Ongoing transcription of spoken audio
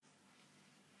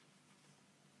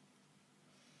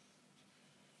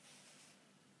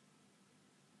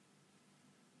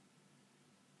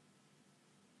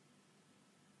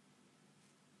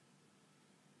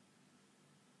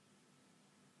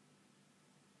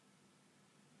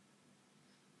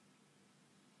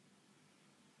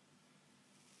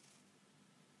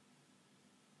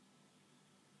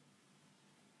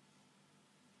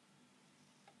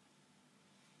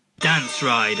Dance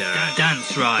Rider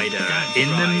in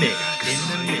the mix.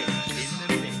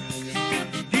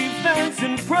 Defense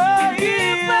and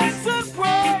praise.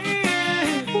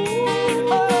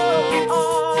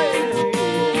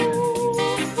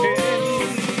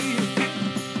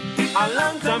 A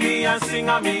long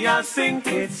time me a sing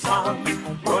it song.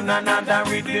 Run another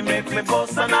rhythm, make me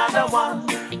bust another one.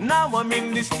 Now I'm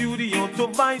in the studio to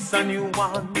voice a new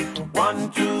one.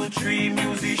 1, 2, 3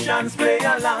 musicians play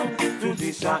along to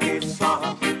this a hit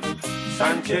song.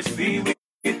 Sanchez be with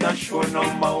a show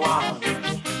number 1.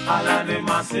 All of the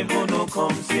massive who no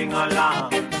come sing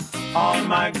along. All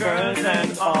my girls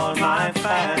and all my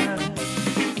fans.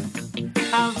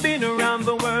 I've been around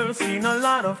the world, seen a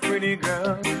lot of pretty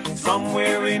girls. Some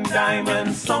wearing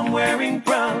diamonds, some wearing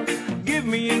pearls. Give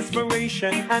me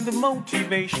inspiration and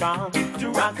motivation to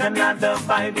rock another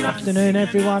vibe. Good afternoon,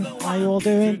 everyone. How you all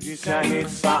doing?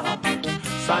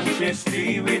 Sanchez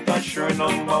D with a sure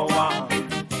number 1.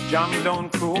 Jam down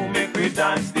crew, make me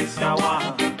dance this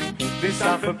hour. This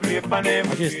have to play for them.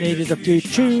 I just needed a few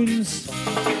tunes.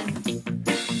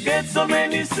 Get so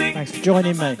many sick. Thanks for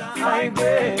joining me.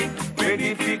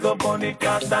 Ready to go bunny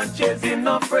cause Sanchez in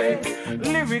no fray.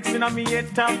 Lyrics in a me head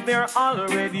top, they're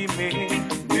already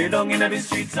made. Way down in the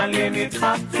streets and lane it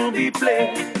have to be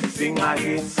played. Sing a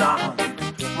hit song.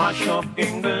 Mash up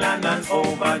England and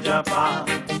over Japan.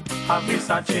 Have me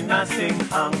searching and sing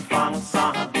Hang Fang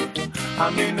song. I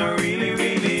mean I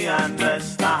really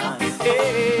understand.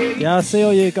 Hey. Yeah, I see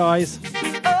all you guys.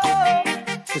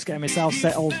 Just getting myself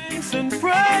settled.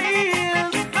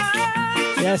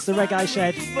 Yes, the Reggae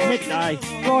Shed, midday,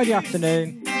 Friday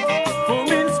afternoon. For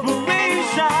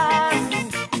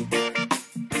inspiration,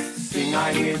 sing a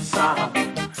hit song.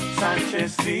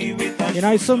 Sanchez D with a You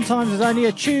know, sometimes there's only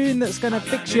a tune that's going to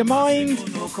fix your mind.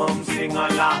 come sing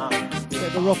along. Bit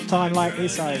of a rough time lately,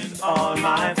 so All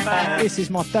my fans. this is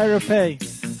my therapy.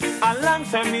 A long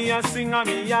time me a sing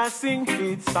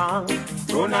hit song.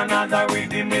 Run another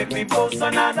rhythm, make me post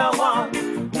another one.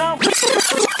 Now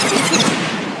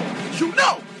You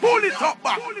know, pull it up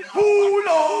back, pull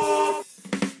up.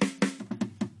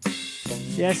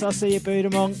 Yes, I see you, Buddha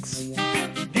monks.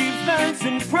 defense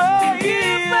and praise.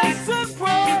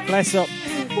 Bless up.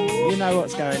 You know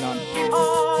what's going on.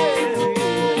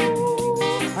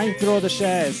 Thank you for all the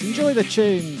shares. Enjoy the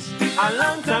tunes. A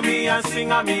long time me a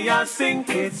sing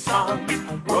hit song.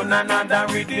 Run another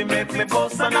rhythm, make me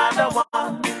post another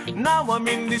one. Now I'm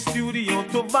in the studio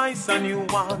to voice a new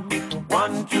one.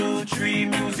 1, 2, 3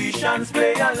 musicians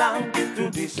play along to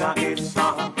this a hit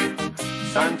song.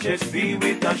 Sanchez be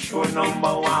with a show number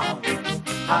 1.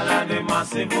 All of the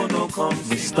massive who no come Let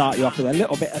me start you off with a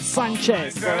little bit of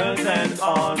Sanchez. girls and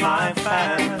all my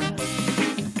fans.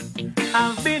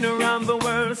 I've been around the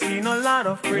world, seen a lot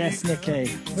of pretty Yes,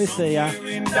 Nikki. We see ya.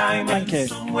 wearing diamonds, Thank you.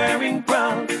 some wearing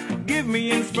pearls. Give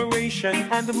me inspiration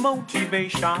and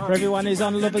motivation. For everyone who's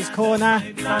on Lover's Corner,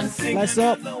 bless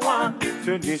up.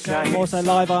 I'm also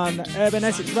live on Urban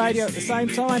Essex Radio at the same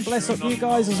time. Bless up you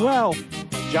guys as well.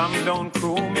 Jam down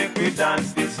crew, make me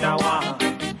dance this hour.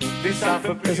 This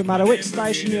Doesn't matter which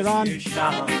station you're on, you've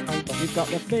got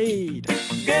the feed.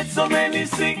 Get so many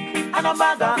sick and a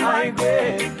bag of high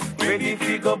grade. Ready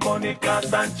to go bunny cause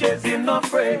Sanchez in no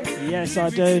fray. Yes,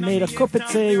 I do need a cup of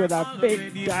tea with a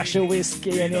big dash of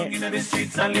whiskey in it. In the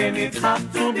streets and lane it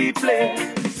have to be played.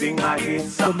 Sing a hit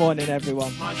song. Good morning,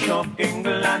 everyone. Mash up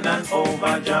England and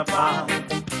over Japan.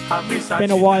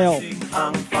 Been a while.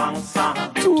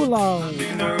 Song. Too long.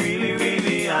 You don't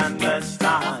really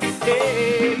understand.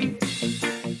 Hey.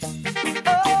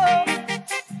 Oh.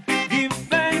 Give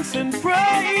thanks and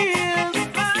praise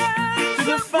to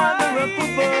the Father up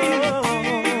above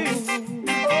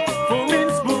for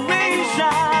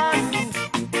inspiration.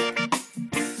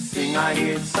 Sing a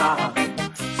hit song.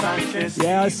 Sanchez.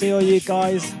 Yeah, I see all you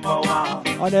guys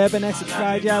on Urban Essex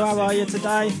Radio. How are you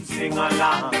today? Sing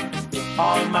along.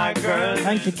 All my girls,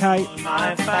 Thank you, Kate.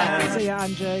 my fans. See you,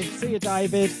 Angie. See you,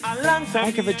 David. A long time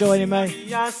Thank you for joining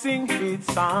me. I sing hit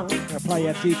song. I'll play you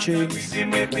a few tunes. She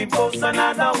make me post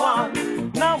another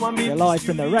one. Now I'm You're in live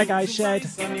from the Reggae Shed.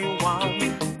 a new one.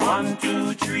 1,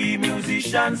 2, 3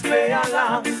 musicians play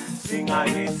along. Sing a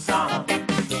hit song.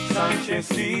 Sanchez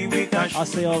D with a I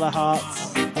see all the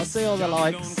hearts. I see all the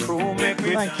likes. crew make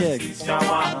me Thank dance you. this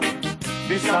hour.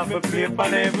 This have a play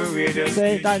on every radio. See,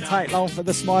 it don't take long for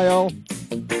the smile.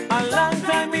 A long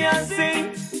time me I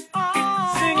sing,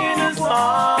 singing a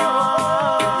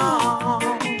song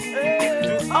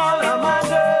to all of my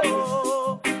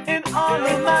girls and all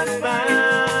of my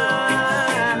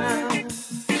fans.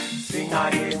 Sing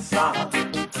a hit song,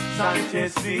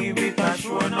 Sanchez D with a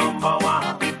show number 1.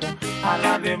 All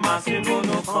of them massive who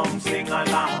no come sing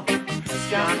along.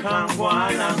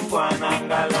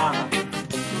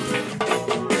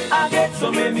 I get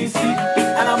so many sick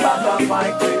and I'm back on my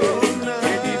way.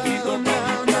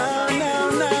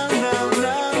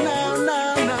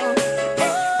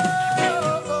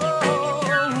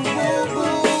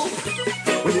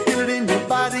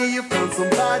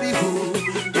 Somebody who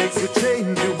makes you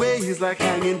change your ways, like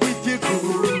hanging with your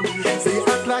crew. So you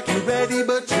act like you're ready,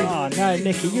 but you. Oh no,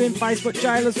 Nicky, you in Facebook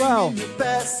jail as well?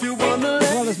 Best you wanna as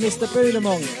well as Mr.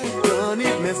 Boonamong. Done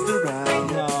it, messed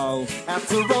around. No.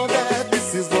 After all that,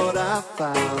 this is what I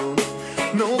found.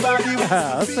 Nobody will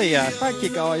I'll see ya. Thank you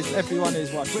guys, everyone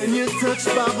who's watching. When you're touched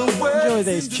by the world. Enjoy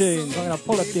these tunes. I'm gonna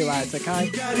pull a few out, okay?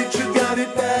 You got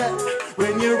it bad.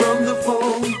 When you're on the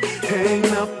phone, hang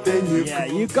up, then you. Yeah,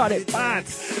 you got it bad.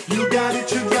 You got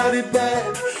it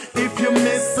bad. If you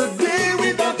miss a day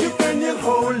without your friend, your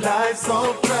whole life's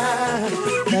all flat.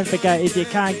 Don't forget, if you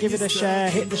can, give it a share.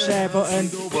 Hit the share button.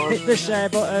 Hit the share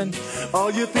button. All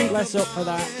you think, bless up for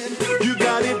that. You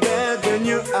got it bad when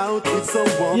you're out with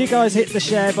someone. You guys hit the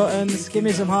share buttons. Give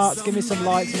me some hearts, give me some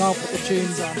likes, and I'll put the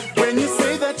tunes on. When you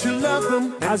say that you love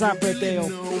them, how's that for a deal?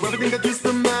 Everything that used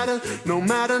to matter, no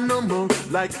matter no more.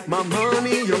 Like my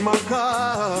money or my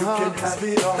car, you can have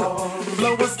it all.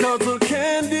 Flowers, cards, or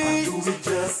candy.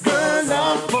 Girl,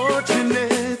 I'm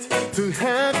fortunate to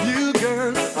have you,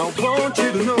 girl. I want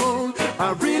you to know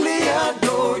I really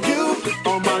adore you.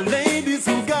 All my ladies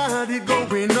who got it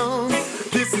going on.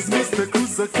 This is Mr.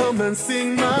 Cruiser, come and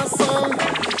sing my song.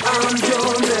 I'm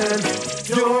your man,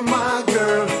 you're my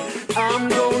girl. I'm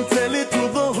gonna tell it to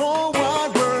the whole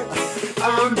wide world.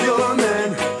 I'm your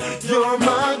man, you're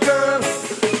my girl.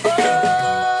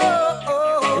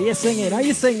 Are you singing? Are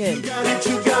you singing?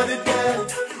 You got it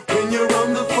bad. When you're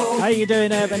on the phone. How you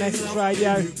doing, Urban Essex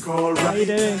Radio? How you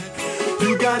doing?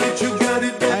 You got it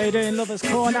bad. How you doing, Lovers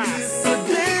Corner? It's a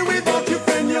day without your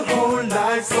friend, your whole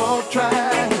life's off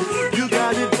track. You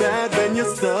got it bad when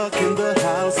you're stuck in the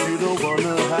house, you don't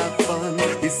wanna have fun.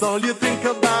 It's all you think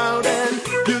about, and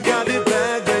you got it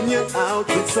bad when you're out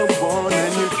with someone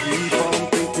and you keep on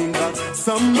thinking about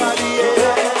somebody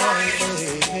else.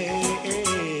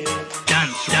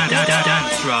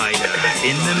 Dance Rider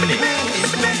in the mix.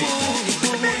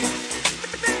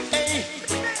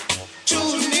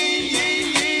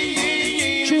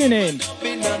 Tune in.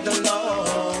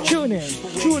 Tune in.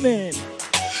 Tune in.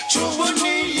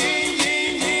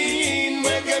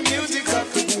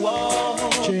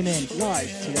 Tune in live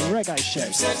to the Reggae Show.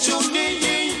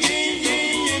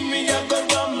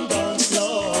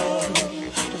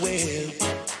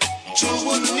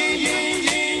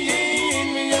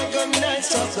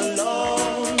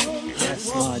 Yes,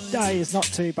 my day is not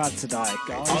too bad today,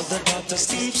 guys.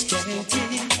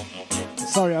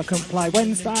 Sorry I couldn't play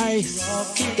Wednesday.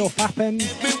 Stuff happened.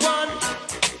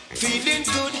 Feeling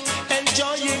good,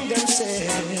 enjoying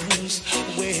themselves.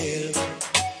 Well,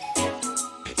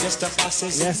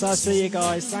 yes, I see you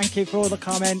guys. Thank you for all the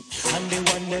comments.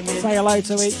 Say hello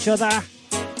to each other.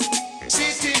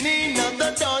 Sitting in on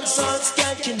the dance hall,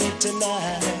 skanking it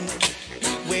tonight.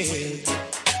 Well,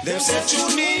 them say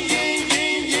tune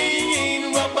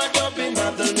in, rubber dubbing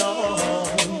of the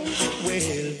lawn.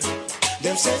 Well,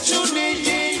 them say tune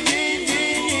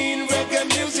in, reggae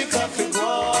music of the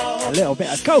world. A little bit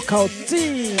of Cocoa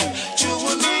Tea.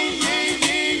 Tune in,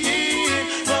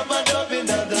 rubber dubbing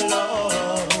of the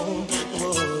lawn.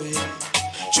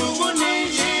 Tune in,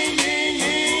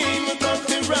 come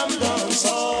to ram dance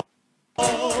hall.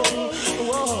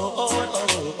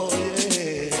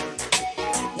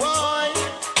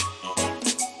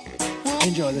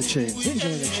 Enjoy the tunes.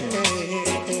 Enjoy the tunes.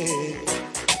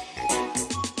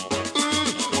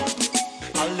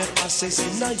 All the passes in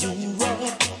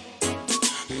Europe,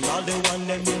 all the one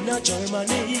them in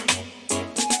Germany,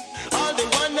 all the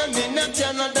one them in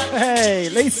Canada. Hey,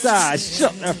 Lisa,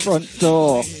 shut the front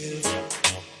door.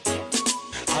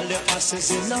 All the passes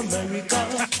in America,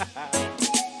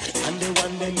 and the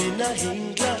one them in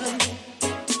England.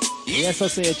 Yes, I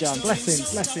see you, John.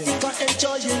 Blessings, blessings. For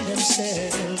enjoying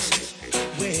themselves.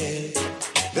 Well,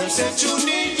 them say tune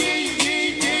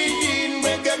in,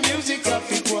 reggae music of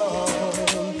the world.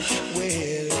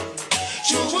 Well,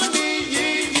 tune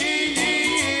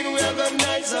in, we have a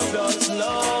nights of God's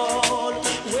Lord.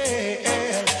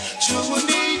 Well, tune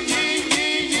in.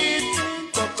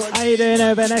 How you doing,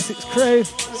 Urban Essex crew?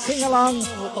 Sing along,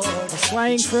 the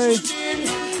Swaying crew.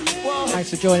 Thanks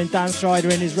for joining Dance Rider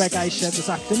in his reggae show this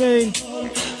afternoon.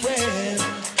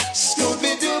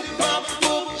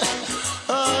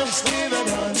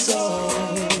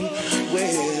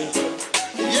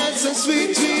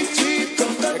 Sweet, sweet, sweet,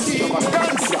 come back to you.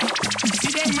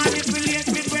 See them manipulate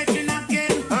me, brethren,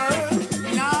 again.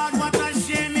 Lord, what a shame.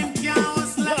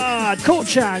 Cool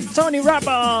Chan, Tony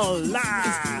Rebel,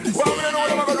 I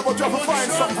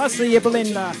see you,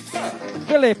 Belinda.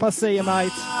 Philip, I see you,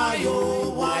 mate.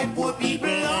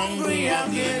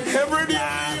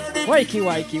 Wakey,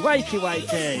 wakey, wakey,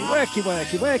 wakey. Worky,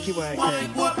 worky, worky, worky.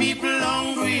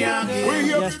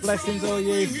 Yes, blessings all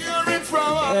you.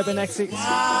 Urban Exit crew.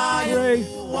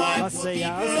 I see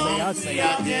ya, I see ya, I see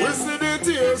ya.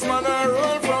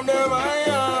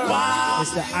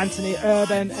 Mr. Anthony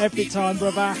Urban, every time,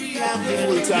 brother.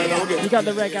 You got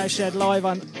the Reggae Shed live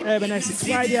on Urban Essex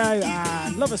Radio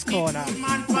and Lovers Corner.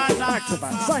 Back to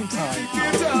back, same time.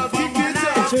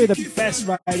 Two of the best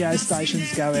radio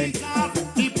stations going.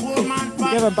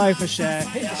 Give them both a share.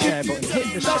 Hit the share button.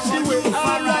 Hit the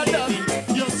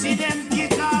share. You see them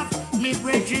kick off, me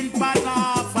bridging pot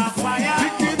off a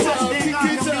fire. Kick it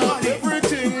off,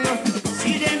 everything.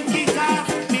 See them kick off,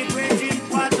 me bridging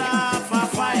pot off a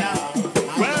fire.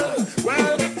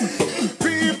 Well,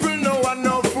 people know I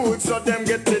know food, so them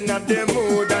getting at their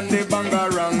mood and the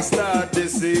bangarang start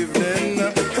this evening.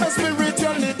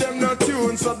 Spiritually them not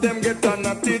tuned, so them get an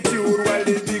attitude while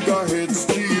the bigger heads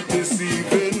keep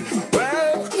deceiving.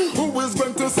 Well, who is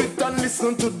going to sit and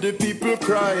listen to the people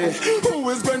cry? Who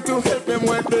is going to help them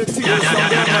wipe the tears from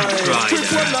their eyes?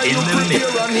 Which one are you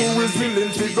prepare and who is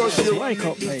willing to go share? Wake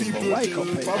up, people. Wake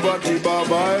up, people.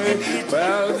 Bye-bye.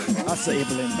 Well, I see you,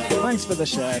 Belinda. Thanks for the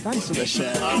share. Thanks for the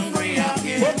share.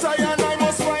 but I and I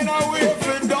must find a way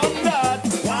to done that.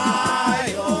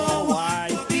 Why? Oh, why?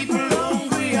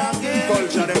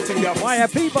 Culture, them thing they have. Why are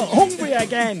people hungry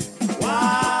again?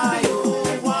 Why, oh,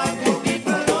 why do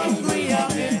people hungry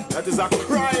again? That is a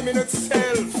crime in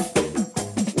itself.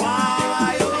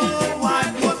 Why, oh,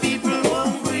 why do people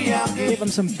hungry again? Give them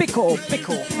some pickle,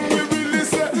 pickle. We really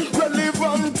say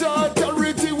relevant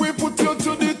authority. We put you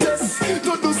to the test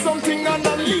to do something and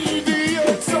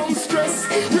alleviate some stress.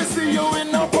 We see you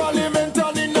in a parliament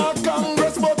and in a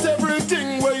congress, but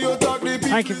everything where you talk the people.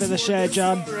 Thank you for the share,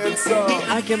 John.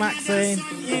 Thank you, Maxine.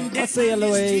 I see you,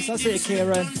 Louise. I see you,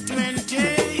 Kieran.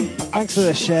 Thanks for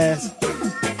the shares.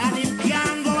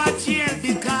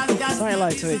 Say hello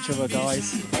to each other,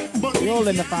 guys. We're all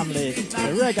in the family,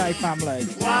 the reggae family.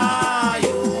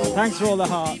 Thanks for all the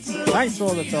hearts. Thanks for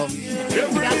all the thumbs.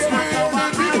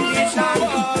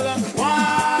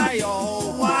 Why,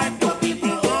 oh, why do people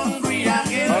hungry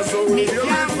again? So we hear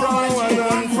it from one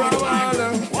and from all.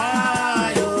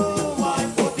 Why, oh, why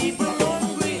do people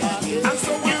hungry again? And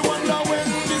so we wonder when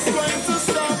this going to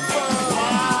stop.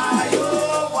 Why,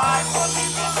 oh, why do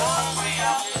people hungry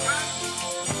again?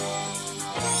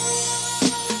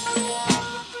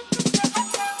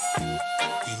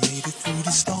 We made it through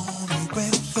the stormy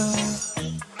weather.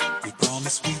 We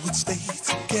promised we would stay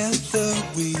together.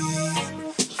 We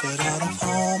got out of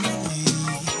harmony,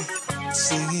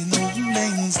 singing old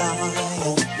lang syne.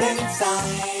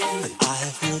 I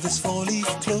have heard this four-leaf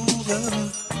clover,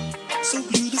 so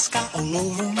blue the sky all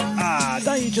over me. Ah,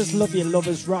 don't you just love your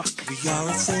lovers rock? We are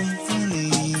a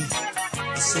symphony,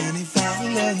 a sunny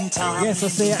Valentine. Yes, I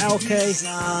see you, LK.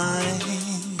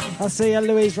 I see you,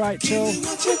 Louise Rachel.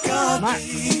 What you got, Matt,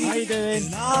 how you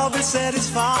doing? I'll be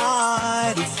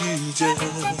satisfied if you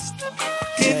just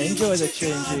Yeah, enjoy the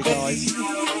tunes, you guys.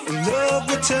 love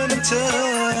will turn and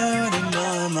turn in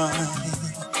my mind.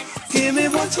 Give me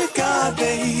what you got,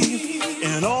 babe,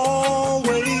 and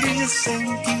always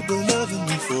sing, keep loving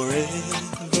me forevermore.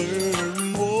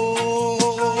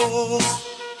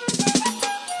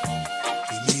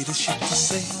 We need a ship to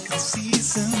sail the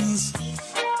seasons.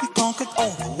 We conquered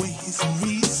all the ways and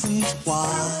reasons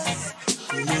why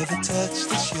we never touched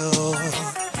the shore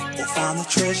or found the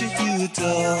treasure you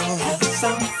adore. Have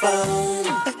some fun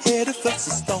ahead of us, a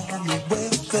stormy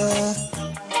weather.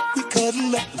 We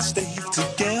cuddle up and stay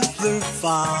together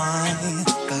fine.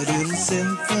 A little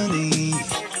symphony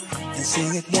and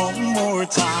sing it one more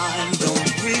time.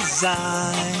 Don't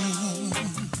resign.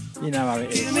 You know how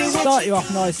it is. Start you off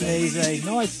nice and easy,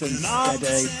 nice and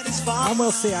steady, and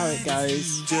we'll see how it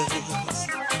goes. Just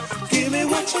give me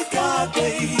what you got,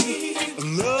 babe.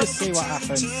 Just see what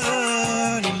happens.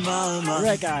 Turn in my mind.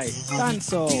 Reggae,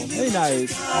 dancehall, who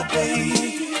knows?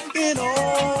 And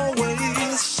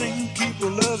always sing, keep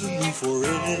loving me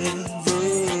forevermore.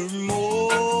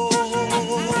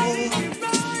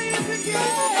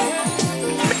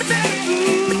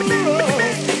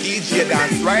 DJ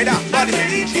Dance Rider, that is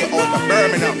DJ out of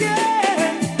Birmingham.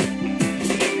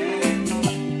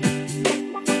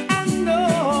 I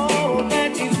know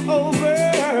that it's over,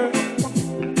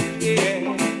 yeah,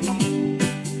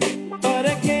 but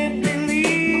I can't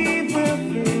believe we're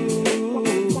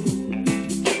through.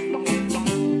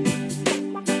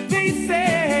 They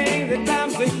say that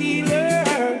time's a healer,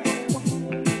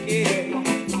 yeah,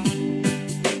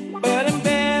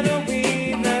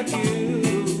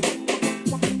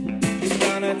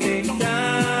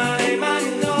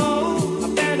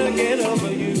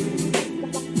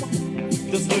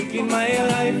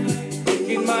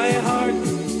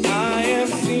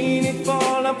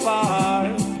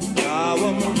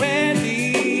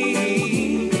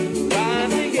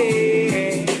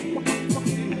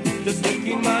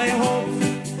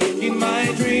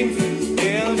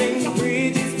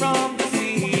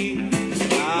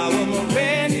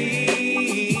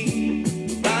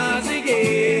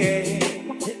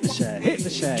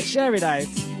 Clear it out.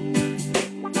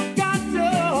 Got to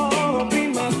be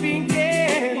my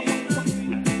thinking,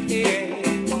 yeah.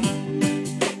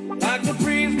 Like the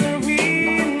prisoner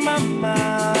in my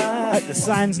mind. Hope the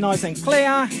sound's nice and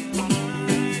clear.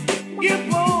 You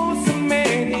pose so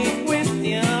many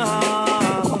questions,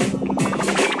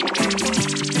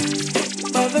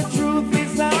 but the truth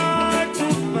is hard to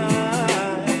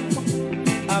find.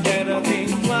 I better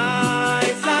think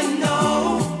twice. I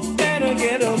know, better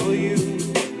get over you.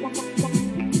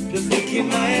 Just look in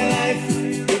my life,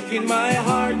 look in my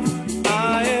heart.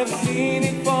 I have seen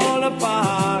it fall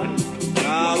apart.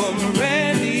 Now I'm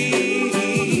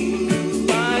ready,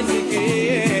 rise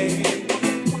again.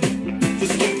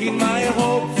 Just look in my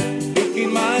hopes, look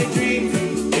in my dreams.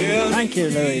 Thank you,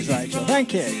 Louise Rachel.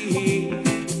 Thank you.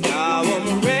 Now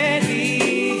I'm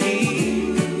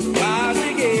ready, rise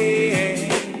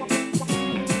again.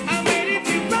 I'm ready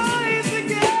to rise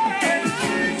again.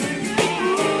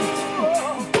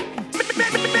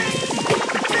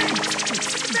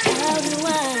 How do I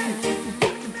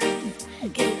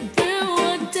get through a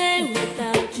day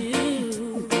without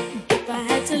you? If I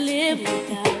had to live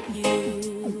without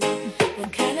you,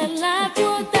 what kind of life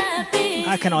would that be?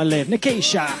 How can I live?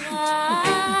 Nikisha.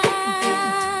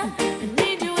 I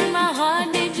need you in my heart,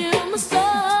 need you in my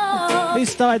soul. Who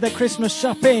started their Christmas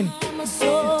shopping? My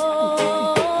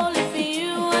soul, if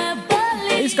you ever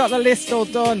leave, Who's got the list all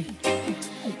done?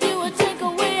 you would take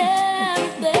away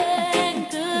everything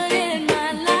good in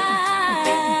my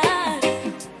life.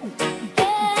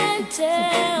 And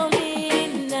tell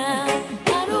me now,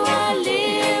 how do I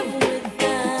live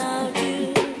without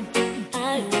you? I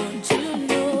want to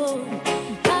know,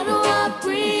 how do I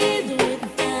breathe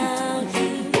without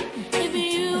you? If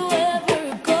you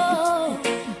ever go,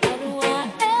 how do I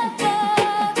ever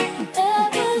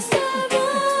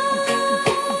survive?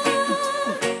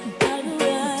 How do I?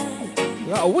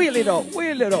 Gotta wheel it up,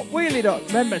 wheel it up, wheel it up.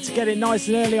 Remember to get it nice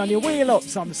and early on your wheel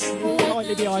ups. I'm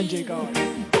slightly behind you guys.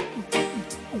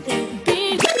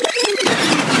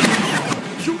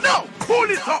 You know, pull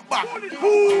it up back.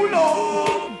 Pull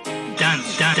up.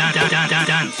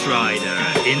 Dance Rider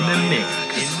in the mix.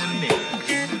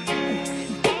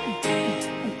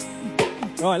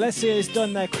 Right, let's see who's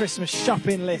done their Christmas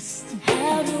shopping list.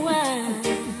 How do I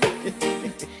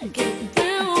get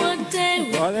through a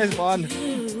day Right, there's one.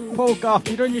 Paul Goff,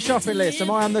 you done your shopping list?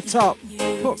 Am I on the top?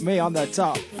 Put me on the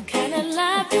top. What kind of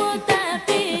life would that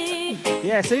be?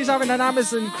 Yes, who's having an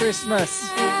Amazon Christmas?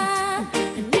 I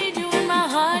need you in my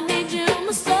heart, need you in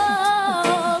my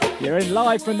soul. You're in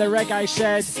live from the Reggae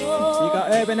Shed. You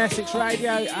got Urban Essex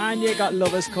Radio and you got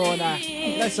Lovers Corner.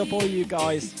 Bless up all you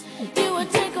guys. You would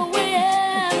take away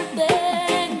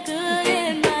everything good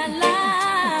in my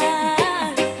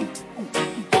life.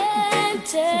 And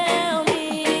tell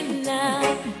me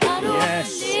now, how do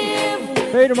Yes. I live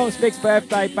with Freedom Month's big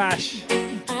birthday bash.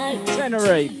 I want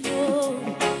Tenerife. to know,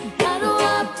 how do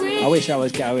I breathe I wish I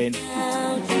was going.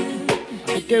 without you?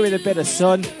 Could do with a bit of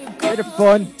sun, bit of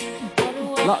fun, How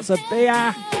do I lots of beer.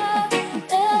 ever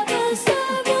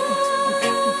survive?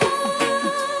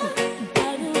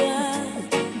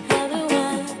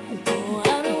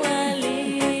 How do I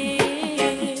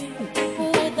live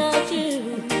without you?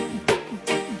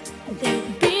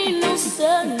 There'd be no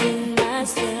sun in my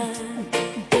sky.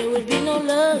 There would be no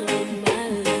love in my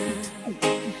life.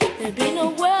 There'd be no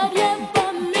world left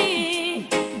for me.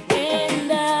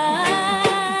 And I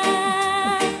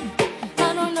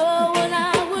don't know what I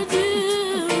would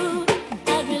do.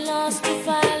 I'd be lost if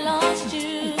I lost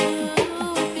you.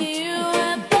 If you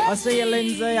I see you,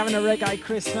 Lindsay, having a reggae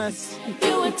Christmas.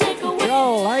 you would take away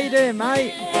Roll, how you doing,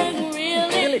 mate? and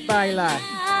really Philip Bailey.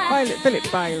 Philip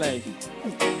Bailey.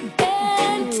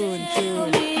 and Tune. tell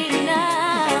me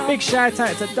now. Big shout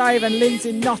out to Dave and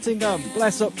Lindsay Nottingham.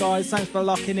 Bless up, guys. Thanks for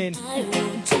locking in. I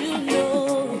want to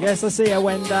know Yes, I see you,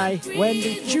 Wendy.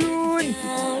 Wendy Tune.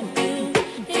 about you.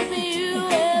 If you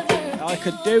ever I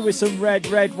could do with some red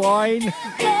wine.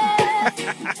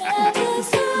 ever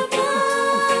survive.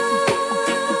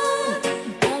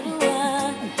 How do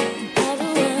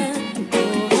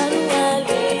I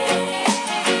live?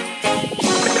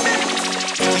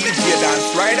 DJ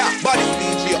Dance Rider, body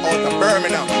DJ out of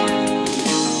Birmingham.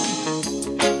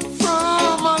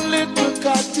 From a little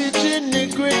cottage in the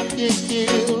great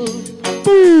hill,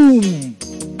 Boom!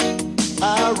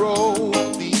 I wrote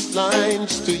these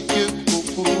lines to you.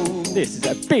 This is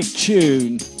a big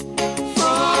tune.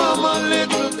 From a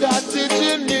little cottage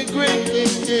in the great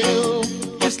hill,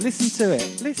 Just listen to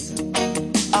it. Listen.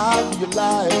 I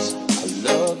realize I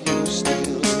love you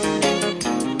still.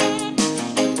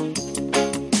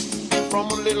 From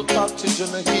a little little cottage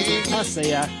and a hill. I see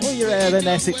ya. All your Urban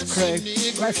Essex crew.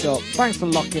 Bless up. Thanks for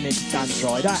locking into Dance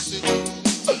Rider.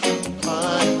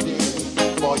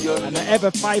 And the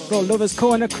ever faithful Lovers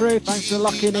Corner crew, thanks for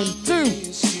locking in too.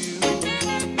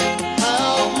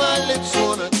 How my lips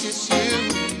wanna kiss you.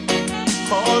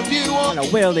 Call you on. I'm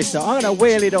gonna wheel this up. I'm gonna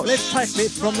wheel it up. Let's test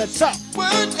it from the top.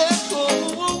 Word echo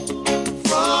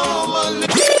from my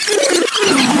lips.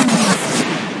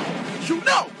 You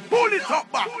know, pull it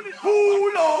up back.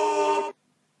 Pull up.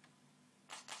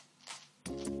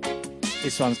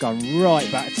 This one's gone right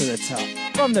back to the top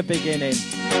from the beginning.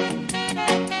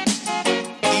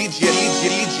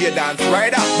 DJ Dance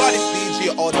Rider, but it's DJ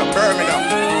out of Birmingham.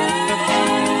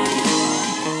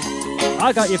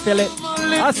 I got you, Philip.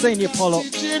 I seen you pull up.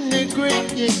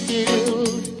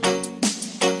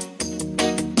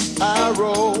 I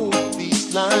wrote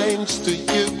these lines to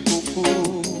you.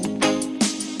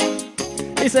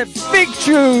 It's a big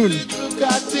tune.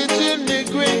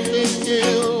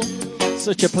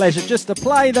 Such a pleasure just to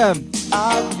play them.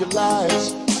 I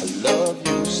realize I love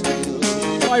you still.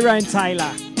 Tyrone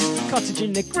Taylor, Cottage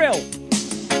in the Grill.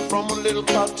 From a little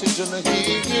cottage on a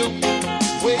hill.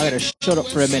 I'm going to shut up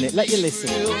for a minute, let you listen.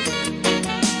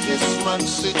 This man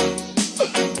sitting,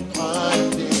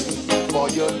 pining for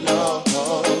your love.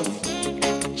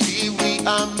 Kiwi,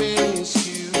 I miss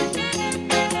you.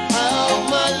 How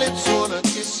my lips wanna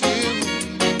kiss you.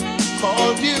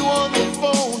 Called you on the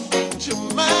phone, to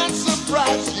my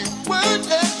surprise, you weren't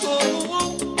at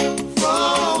home.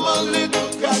 From a little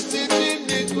cottage in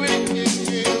the green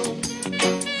hill.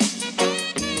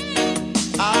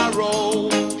 I wrote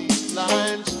these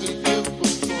lines to you.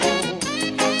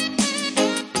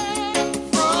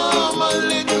 From a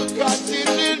little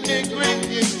cottage in the green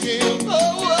hill.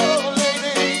 Oh,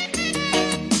 lady,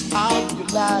 I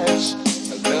realize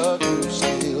I love you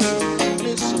still.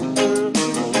 Listen, girl,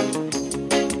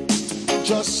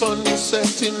 just sun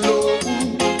setting low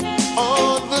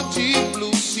on the deep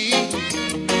blue sea.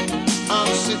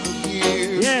 I'm sitting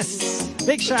here. Yes,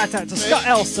 big shout out to Scott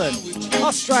Elson,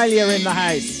 Australia in the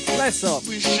house. Bless up.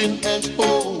 Wishing and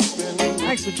hoping.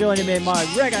 Thanks for joining me in my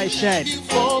reggae shed.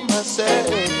 For myself,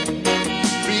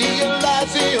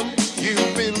 realizing you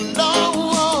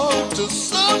belong to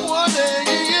someone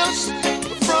else.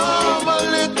 From a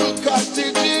little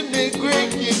cottage in the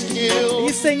green hill. Are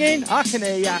you singing? I can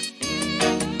hear ya.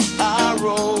 I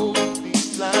wrote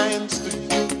these lines to you.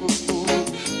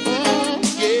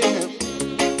 Yeah.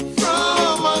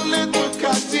 From a little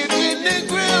cottage in the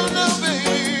ground, oh,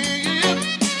 baby.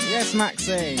 Yes,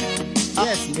 Maxine.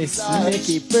 Yes, Miss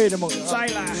Nikki Freedom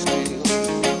Taylor.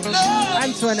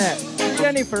 Antoinette.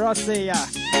 Jennifer, I see ya.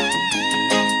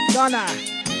 Donna.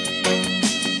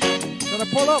 Gonna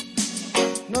pull up?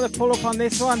 Another pull up on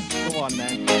this one? Go on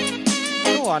then.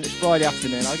 Go on, it's Friday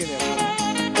afternoon. I'll give you a pull.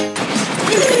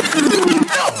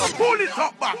 Pull it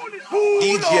up back.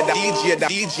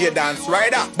 DJ Dance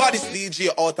Rider, but it's DJ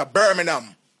out of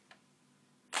Birmingham.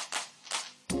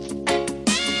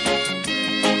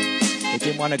 We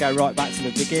didn't want to go right back to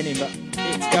the beginning, but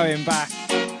it's going back.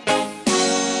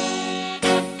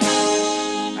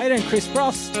 Hey then, Chris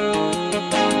Frost.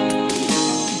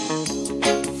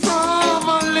 From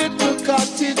a little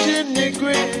cottage in the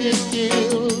green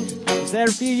hill. Was there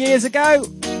a few years ago?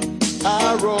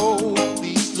 I wrote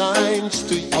these lines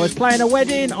to you. I was playing a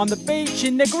wedding on the beach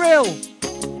in the Grill.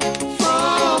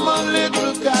 From a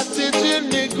little cottage in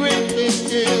the green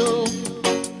hill.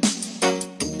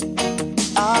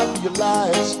 I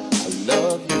realize I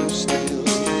love you still.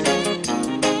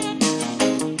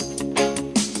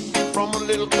 From a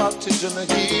little cottage on a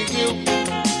hill,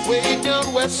 way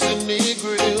down west in the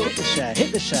Grill. Hit the share,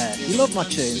 hit the share. You love my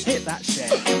tunes, hit that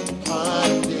share.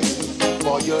 Pining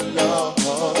for your love.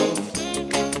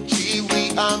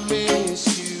 Kiwi, I miss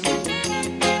you.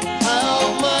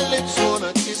 How my lips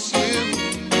wanna kiss you.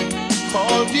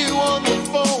 Called you on the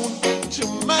phone, to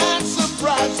my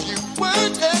surprise, you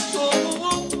weren't at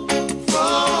home.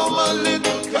 From a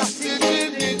little cottage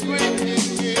in the green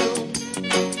hill.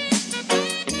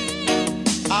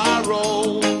 I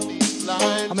wrote these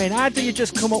lines. I mean, how do you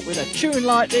just come up with a tune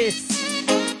like this?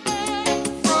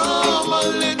 From a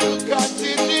little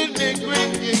cottage in the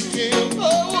green hill.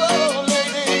 Oh,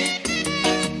 lady,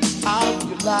 I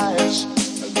realize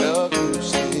I love you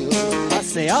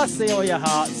still. I see all your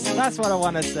hearts. That's what I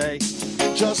want to see.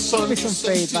 Just Give me some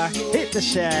feedback. Hit the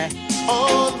share.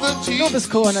 on the Lovers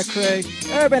Corner crew,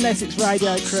 Urban Essex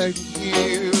Radio crew.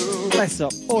 Bless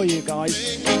up, all you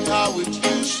guys. How it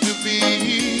used to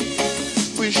be,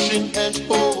 wishing and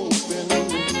hoping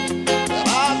that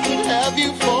I could have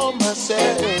you for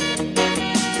myself.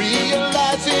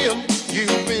 Realizing you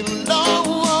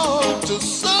belong to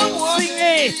someone.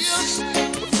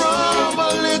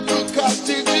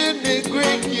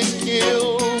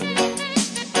 still.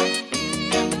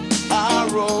 I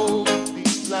wrote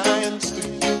these lines to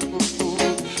you.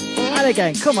 And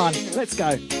again, come on, let's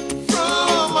go.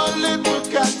 From a little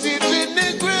cottage in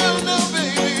the ground, oh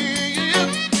baby.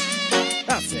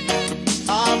 That's it.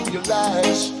 I'm your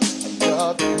lies, I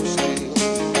love you still.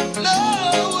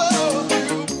 Love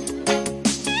you.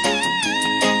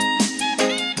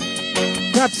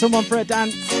 Grab someone for a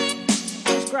dance.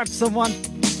 Just grab someone.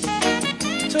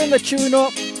 Turn the tune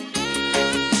up.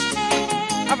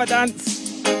 Have a dance.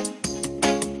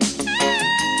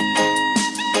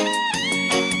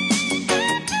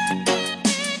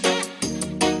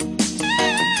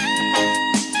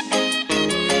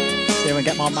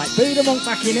 Get my mate Buddha Monk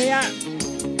back in here.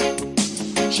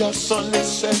 Just sunlit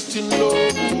setting low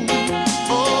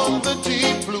on the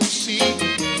deep blue sea.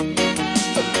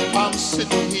 I'm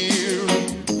sitting here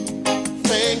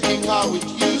thinking how it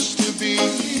used to be,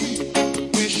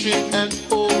 wishing and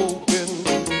hoping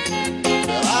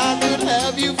that I could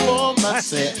have you for myself.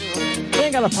 That's it. You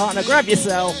ain't got a partner, grab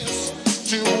yourself.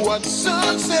 To what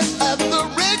sunset at the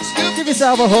ridge. Give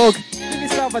yourself a hug. Give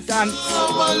yourself a dance.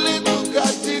 My little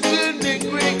cottage in the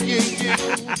green.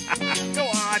 Go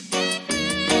on.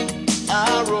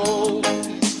 I wrote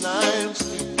lines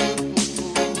to you.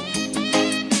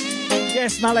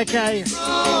 Yes, Malachi.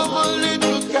 My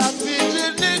little cottage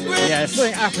in the green. Yeah,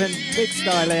 something happened. Big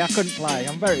Styly, I couldn't play.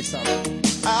 I'm very sorry.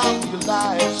 I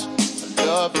realize I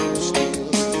love you still.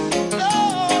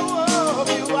 Love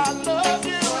you, I love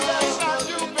you. Yes, I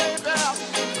do, baby.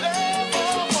 Never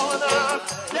wanna,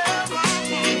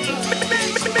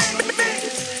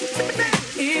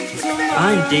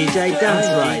 I'm DJ Dance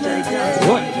Rider.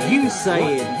 What you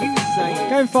saying?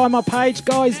 Go and find my page,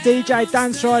 guys, DJ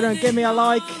Dance Rider, and give me a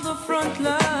like. The front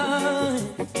line.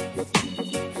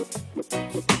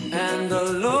 And the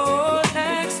Lord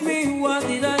asked me, what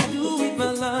did I do with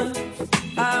my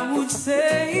life? I would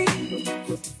say,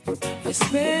 I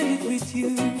spent it with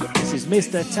you. This is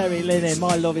Mr. Terry Linen.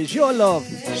 My love is your love.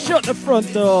 Shut the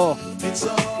front door. It's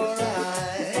alright.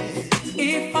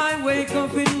 If I wake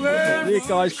up in world, You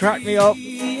guys crack me up.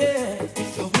 yeah.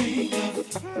 If I wake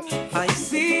up, I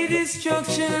see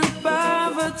destruction and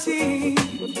poverty.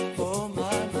 Oh my.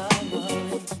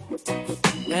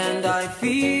 And I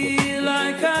feel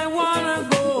like I wanna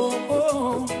go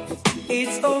home.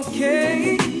 It's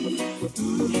okay.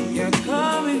 You're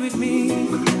coming with me.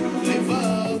 Live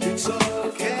up, it's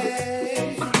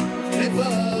okay. Live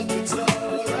up, it's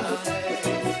alright.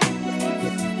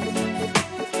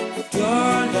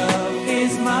 Your love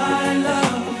is my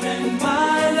love, and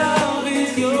my love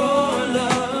is your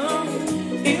love.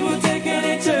 It will take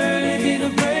an eternity to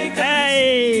break.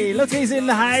 Hey, look, he's in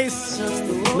the house.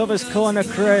 Lovers Corner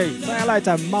crew. Say hello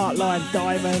to Mark Lion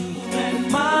Diamond. And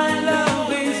my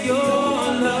love is your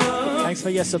love. Thanks for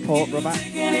your support, brother.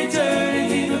 Take an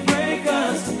eternity to break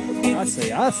us. I see.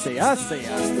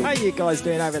 How you guys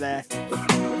doing over there?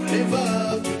 Live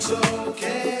up, it's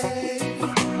okay.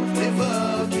 Live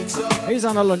up, it's okay. Who's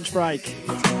on a lunch break?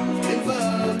 Live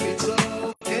up, it's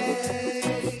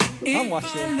okay. I'm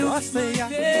watching. I see ya.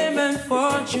 Fame and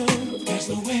fortune, there's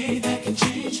no way that can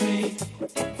change me.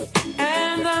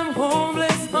 And I'm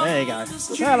homeless. There you go.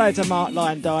 Say hello to Mark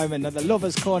Lion Diamond and the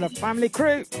Lovers Corner family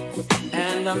crew.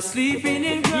 And I'm sleeping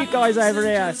in You guys over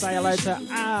here, say hello to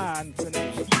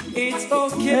Anthony. It's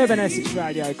okay. Urban Essex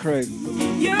Radio crew.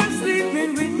 You're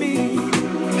sleeping with me.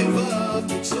 Live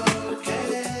up, it's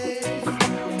okay.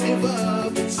 Live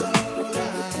up, it's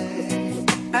alright.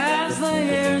 As the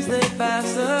years they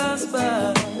pass us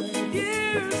by,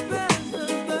 years pass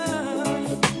us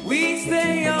by, we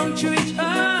stay young to each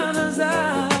other's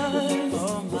eyes.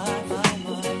 Oh my.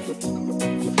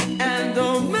 And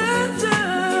no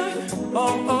matter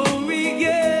all we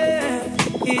get,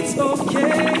 it's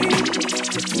okay.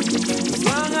 As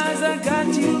long as I got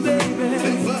you, baby.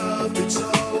 Live up, it's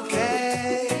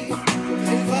okay.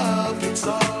 Live up, it's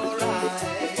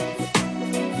alright.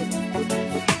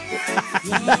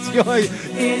 That's your.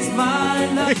 Is my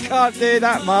love. You can't do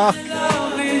that, Mark.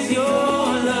 Love is your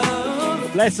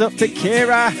love. Bless up to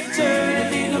Kira.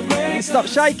 Eternity to break. You stop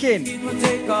shaking. It will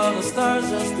take all the stars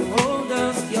just to hold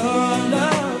us. Your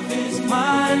love is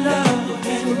my love,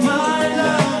 and my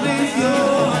love is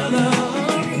your love.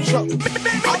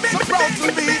 I'm so proud to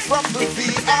be from the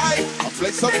VI, a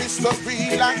place of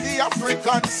history like the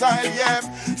African side, yeah.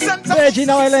 Virgin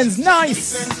Islands,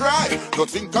 nice.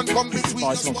 Nothing can come between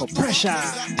Nice one called Pressure.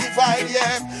 divide,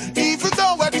 yeah. Even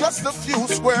though we're just a few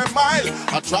square mile,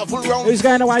 I travel round. Who's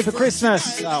going away for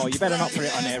Christmas? Oh, you better not put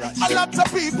it on here, A actually. lot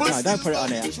of people No, don't put it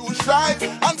on here. to try,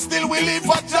 and still we live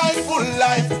a joyful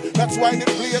life. That's why the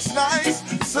place nice,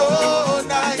 so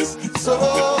nice,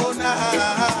 so nice.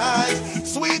 nice.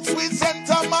 Sweet, sweet St.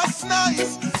 Thomas,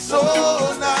 nice. So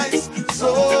nice,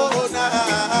 so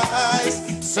nice.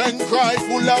 St. Cry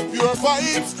full of pure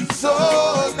vibes. So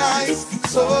nice,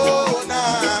 so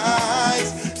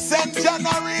nice. St. John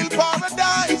a real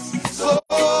paradise. So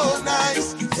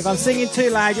nice. If I'm singing too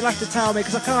loud, you'll have to tell me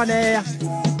because I can't hear.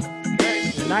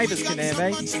 The neighbours can hear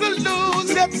me. So much to lose,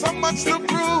 yet so much to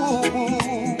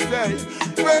prove. Hey.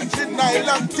 Virgin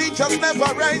Island teachers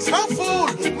never raise a fool.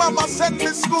 Mama sent me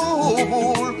school.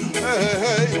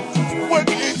 Hey. When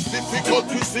it's difficult,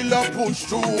 we still a push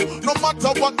through. No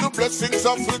matter what the blessings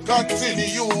of we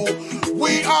continue.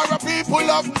 We are a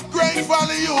people of great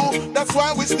value. That's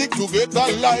why we stick together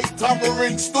like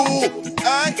tamarind stew.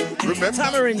 Remember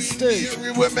tamarind stew.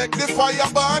 We make the fire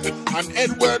burn. And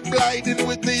Edward blinding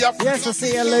with the African. Yes, I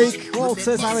see you, Luke.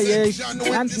 Walters, how are you?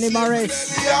 Anthony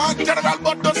Morris.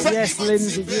 Yes,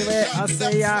 Lindsay Hewitt, I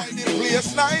see ya.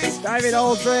 David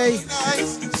Aldry.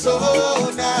 So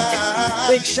nice.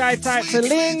 Big shout out to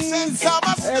Linz,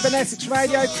 Urban Essex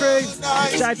Radio crew.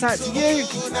 Big shout out to you.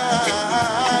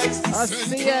 I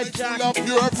see ya, Jack.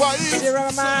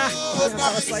 Sirama.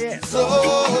 How I say it.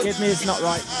 Forgive me, it's not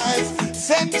right.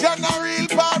 St. John a real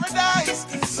paradise.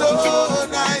 So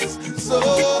nice, so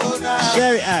nice.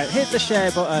 Share it out. Hit the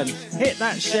share button. Hit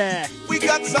that share. We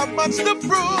got so much to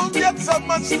prove, yet so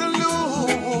much to lose.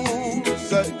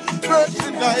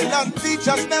 Virgin Island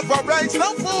teachers never raise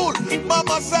no fool.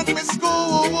 Mama sent me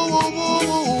school.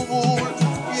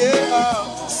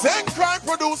 Yeah. St. Cry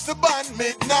produced the band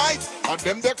Midnight. And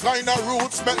them the kind of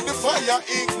roots make the fire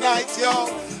ignite, yo.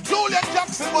 Julian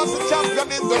Jackson was the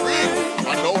champion in the ring.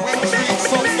 I know we treat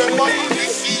some of them on the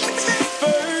scene.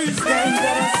 First time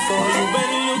that I saw you when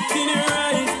you looked in your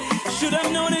eyes, should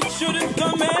have known it shouldn't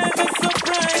come as a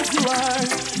surprise. You are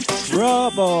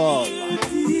trouble.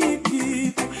 Deep,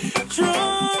 deep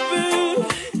trouble.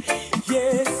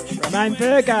 Yes. Romain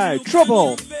Virgo,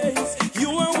 trouble. You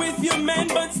are with your man,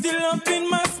 but still up in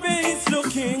my space,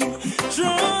 looking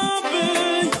trouble.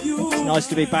 You. It's nice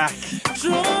to be back.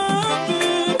 Trouble.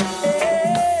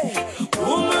 Hey.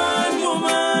 Woman,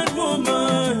 woman,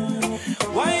 woman.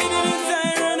 Why didn't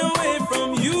I run away from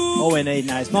you? All we need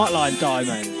now is Mark Line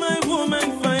Diamond. My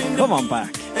woman find come on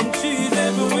back. And she's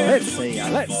everywhere. Let's see ya,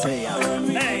 let's see ya.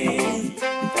 Hey.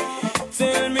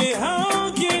 Tell me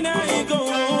how can I go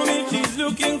home if she's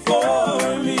looking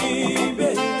for me,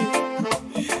 baby?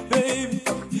 Baby,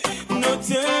 no,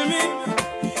 tell me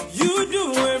you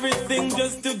do everything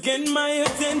just to get my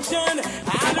attention.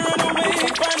 I'd run away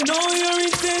if I know your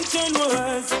intention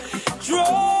was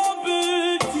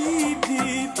trouble, deep,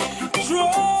 deep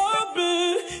trouble.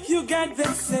 You got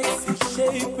that sexy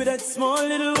shape with that small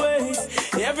little waist,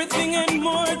 everything and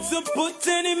more to put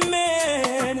any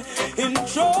man in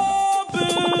trouble.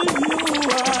 You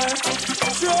are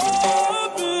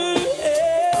trouble,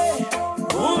 hey.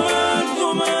 Woman,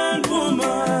 woman,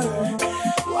 woman.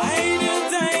 Why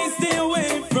did I stay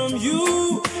away from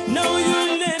you? Now you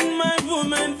let my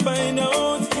woman find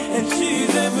out, and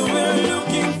she's everywhere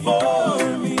looking for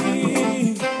me.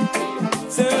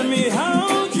 Tell me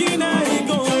how can I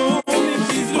go home if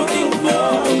she's looking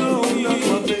for me?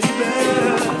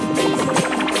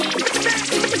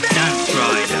 Dance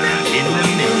Rider in the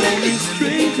mix.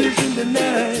 Strangers in the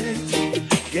night,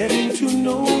 getting to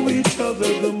know each other,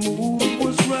 the mood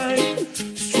was right.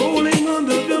 Strolling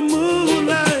under the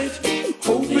moonlight,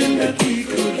 hoping that we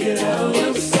could get out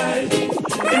of sight.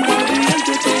 And while the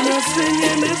entertainer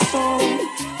singing this song,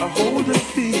 I hold the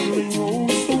feeling oh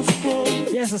so strong.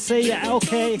 Yes, I see you,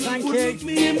 LK, thank you. Look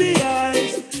me in the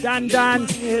eyes. Dan,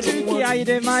 Chinky, how you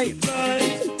doing, mate?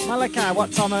 Malaka,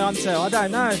 what time are we on to? I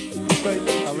don't know.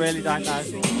 I really don't know.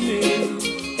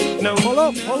 Now pull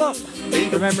up.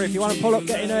 Remember, if you want to pull up,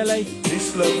 get in early.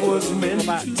 This love was meant.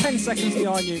 About 10 seconds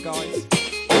behind you guys.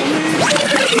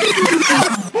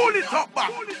 Pull it up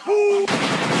back. Pull it up back.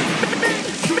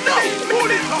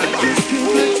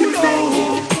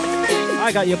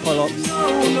 I got your pull-ups.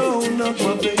 No, not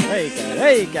my baby.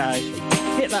 There you go.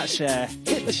 Hit that share.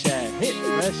 Hit the share. Hit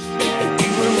the share. We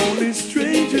were only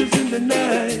strangers in the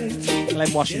night.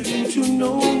 Glenn Washington. Getting to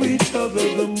know each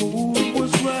other, the mood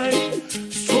was right.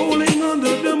 Strolling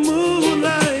under the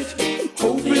moonlight,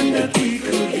 hoping that we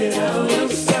could get out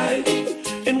of sight.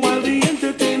 And while the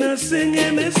entertainer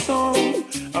singing this song,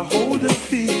 I hold a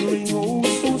feeling oh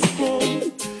so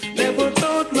strong. Never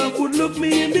thought love would look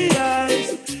me in the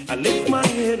eyes. I lift my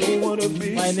head and wanna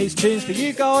be playing these tunes for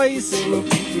you guys. There are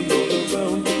people all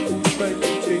around who try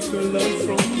to take her love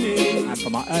from me. And for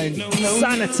my own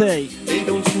sanity. They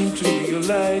don't seem to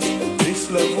realize this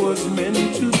love was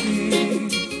meant to be.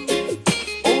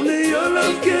 Only your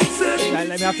love can set me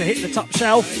let me have to hit the top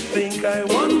shelf. Think I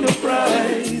won the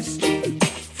prize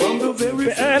from the very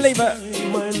bit early, but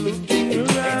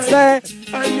it's there.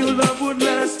 I knew love would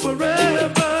last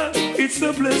forever. It's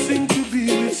a blessing to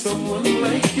be with someone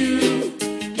like you.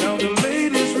 Now the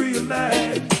ladies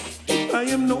realize I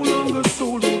am no longer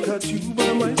so look at you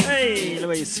by my side. Hey,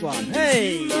 Louise Swan.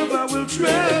 Hey. Love I will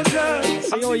treasure.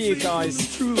 See all you guys.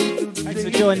 Thanks for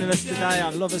joining us today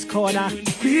on Lovers Corner.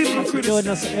 Thanks for joining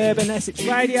us at Urban Essex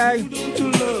Radio.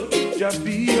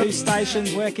 2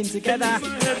 stations working together.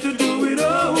 Had to do it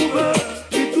over.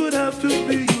 It would have to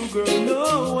be you, girl.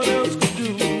 No one else could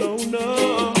do. No,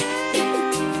 no.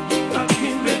 I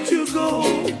can't let you go.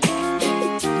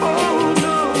 Oh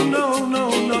no, no, no,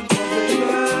 not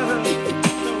forever.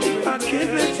 I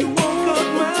can't let you walk out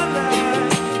my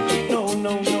life. No,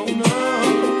 no, no, no.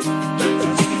 I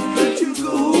just can't let you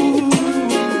go.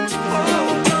 Oh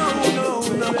no, no,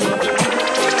 no.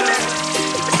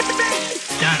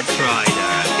 Dance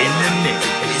Rider in the mix.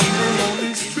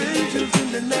 Only strangers in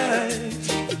the night,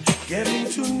 getting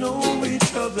to know each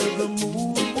other. The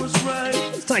mood was right.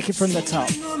 Let's take it from the top.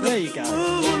 There you go.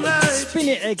 Spin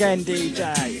it again,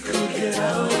 DJ. Could get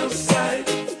out of sight.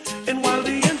 And while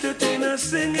the entertainer's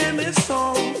singing his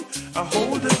song, I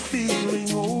hold a feeling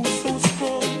oh so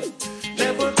strong.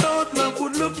 Never thought love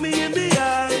would look me in the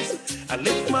eyes. I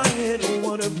lift my head, oh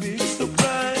what a big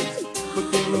surprise. But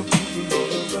there are people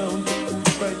all around who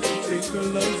try to take her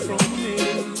love from me.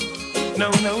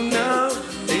 No, no, no,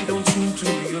 they don't seem to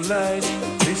realize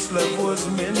this love was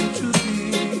meant to be.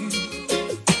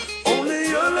 Only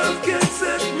your love can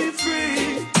set me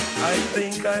free. I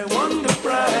think I won the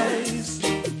prize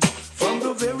from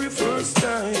the very first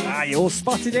time. Ah, you all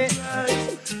spotted it.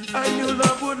 I knew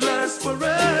love would last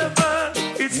forever.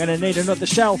 It's I'm gonna need another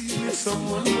shelf. with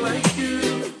someone like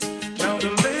you. Now the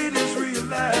ladies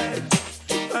realize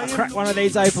I'll crack one of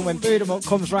these open when Boot 'em Up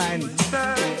comes round.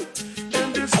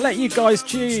 I'll let you guys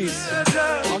choose.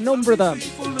 I'll number them.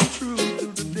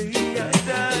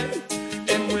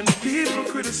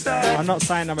 I'm not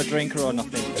saying I'm a drinker or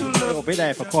nothing. It'll be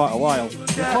there for quite a while.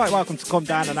 You're quite welcome to come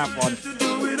down and have one.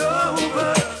 Do it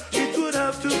over. It would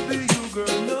have to be you,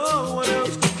 girl. No one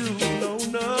else could do. No,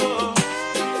 no.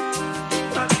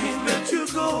 I can't let you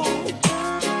go.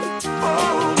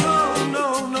 Oh no, no,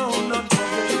 no, not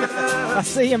forever. I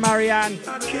see you, Marianne.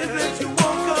 I can't let you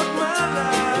walk out my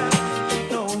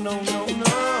life. No, no, no,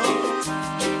 no.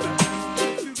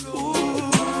 Ooh,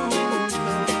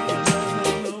 no,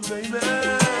 no, baby.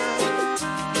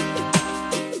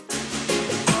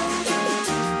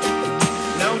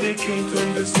 Now they can't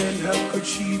understand how could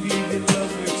she be in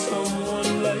love with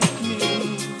someone like me.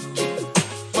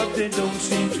 But they don't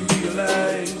seem to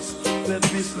realize that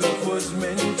this love was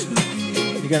meant to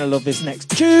be. You're gonna love this next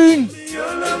tune.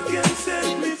 Your love can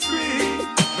set me free.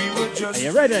 We were just Are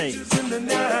you ready? strangers in the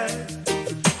night,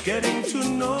 getting to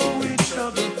know each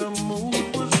other. The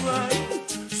mood was right,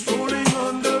 strolling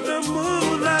under the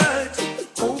moonlight,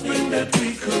 hoping that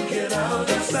we could get out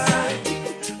of sight.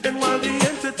 And while the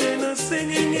entertainer's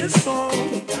singing his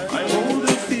song, I hold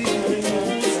a feeling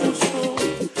oh so strong.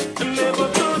 And never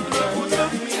thought love would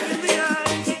look me in the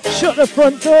eyes. Shut the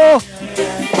front door.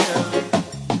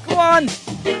 Go on.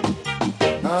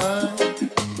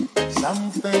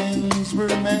 Some things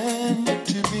were meant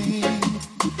to be,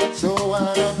 so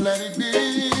I don't let it be.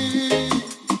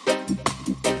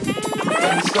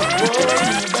 And stop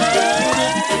worrying about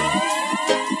it.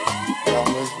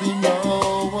 Long as we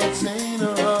know what's in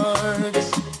our hearts,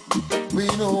 we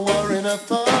know we're in a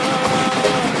thought.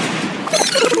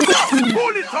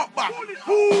 Pull it up back.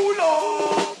 Pull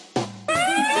up.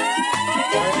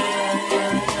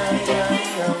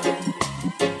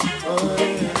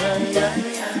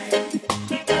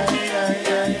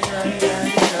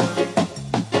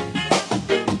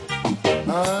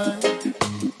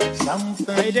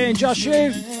 How you doing,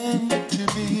 Joshua?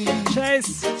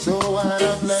 Chase?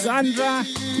 Sandra?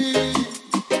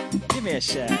 Give me a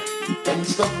share. And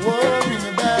stop worrying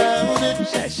about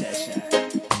it. Share.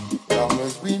 Long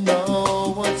as we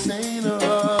know what's in our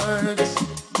hearts,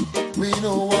 we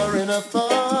know we're in a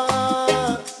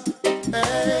thought.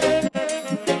 Hey,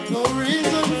 no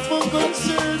reason for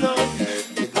concern.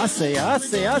 I see ya.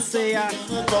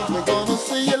 But we're gonna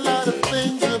see a lot of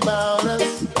things about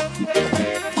us.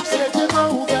 Said you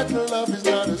know that love is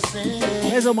not a sin.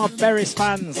 Here's all my Berries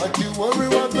fans. But you worry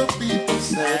what the people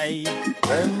say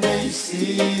when they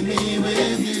see me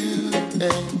with you.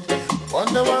 And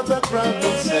wonder what the crowd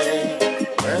will say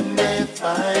when they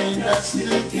find us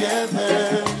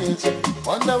together. It's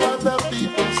wonder what the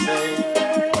people say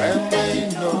when they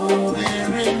know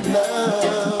we're in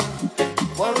love.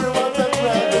 Worry what the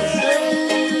crowd will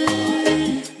say.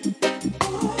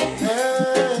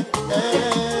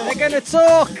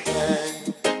 talk.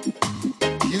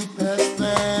 You pass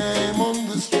them on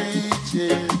the street,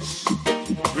 yes.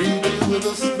 Greet you with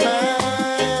a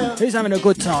smile. Who's having a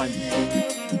good time?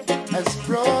 As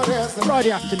broad as the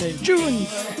Friday afternoon, June.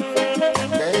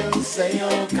 they'll say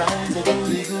all kinds of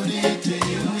goody to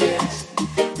you, yes.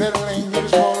 They'll linger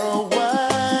for a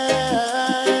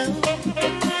while.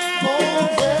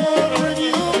 Over in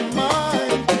your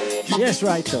mind. Yes,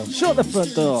 Rachel. Shut the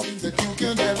front door. That you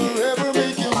can ever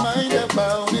make your mind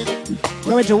about it.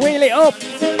 Going to wheel it up.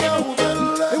 You know that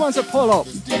love Who wants a pull up?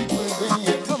 is deep within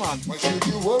you. Come on. Why should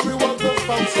you worry what the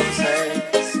folks will say?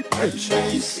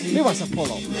 Who wants a pull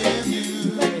up?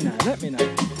 Let me know.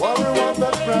 Worry what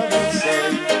the crowd will say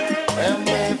when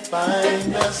they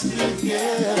find us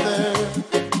together.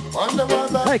 Wonder what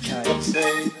the Okay. people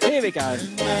say. Here we go.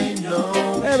 They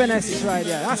know. Urban Essex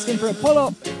Radio asking for a pull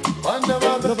up. Wonder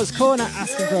what the Lovers Corner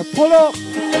asking for a pull up.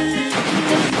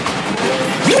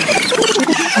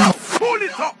 Pull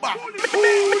it up back.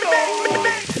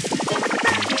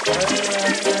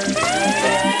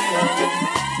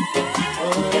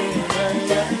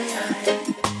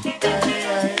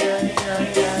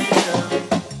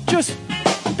 Just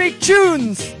big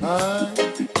tunes.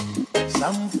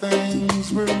 Some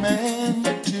things were meant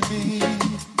to be,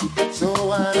 so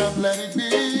why not let it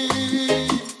be?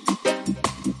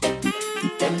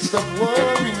 And stop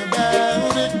worrying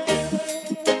about it.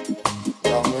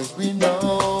 Long as we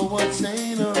know what's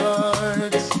in our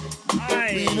hearts,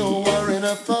 we know we're in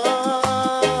our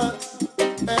thoughts.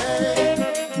 Hey,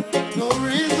 no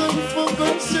reason for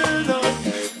concern.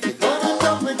 They're gonna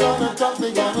talk, they're gonna talk,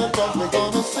 they're gonna talk, they're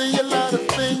gonna say a lot of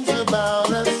things about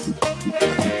us.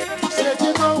 Said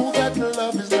you know that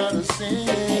love is not a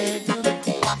sin,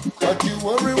 but you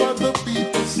worry what the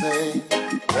people say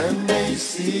when they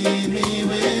see me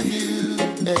with you.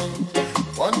 And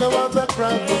wonder what the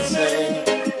crowd will say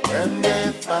when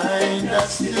they find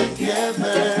us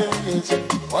together.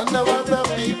 Wonder what the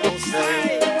people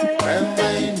say when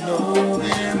they know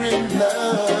we're in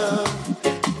love.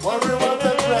 Worry what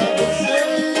the crowd will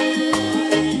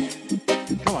say.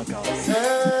 Come on, guys.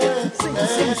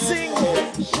 Sing.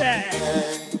 Yeah.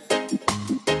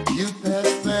 You pass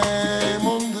them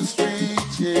on the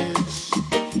street, yes.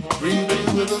 Greet you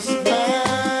with a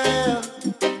smile.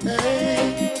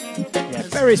 Hey. Yeah,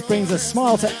 Ferris brings a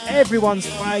smile to everyone's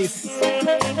face.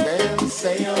 They'll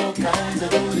say all kinds of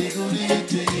goody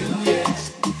to you,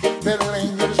 yes. They'll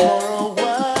linger for a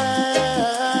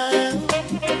while.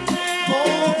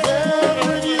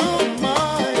 Over in your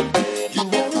mind. You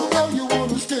wanna know, you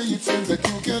wanna stay. It seems that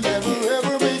you can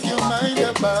ever make your mind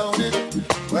about it.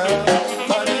 Well,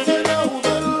 but if you know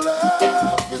that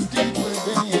love is deep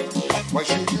within you, why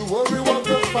should you worry what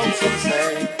the folks will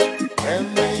say when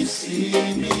they see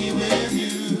me with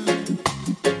you?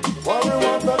 Worry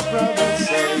what the crowd will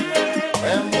say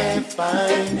when they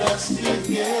find us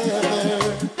together.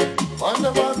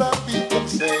 Wonder what the people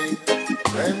say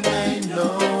when they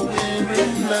know we're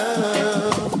in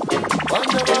love.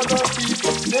 Wonder what the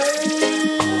people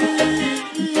say.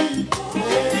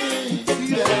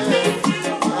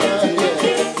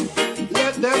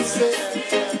 Let them say,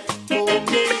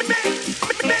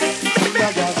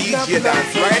 DJ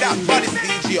dance right up, but it's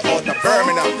DJ out of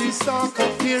Birmingham. all these talk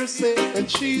of hearsay and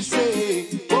she say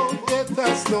won't get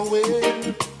us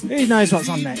nowhere. Who knows what's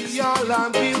on next? All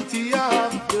I'm guilty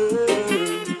of,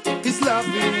 girl, is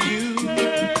loving you.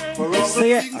 For all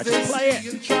See the it, things I they just play say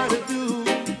and try to do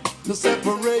to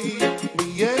separate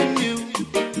me and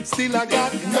you. Still I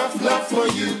got enough love for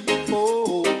you.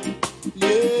 Oh,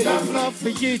 yeah. Enough love for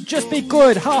you. Just be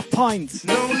good. Half pint.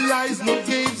 No lies, no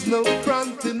games, no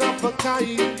fronting of a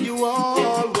kind. You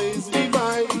always be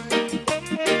mine.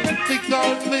 Thick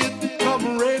or thin,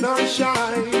 come rain or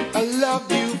shine. I love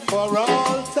you for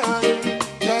all time.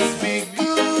 Just be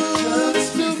good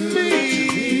to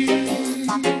me.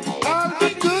 I'll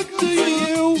be good to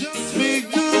you. Just be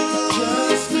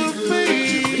good to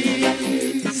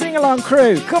me. Sing along,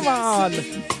 crew. Come on.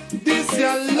 This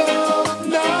your love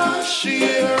now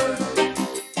share.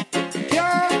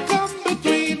 Can't come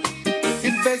between.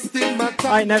 Invest in my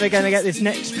time. I ain't never going to get this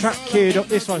next track queued up.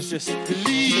 This one's just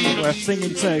worth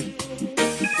singing to.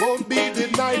 Won't be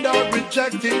denied or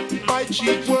rejected by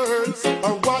cheap words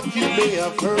or what you may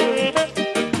have heard.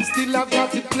 Still I've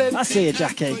got it plenty. I see you,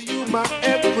 Jackie. For you, my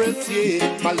empress,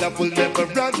 yeah. My love will never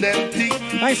run empty.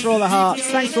 Thanks for all the hearts.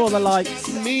 Thanks for all the likes.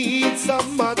 Means so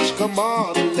much. Come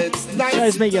on, let's nice.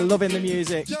 Shows me you're loving the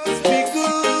music. Just be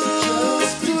good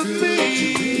to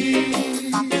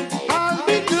me. I'll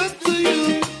be good to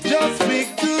you. Just be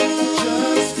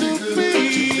good to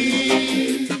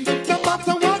me. No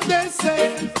matter what they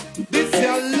say, this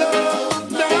your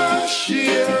love now.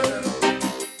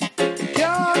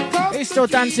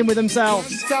 still dancing with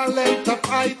themselves. Talent of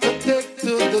I to take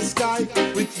to the sky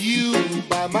with you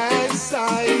by my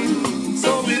side.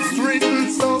 So it's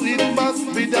written, so it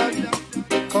must be done.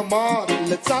 Come on,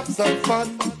 let's have some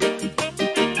fun.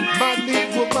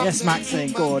 Yes,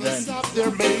 Maxine Gordon.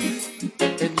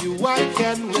 And you, I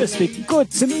can just be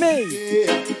good to me.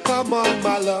 Yeah, come on,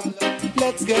 my love,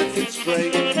 let's get it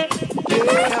straight. Yeah,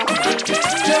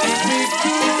 just be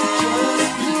good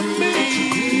to me.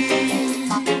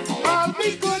 I'll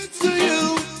be good to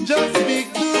you. Just be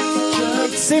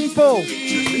good. It's simple.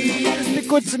 Just be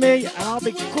good to me, and I'll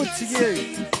be good to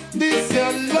you. This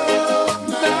your love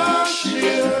now,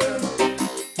 share.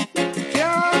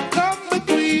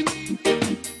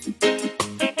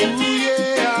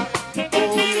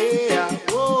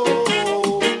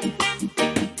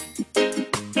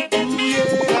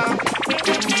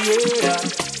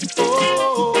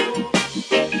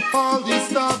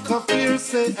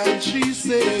 And she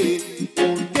said,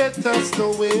 won't get us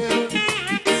nowhere.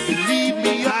 Believe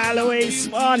me, Louise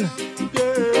Swan.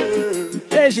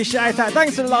 There's your shout out.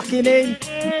 Thanks for locking in.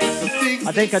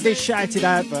 I think I did shout it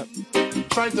out, but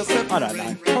I don't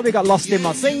know. Probably got lost in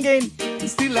my singing.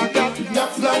 Still I got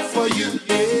enough love for you.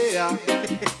 Yeah.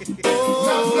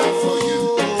 Enough love for you.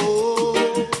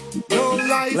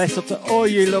 Bless up to all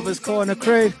you Lovers Corner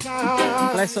crew.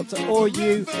 Bless up to all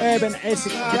you Urban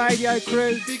Essex Radio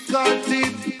crew. Hit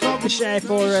the share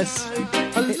for us.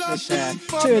 Hit the share.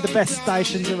 2 of the best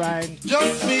stations around.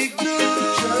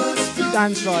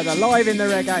 Dance Rider live in the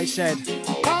Reggae Shed.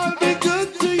 I'll be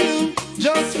good to you.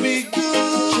 Just be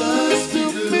good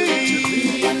to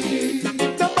me.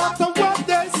 No matter what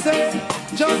they say,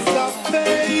 just have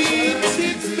faith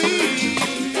in me.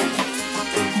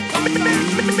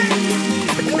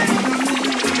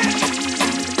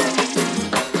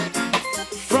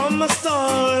 From the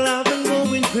start, I've been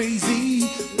going crazy.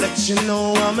 Let you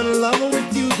know I'm in love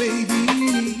with you, baby.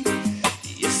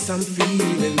 Yes, I'm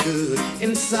feeling good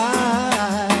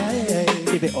inside.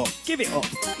 Give it up, give it up.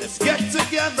 Let's get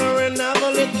together and have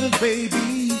a little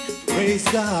baby. Praise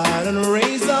God and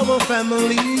raise our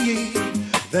family.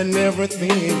 Then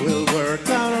everything will work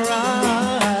out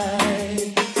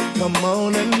right. Come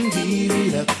on and give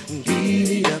it up,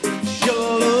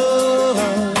 your love.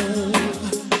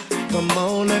 Come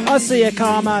on and I see you,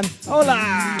 Carmen.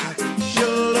 Hola.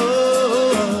 your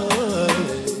love.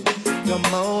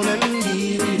 Come on and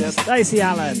give it up. Stacey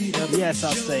Allen. Yes,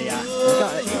 I see ya. We've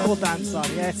got an equal dance on,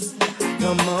 yes.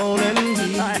 Come on and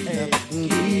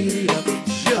give it up.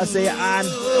 I see Anne.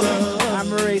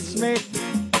 Anne-Marie Smith.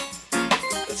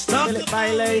 Philip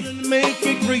Bailey. Make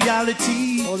it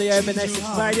reality. All the Urban Essex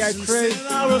Radio crew.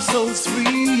 So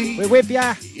sweet. We're with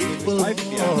ya. It will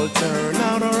all turn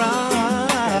out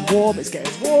alright. It's warm, it's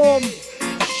getting warm.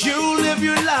 You live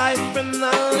your life and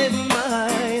I'll live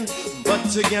mine. But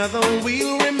together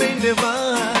we'll remain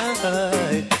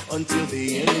divine until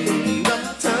the end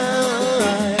of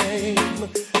time.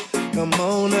 Come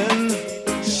on and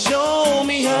show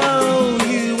me how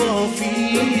you are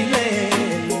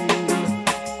feeling.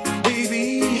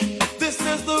 Baby, this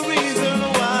is the reason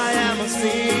why I'm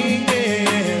singing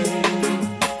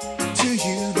to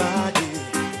you, body.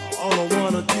 All I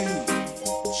wanna do,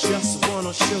 just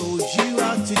wanna show you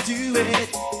how to do it.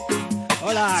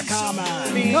 Hola, Carmen.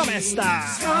 ¿Cómo está?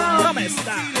 ¿Cómo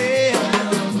está?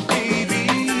 Baby,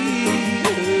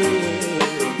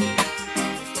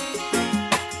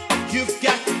 you've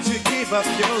got to give up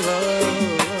your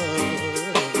love.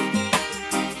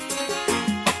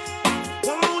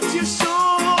 Won't you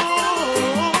show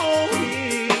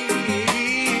me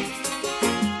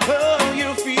how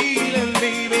you're feeling,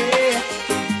 baby?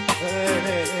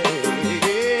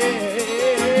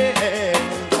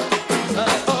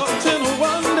 Often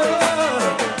wonder,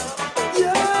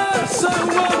 yes, I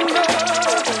wonder.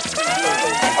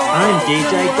 I'm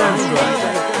DJ Dance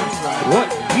Rider. What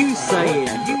you saying?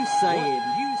 You saying?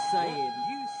 You saying?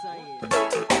 You saying?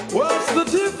 What's the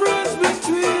difference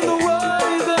between the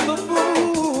wise and the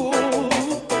fool?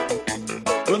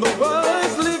 When the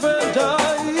wise live and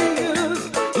dies,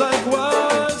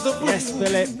 likewise the fool. Yes,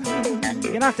 Philip.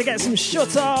 You're gonna have to get some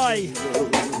shut-eye.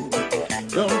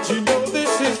 Don't you know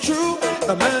this is true?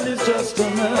 A man is just a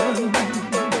man.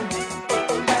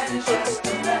 A man is just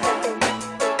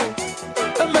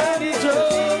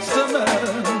a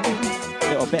man.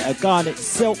 Little bit of garnet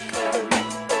silk.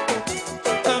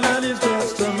 A man is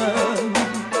just a man.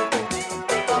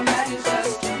 A man is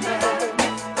just a man.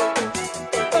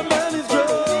 A man is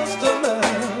just a man.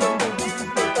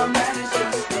 A man is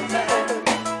just a man.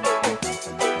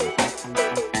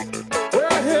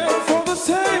 We're here for the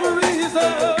same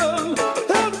reason,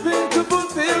 helping to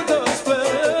fulfill God's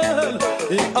plan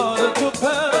in order to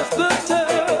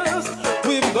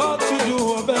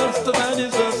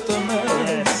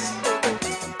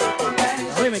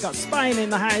in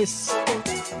the house.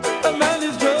 A man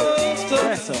is just a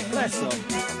Bless up, bless up.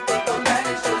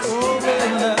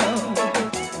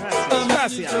 man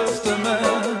is just a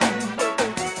man.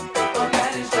 A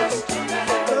man is just a man.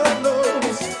 God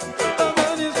knows. A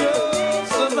man is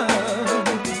just a man.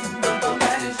 A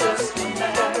man is just a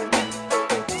man.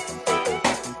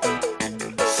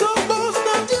 So boast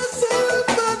not yourself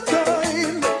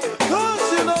mankind, 'cause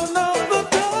you don't know the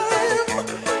time.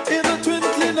 In the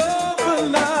twinkling of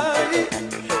an eye,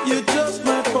 you just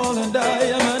might fall and die.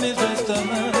 A man is just a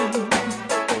man.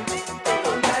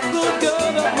 Good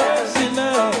God of mercy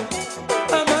now.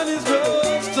 A man is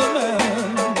just a man.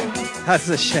 That's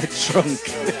a shed trunk.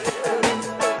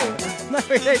 No,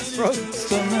 it ain't trunk.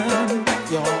 Just a man.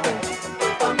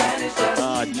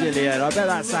 Oh, Gillian, I bet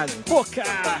that sounds booker.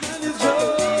 Man is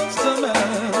just a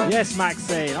man. Yes,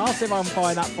 Maxine, I'll see if I can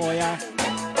find that for you.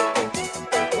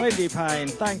 Wendy Payne,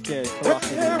 thank you for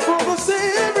rocking it. For the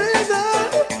same reason,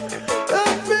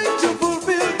 helping to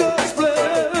fulfill God's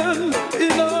plan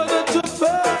in order to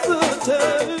pass the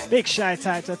test. Big shout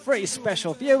out to 3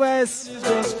 special viewers.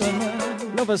 Just a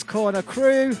man. Lovers Corner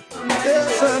crew.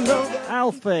 Yes, I know.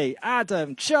 Alfie,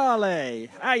 Adam, Charlie,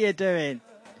 how you doing?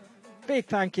 Big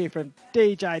thank you from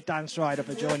DJ Dance Rider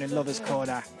for joining Lovers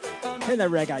Corner in the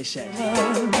Reggae Shed. A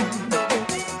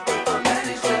man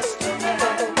is just a man.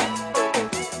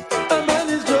 A man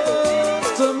is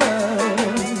just a man.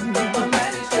 A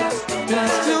man is just a man. And I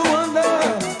still wonder.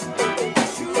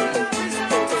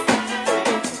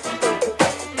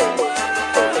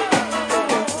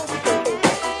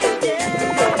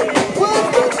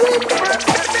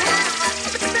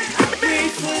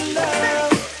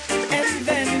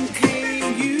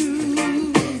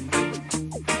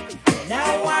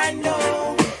 Now I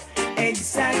know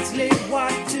exactly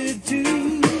what to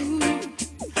do.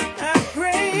 I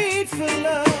prayed for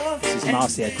love. This is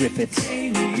Marcia Griffiths.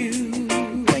 And you.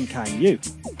 Then came you.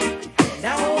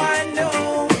 Now I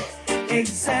know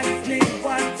exactly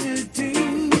what to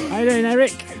do. How you doing,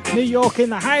 Eric? New York in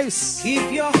the house.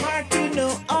 Give your heart to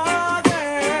no other.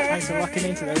 Thanks for rocking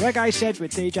into the Reggae Shed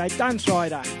with DJ Dance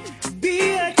Rider.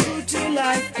 Be a true to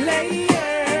life player.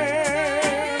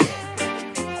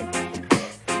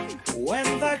 When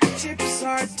the chips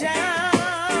are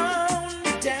down,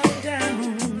 down,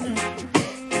 down,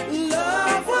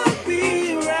 love will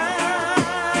be around.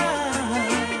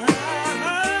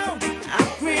 I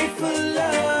prayed for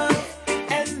love,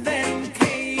 and then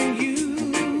came you.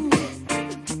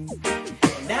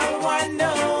 Now I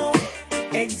know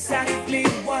exactly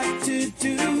what to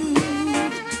do.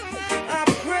 I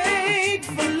prayed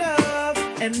for love,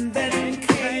 and then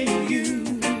came you.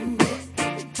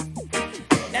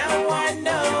 Now I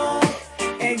know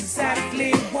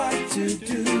exactly what to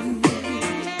do.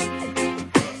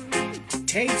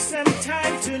 Take some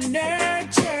time to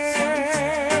nurture,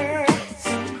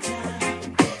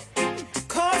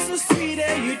 'cause the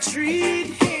sweeter you treat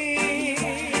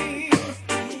him,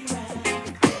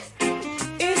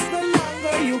 is the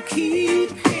longer you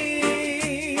keep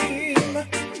him.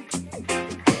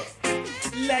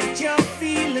 Let your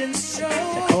feelings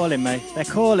show. Calling me. They're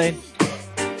calling.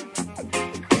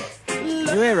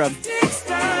 You hear them? Takes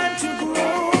time to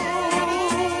grow.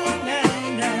 Now,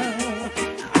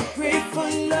 I pray for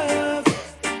love,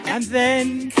 And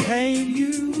then came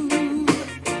you.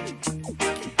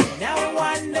 Now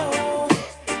I know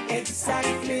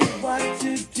exactly what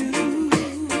to do.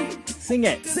 Sing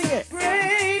it, sing it.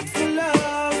 Prayed for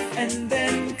love, and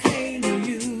then came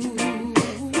you.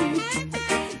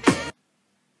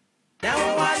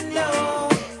 Now I know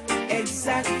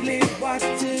exactly what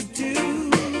to do.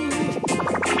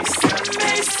 Some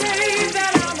may say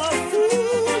that I'm a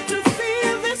fool to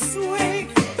feel this way,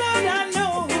 but I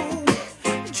know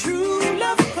true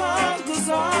love conquers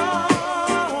all.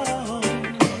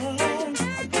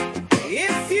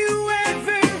 If you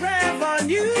ever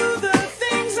knew the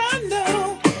things I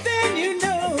know, then you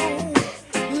know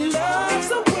love's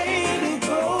the way to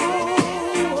go.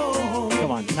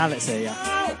 Come on, now let's hear ya.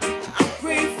 I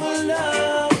prayed for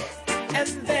love, and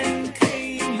then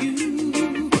came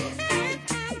you.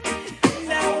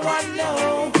 Now I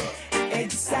know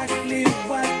exactly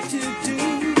what to do.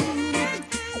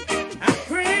 I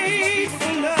prayed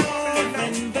for love,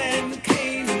 and then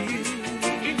came you.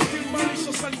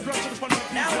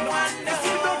 Now I know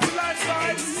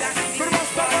exactly.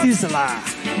 Sizzler.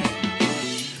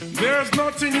 There's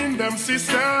nothing in them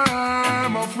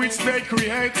system of which they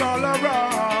create all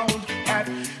around.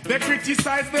 And they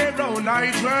criticize their own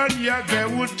idol, yet they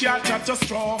would catch at a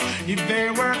straw if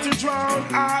they were to drown.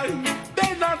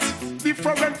 They're not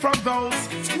different from those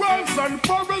scrolls and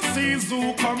Pharisees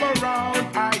who come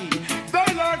around. They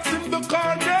lurk in the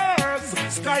corners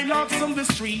Skylarks on the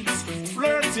streets,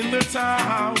 flirts in the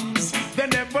towns. They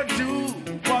never do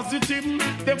positive.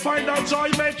 They find out joy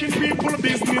making people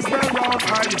business their own.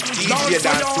 DJ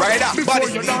dance right up, before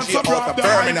body you dance DJ abroad, out the of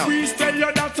high Birmingham. priest tell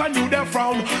you that I knew they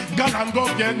frown. Girl and go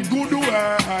get good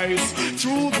ways.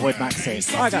 Truth With Max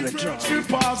says, I got a job.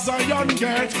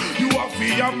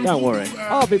 Don't Don't worry,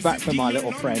 I'll be back for my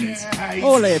little friends.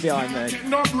 All here behind me.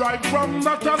 Not right from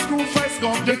that a screw face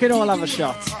got You can all have a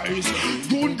shot.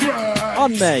 good grace.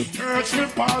 On me. Church me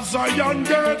pass iron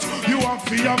gate. You have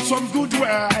to have some good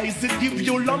ways to give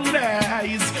you long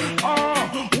days.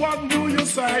 Oh, what do you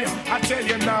say? I tell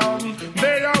you now,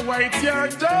 they are wait your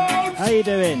down. How you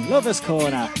doing? Lovers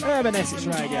Corner, Urban Essex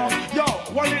Radio. Yo,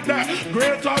 what is that?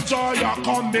 Greater joy, you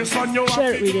come this on your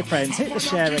Share it with your friends. Hit the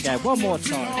share again. One more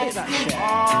time. Hit that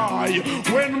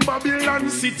share. When Babylon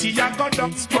City, I got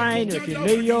in Spain, or if you're in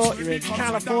New York, you're in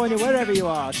California, wherever you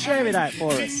are, share it out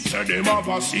for us. Say them have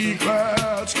a secret.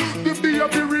 The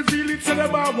baby reveal it, so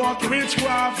them have what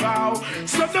witchcraft now.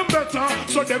 So them better,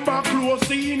 so them are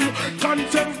close in.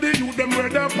 Contempt the youth, them where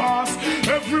they pass.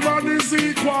 Everyone is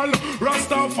equal.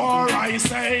 Rastafari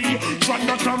say, try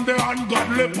not from the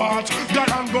ungodly part.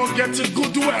 God and go get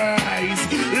good ways.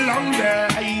 Long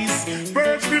days.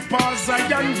 Birds we pass a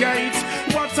young gate.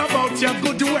 What about your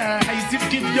good ways? It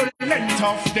give you length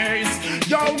of days.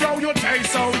 Yo, you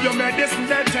taste how you medicine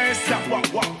they taste.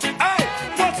 What? Hey,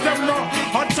 what's them now?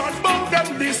 I thought about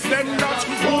them this, them that.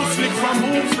 Who slick from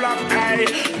who flap, hey.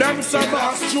 Them some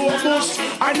ass to a bush.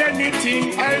 And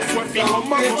anything else what they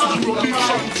come out to rubbish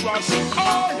and trash.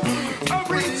 Oh,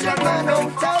 Preacher man,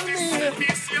 don't tell me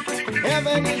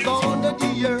heaven is under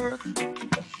the earth.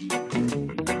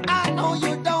 I know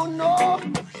you don't know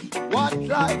what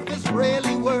life is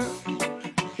really worth.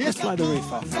 Let's play the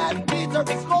roof off. That Peter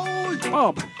is gold.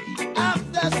 Bob.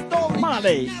 After story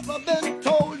Marley. never been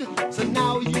told. So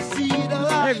now you see the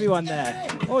light. Everyone there.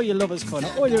 All your Lovers Corner.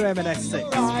 All your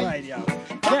M&S6 Radio.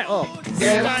 Get up.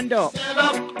 Stand up. Stand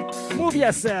up. Move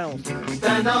yourself.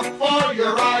 Stand up for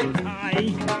your right.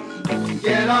 Aye.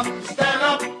 Get up. Stand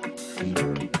up.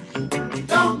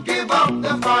 Don't give up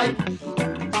the fight.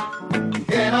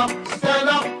 Get up. Stand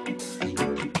up.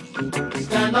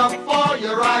 Stand up for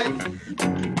your right.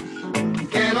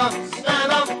 Get up.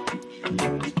 Stand up.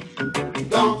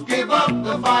 Don't give up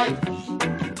the fight.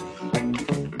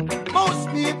 Most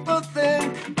people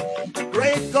think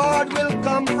great God will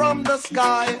come from the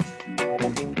sky.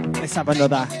 Let's have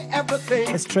another. Everything.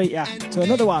 Let's treat you to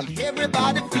another one.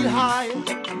 Everybody feel high.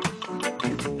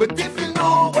 But if you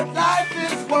know what life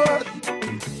is worth,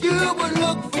 you will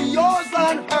look for yours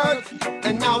on earth.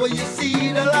 And now when you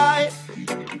see the light,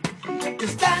 you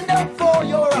stand up for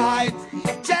your rights.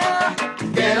 Yeah.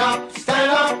 Get up,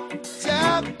 stand up.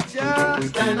 Yeah.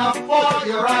 Stand up for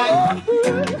your rights.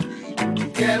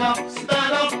 Get up,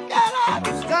 stand up. Get up,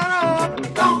 stand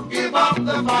up. Don't give up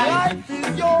the fight. Life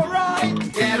is your right.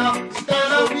 Get up,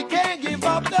 stand up. So we can't give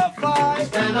up the fight.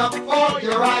 Stand up for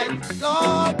your right.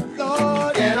 Lord.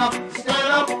 Get up,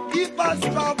 stand up. Keep us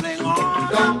traveling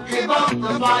on. Don't give up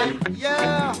the fight.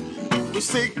 Yeah. We're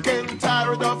sick and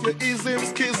tired of your ism,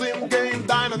 schism, game,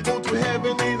 dine and go to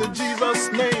heaven in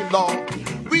Jesus' name, Lord.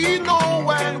 We know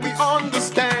and we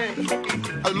understand.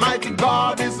 Almighty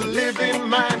God is a living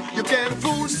man. You can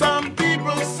fool some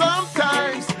people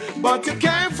sometimes, but you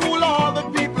can't fool all the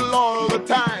people all the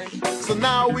time. So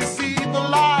now we see the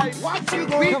light. What you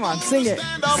going? Come on, sing it.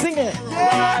 Sing it.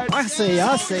 Yeah. I see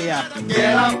ya.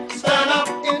 Get up, stand up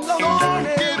in the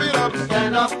morning. Give it up.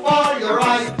 Stand up for your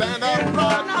right. Stand up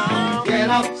right now. Get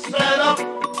up, stand up.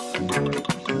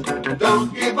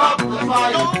 Don't give up the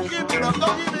fight. Don't give it up.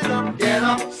 Don't give it up. Get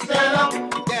up, stand up.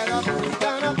 Get up,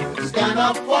 stand up. Stand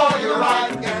up for your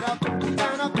right. Get up,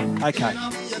 stand up. Okay.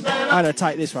 I'm going to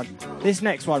take this one. This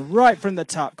next one right from the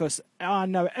top because I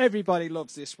know everybody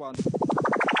loves this one.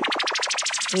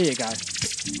 Here you go.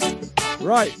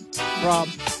 Right from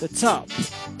the top.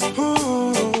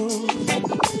 Ooh,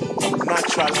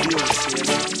 natural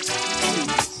beauty.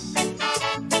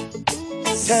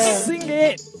 Yeah. Sing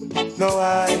it. No,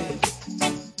 I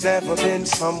never been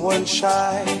someone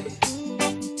shy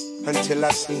until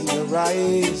I seen your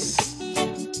rise.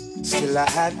 Still I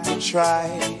had to try.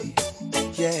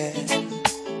 Yeah.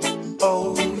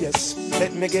 Oh yes.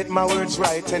 Let me get my words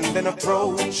right and then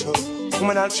approach you.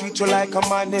 When I'll treat you like a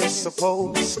man is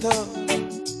supposed to.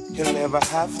 You'll never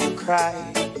have to cry.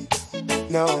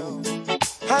 No.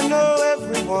 I know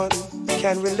everyone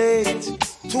can relate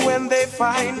to when they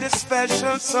find a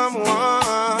special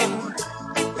someone.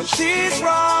 And she's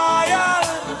royal,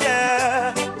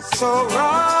 yeah, so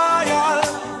royal.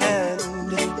 And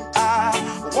I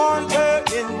want her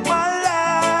in my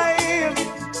life.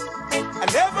 And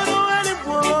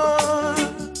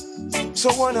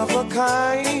one of a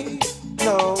kind.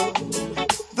 No,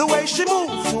 the way she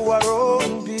moves to her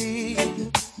own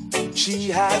beat, she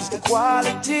has the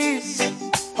qualities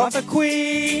of a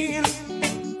queen.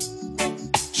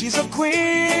 She's a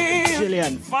queen.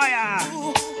 Jillian, fire!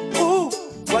 Ooh,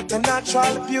 what a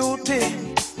natural beauty.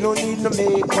 No need no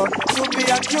makeup to be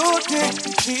a cutie.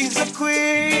 She's a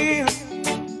queen.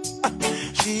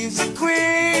 She's a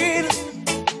queen.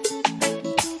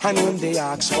 And when they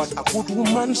ask what a good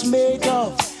woman's made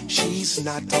of, she's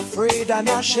not afraid and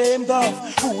ashamed of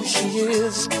who she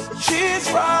is. She's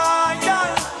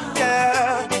royal,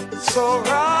 yeah, so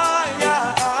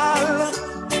royal.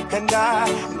 And I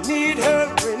need her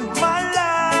in my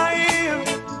life.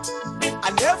 I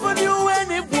never knew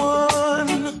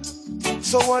anyone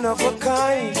so one of a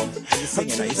kind. You sing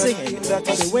it.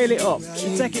 So wheel it up.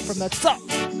 You take it from the top.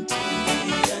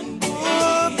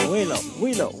 Wheel up,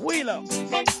 wheel up, wheel up.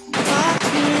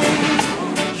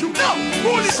 You know,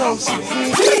 roll it So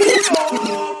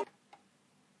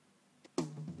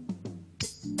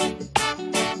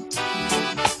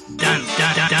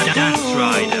Dance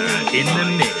Rider in the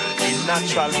mix.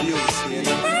 Natural beauty, you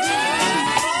know.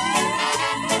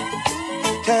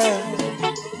 Yeah.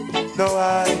 No,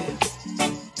 I've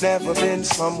never been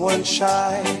someone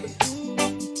shy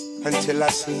until I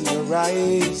seen your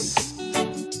eyes.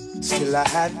 Still I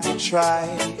had to try,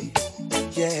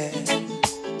 yeah.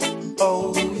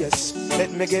 Oh yes,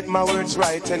 let me get my words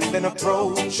right and then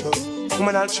approach you.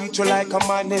 Woman, I'll treat you like a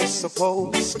man is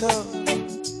supposed to.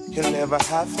 You'll never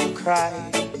have to cry,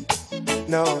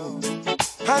 no.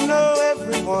 I know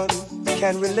everyone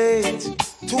can relate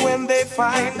to when they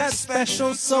find that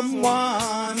special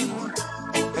someone.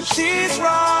 And she's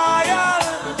royal,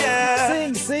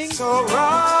 yeah. Sing. So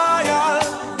royal,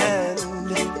 and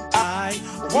I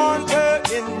want her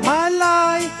in my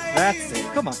life. That's it,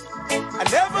 come on. I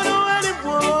never knew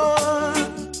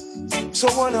anyone so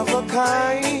one of a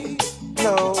kind.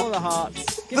 No. All the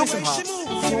hearts. Give me some hearts.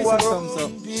 Give me some thumbs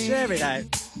up. Share it out.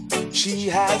 She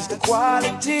has the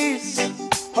qualities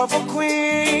of a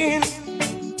queen.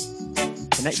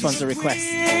 The next one's a request.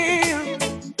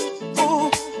 Ooh,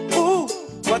 ooh,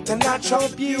 what a natural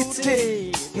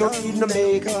beauty. No need no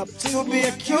makeup to be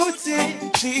a cutie.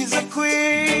 She's a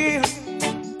queen.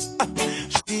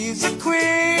 She's a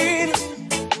queen.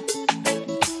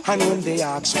 And when they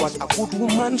ask what a good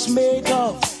woman's made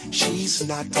of, she's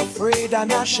not afraid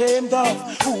and ashamed of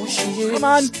who she is. Come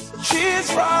on. She's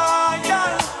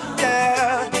royal,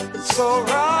 yeah, so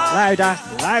royal. Louder,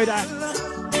 louder.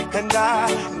 And I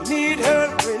need her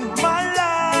in my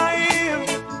life.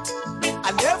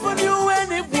 I never knew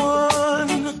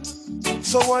anyone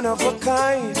so one of a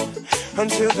kind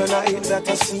until the night that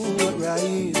I seen your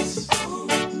eyes.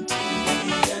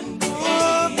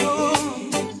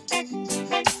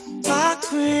 My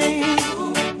queen,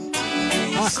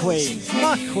 my queen,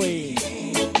 my queen.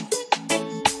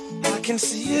 I can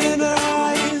see it in her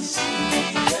eyes,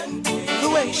 the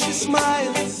way she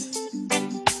smiles.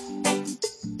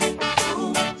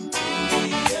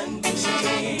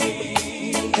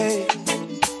 Hey,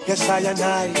 yes I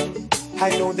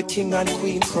know the king and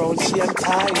queen crown, see and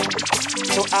tied.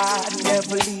 So I'd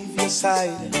never leave your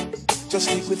side. Just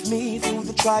stick with me through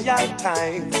the trial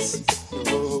times.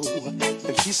 Oh,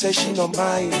 and she says she no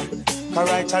mind.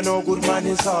 Alright, I know good man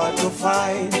is hard to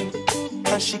find.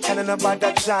 And she can't about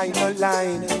that shine no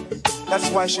line. That's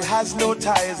why she has no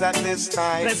ties at this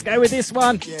time. Let's go with this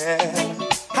one. Yeah,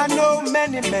 I know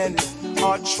many men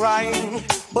are trying,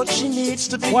 but she needs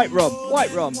to be white rum.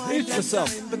 Who's for some?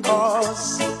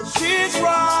 Because she's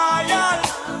royal,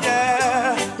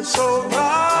 yeah, so royal.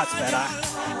 That's better.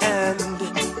 And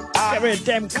I get rid of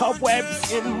them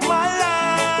cobwebs in my life.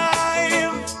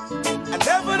 I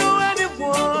never knew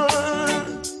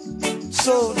anyone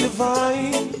so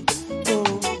divine.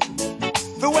 Oh,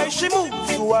 the way she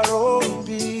moves to her own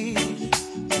beat,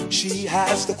 she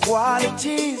has the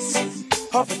qualities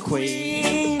of a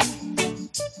queen.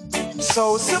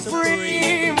 So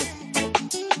supreme.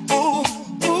 Ooh,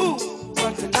 ooh,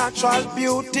 what a natural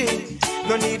beauty.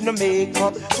 No need no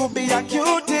makeup to be a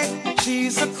cutie.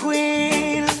 She's a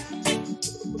queen.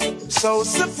 So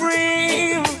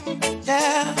supreme,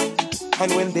 yeah.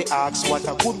 And when they ask what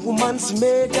a good woman's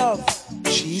made of,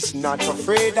 she's not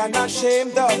afraid and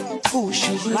ashamed of who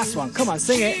she is. Last one, come on,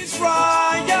 sing it. She's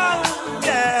royal,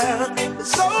 yeah,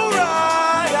 so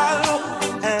royal.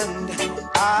 And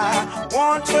I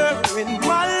want her in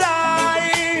my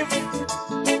life.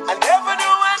 I never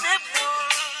knew anything.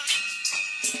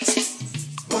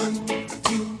 1,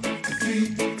 2,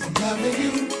 3, I'm loving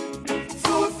you.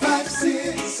 4, 5,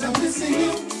 6, I'm missing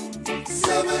you.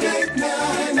 7, 8,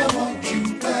 9, I want you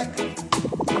back.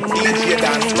 DJ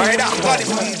Dan dance right up. God is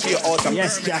DJ out of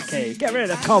Yes, Jackie. Get rid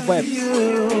of the cobwebs.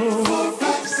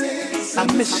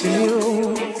 I'm missing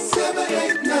you. 7,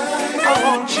 8, 9. I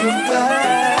want you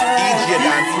back. DJ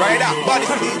dance right up. God is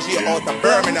DJ out of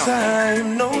Birmingham.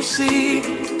 Time no see.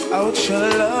 Out your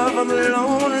love, I'm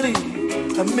lonely.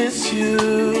 I miss you.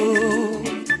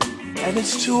 And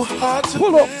it's too hard to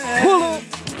pull up.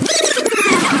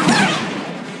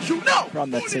 You know.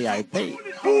 From the TOP. There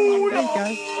you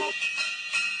go.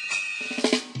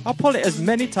 I'll pull it as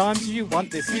many times as you want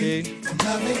this tune.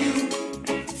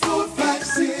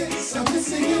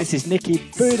 This is Nicky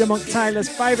Buddha Monk Taylor's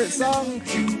favourite song.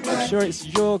 I'm sure it's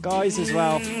your guys as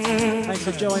well. Thanks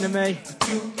for joining me.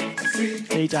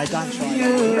 DJ Dance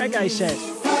Rider, Reggae Shed,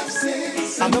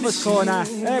 Lovers Corner,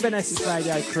 Urban Essence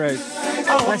Radio crew.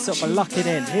 Bless up for locking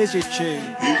in. Here's your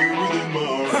tune.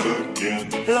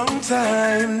 Long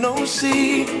time no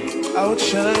see.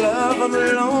 Out your love, I'm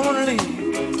lonely.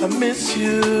 I miss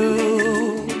you.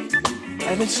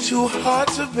 And it's too hard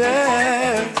to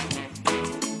bear.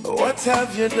 What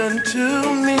have you done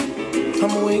to me?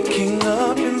 I'm waking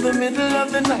up in the middle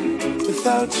of the night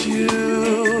without you.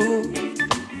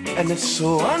 And it's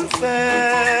so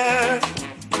unfair.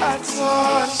 I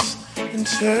toss and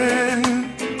turn,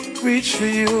 reach for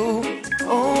you,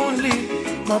 only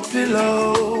my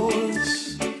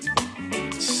pillows.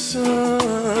 Sun,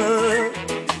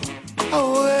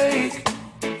 awake,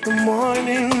 the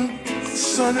morning, the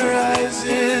sun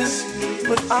rises,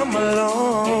 but I'm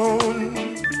alone.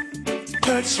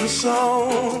 Hurts me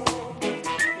so.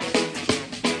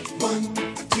 1,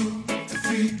 2,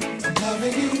 3, I'm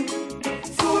loving you.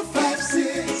 4, 5,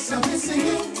 6, I'm missing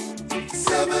you.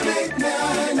 7, 8,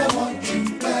 9, I want you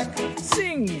back.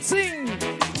 Sing.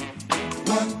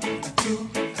 1, 2,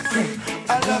 3,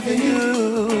 I'm loving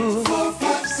you. 4,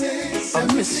 5, 6, I'm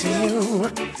missing you.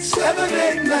 7,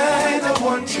 8, 9, I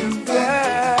want you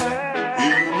back.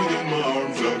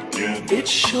 It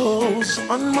shows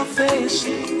on my face.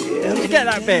 Did you get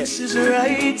that bit? This is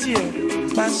right here.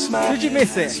 My smile. Did you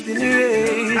miss it? Been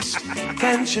erased.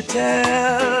 Can't you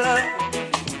tell?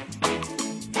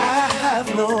 I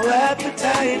have no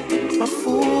appetite. My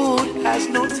food has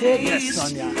no taste. Yes,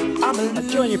 Sonia. I'll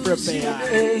join you for a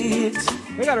bit.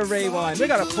 We gotta rewind. We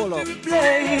gotta pull up.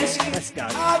 Let's go.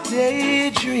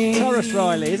 Taurus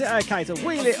Riley, is it okay to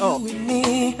wheel it up?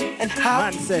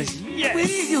 Man says yes. We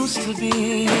used to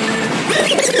be.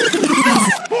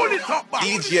 Pull it up,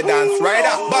 DJ dance right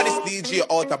up. God is DJ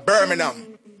out of Birmingham.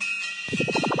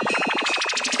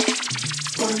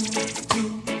 1,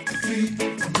 2, 3,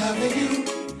 I'm loving you.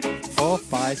 4,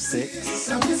 5, 6,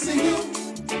 I'm missing you.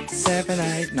 7,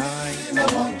 8, 9. I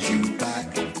want you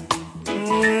back. 1,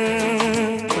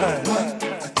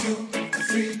 2,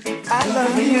 3, I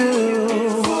love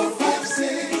you. 4, 5,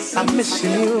 6, I'm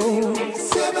missing you.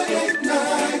 7, 8, 9.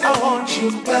 I want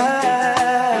you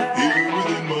back.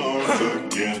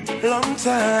 Long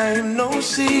time no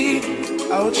see.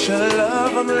 Out your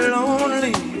love, I'm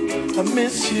lonely. I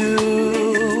miss you.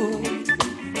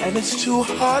 And it's too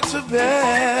hard to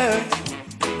bear.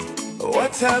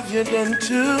 What have you done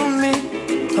to me?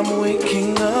 I'm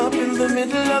waking up in the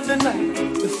middle of the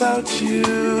night without you.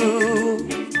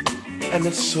 And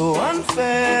it's so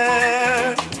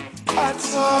unfair. I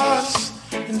toss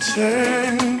and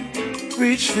turn,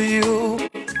 reach for you,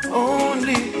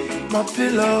 only my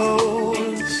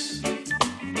pillows.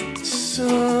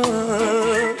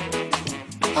 Sun,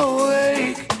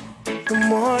 awake, the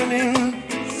morning,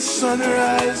 the sun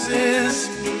rises,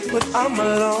 but I'm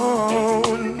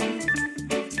alone.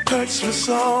 Hurts me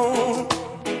so.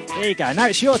 There you go, now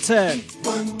it's your turn.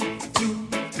 1, 2,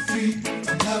 3,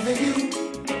 I'm loving you.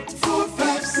 4,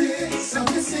 5, 6, I'm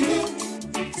missing you.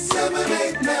 7,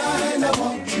 8, 9, I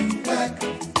want you back.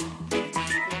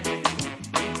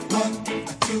 1,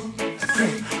 2,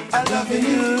 3, I'm loving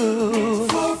you.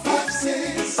 4, 5,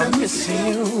 6, I'm missing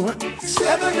you.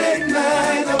 7, 8, 9,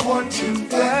 I want you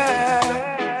back.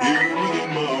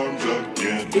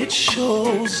 It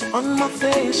shows on my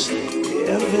face. The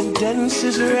evidence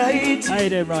is right. How you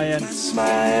doing, Ryan?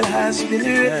 Smile has been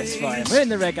erased. Yes, Ryan. We're in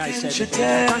the reggae shed.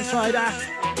 Thanks, Ryder.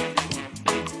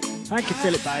 Thank you,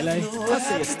 Philip Bailey. I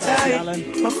see you, Stacey Allen.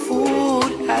 My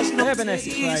food has no Urban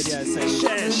Essence Radio says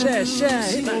share.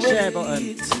 Hit that share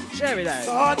button. Share it out.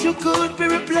 Thought you could be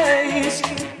replaced.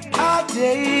 I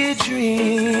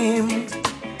daydream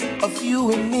of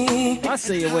you and me. I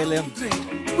see you, William.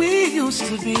 We used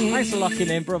to be. Thanks for locking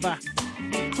in, brother.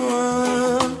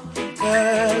 Girl,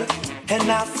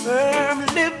 and I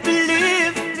firmly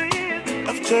believe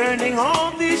of turning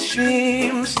all these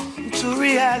dreams into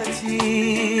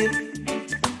reality.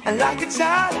 And like a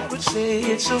child, I would say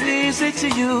it's so easy to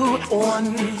you.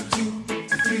 1, 2,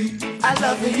 3. I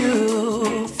love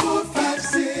you. 4, 5,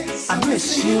 6. I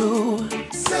miss you.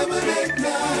 7, 8,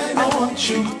 9. I want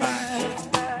you back.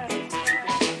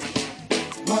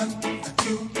 1,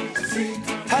 2, 3.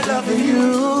 I love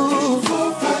you.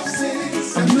 4, 5,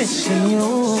 6. I'm missing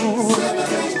you. 7,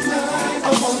 8, 9.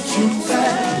 I want you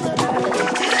back.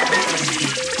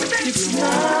 It's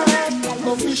not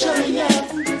official yet.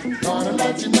 Gonna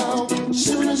let you know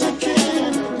soon as I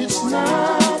can. It's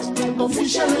not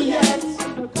official yet.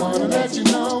 Gonna let you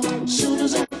know soon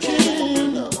as I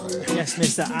can. Yes,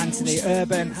 Mr. Anthony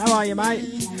Urban. How are you,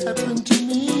 mate? Happened to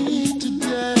me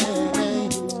today.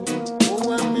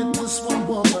 Oh, I met this one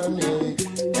woman.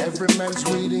 Every man's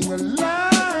waiting a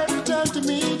lifetime to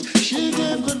meet. She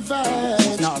gave good vibes.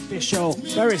 It's not official.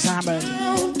 Very salmon.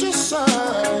 Down to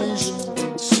size.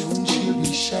 Soon she'll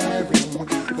be sharing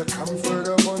the comfort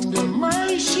of under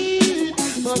my sheet.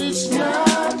 But it's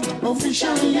not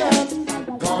official yet.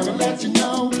 Gonna let you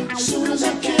know soon as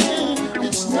I can.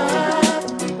 It's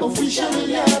not official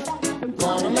yet.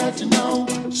 Gonna let you know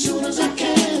soon as I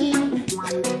can.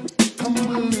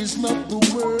 Humble is not the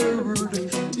word.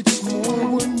 It's more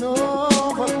one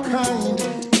of a kind.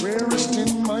 Rarest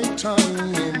in my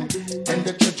time. And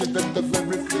the treasure that the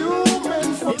very few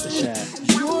men find.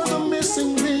 You're the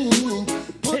missing link.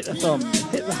 Hit the thumb,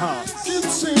 hit the heart.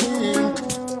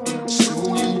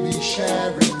 Soon you'll be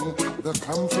sharing the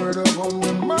comfort of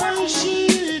under my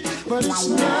sheet. But it's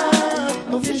not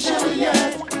official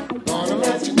yet. Gonna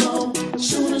let you know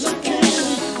soon as I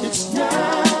can. It's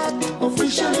not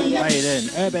official yet. How you doing?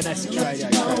 Urban Essex Radio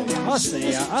Show. I'll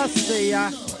see ya, I'll see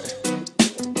ya.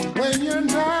 When you're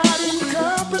not in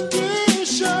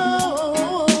competition,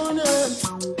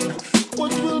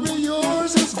 what will be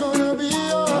yours is gonna be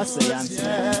yours. I'll see ya,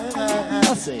 Anthony.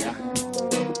 I'll see ya.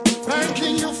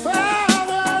 Thanking you,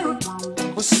 Father,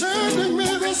 for sending me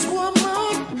this woman.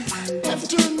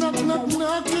 After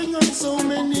knocking on so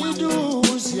many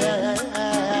doors, yeah.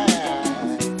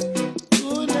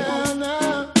 Oh,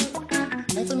 now,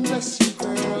 heaven bless you,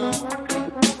 girl.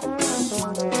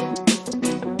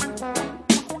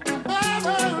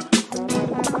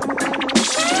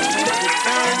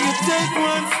 Take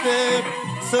one step,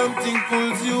 something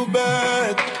pulls you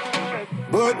back,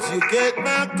 but you get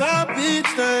back up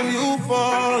each time you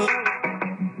fall.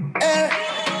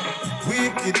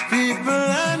 Wicked people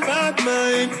and bad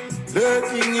mind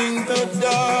lurking in the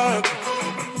dark,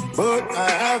 but I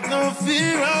have no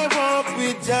fear. I walk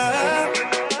with Jah.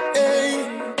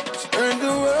 Turn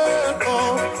the world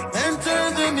off and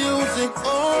turn the music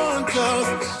on.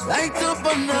 Just light up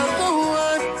another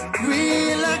one.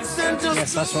 Relax and just.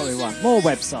 Yes, that's what we want. More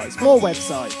websites, more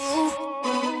websites.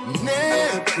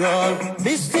 Natural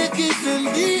mistake is in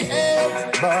the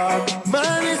air, but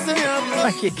man is in your.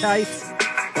 Thank you, Kate.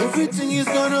 Everything is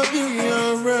gonna be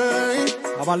alright.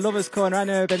 I'm on Lovers Corner and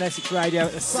Urban Essex Radio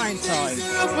at the same time.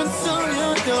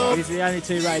 These are the only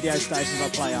two radio stations I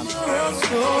play on.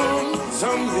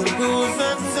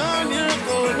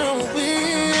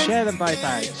 Share them both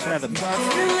out. Share them.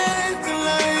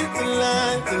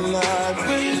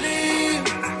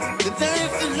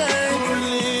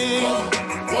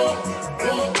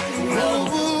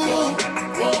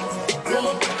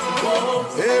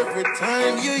 Every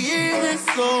time you hear this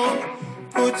song,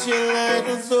 put your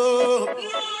lighters up.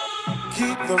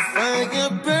 Keep the fire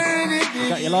burning.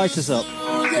 Got your lighters up.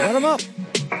 Get them up.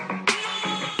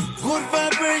 Good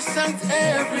vibrations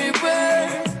everywhere.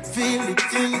 Feel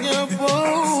it in your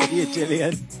bones. See you,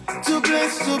 Gillian. Too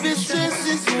blessed to be stressed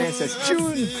is Gillian says,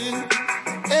 tune.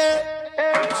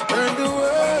 Turn the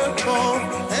world off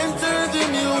and turn the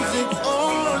music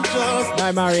on. Just no,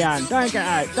 Marianne, don't get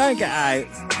out. Don't get out.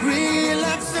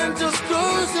 Relax and just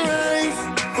close your eyes.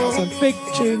 Some big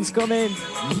tunes coming.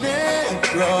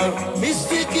 Natural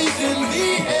mystic is in the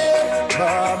air.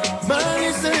 Man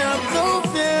is say I'm no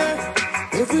fear.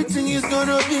 Everything is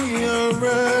gonna be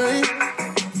alright.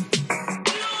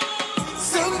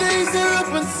 Some days are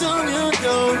up and some you're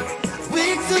down.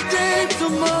 Weeks a day,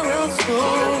 tomorrow's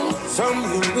gone. Some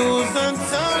you lose and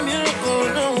some you're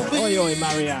gonna win. Oi, oi,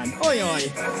 Marianne. Oi, oi.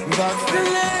 That's the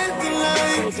life, the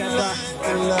life, the life,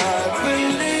 the life we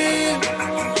live.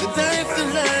 The life, the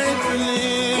life we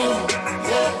live.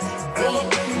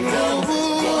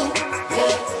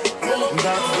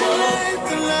 That's the life,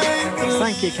 the life, the life.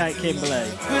 Thank you, Kate Kimberley.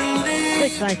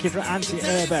 Big thank you for Auntie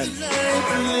Urban.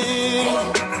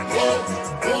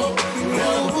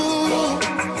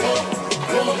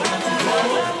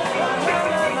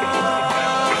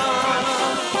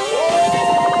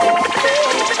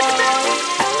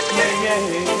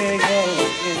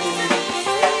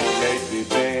 Lately,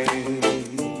 babe,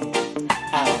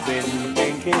 I've been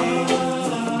thinking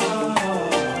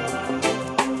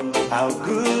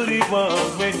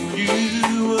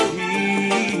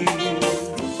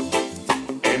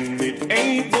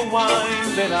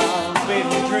wine that I've been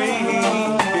drinking.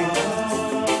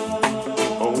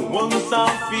 Oh, once I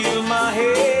feel my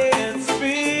head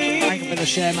spin. Thank you for the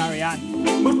share, Marianne.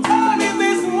 But early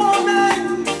this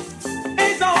morning,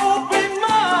 as I open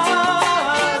my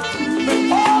eyes, the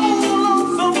whole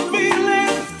lonesome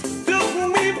feeling took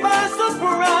me by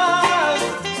surprise.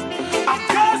 I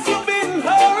guess you've been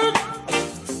hurt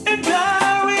and I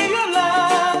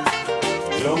realize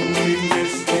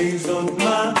loneliness stays on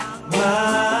my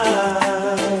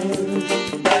mind.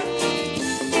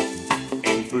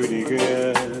 And pretty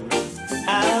girl,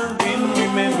 I've been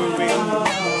remembering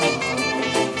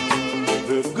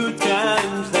the good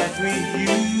times that we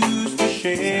used to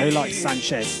share. Who likes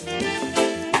Sanchez?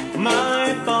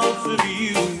 My thoughts of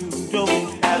you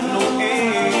don't have no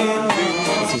end.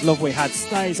 This is Love We Had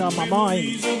stays on my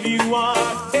mind. You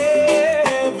are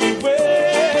everywhere.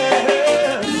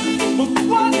 But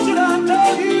what should I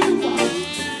tell you?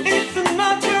 It's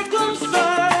not your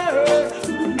concern.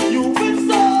 You win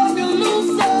some, you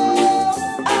lose some.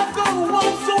 I've got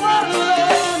one, so I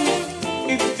learn.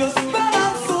 It's just that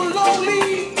I'm so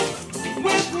lonely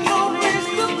with no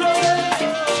reason to turn.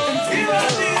 And here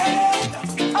at the end,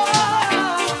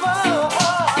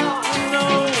 no,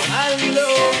 I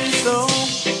love you so,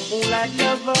 like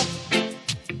never.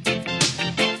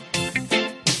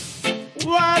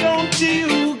 Why don't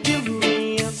you give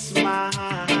me a smile?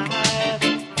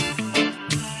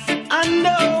 I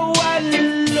know I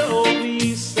love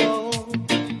you so,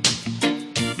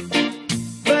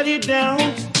 but you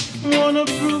don't wanna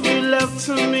prove your love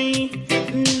to me.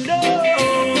 No,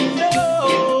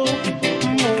 no,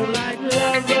 moonlight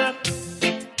lover.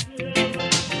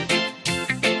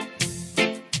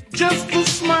 Just the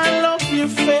smile of your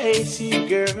face, you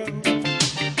girl.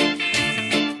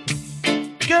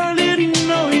 Girl, didn't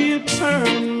know you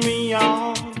turned me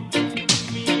on.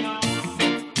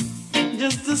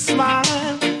 Just the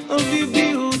smile of your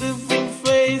beautiful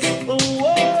face. Oh,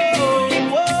 whoa,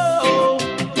 whoa,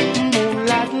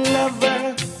 moonlight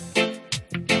lover.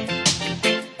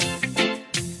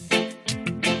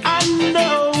 I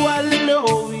know I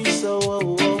love you so.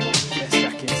 Let's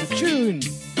back into tune.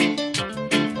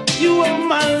 You are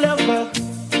my lover,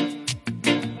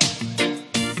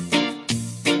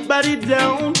 but you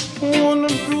don't wanna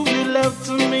prove your love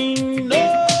to me.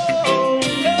 No,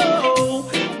 no,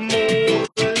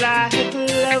 moonlight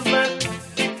lover.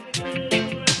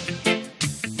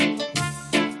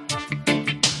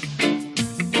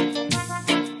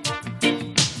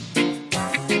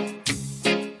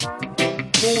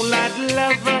 Moonlight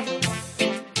lover.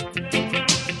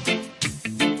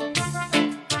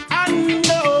 I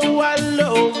know I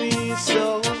love you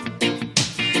so.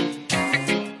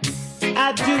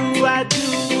 I do.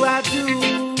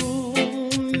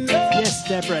 Yes,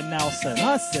 Deborah Nelson.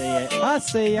 I see it. I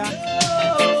see ya.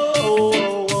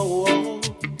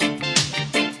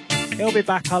 He'll be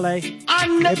back, Holly.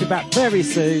 He'll be back very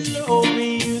soon. Love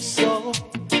you so,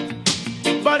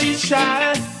 but he's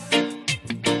shy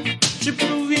to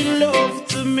prove your love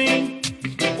to me.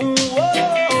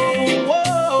 Whoa,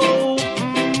 whoa,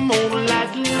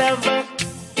 moonlight lover.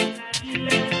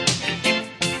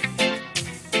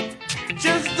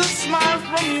 Just a smile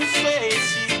from your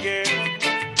face, girl.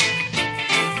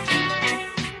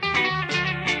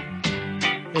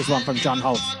 Here's one from John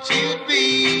Holt.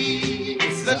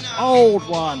 It's an old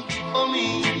one.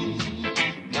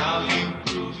 Now you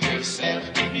prove yourself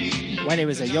to be When he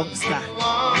was a youngster.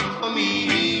 one for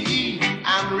me.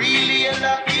 I'm really a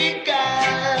lucky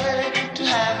guy to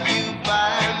have you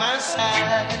by my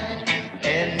side.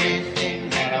 Anything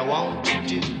that I want to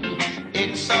do,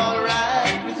 it's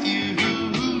alright with you.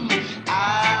 I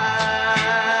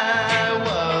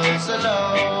was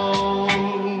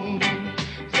alone,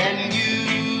 then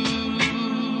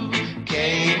you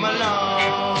came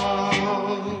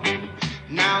along.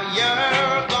 Now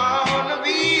you're gonna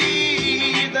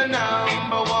be the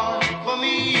number one for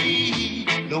me.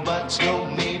 No buts, no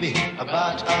maybe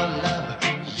about our love.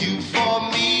 You for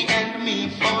me and me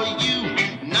for you.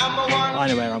 Number one. I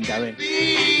know where I'm going.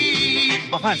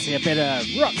 I fancy a bit of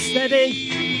rock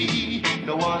steady.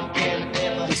 No one can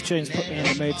ever. This tune's put me in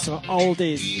the mood for some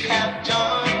oldies. Have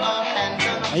joined our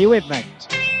hands. Are you with me?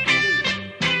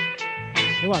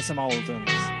 Who wants some old ones?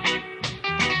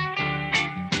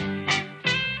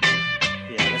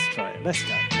 Yeah, let's try it. Let's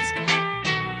go. Let's go.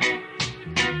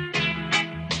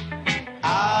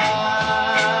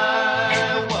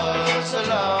 I was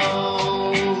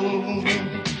alone,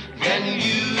 then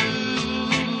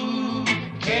you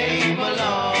came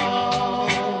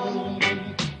along.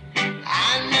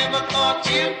 I never thought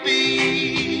you'd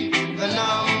be the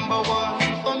number one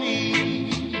for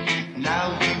me.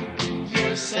 Now you prove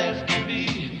yourself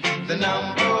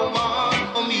number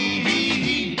one for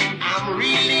me. I'm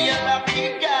really a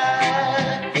lucky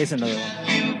guy. Here's another one.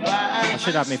 I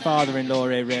should have my father-in-law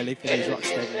here really for these rock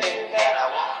steadies.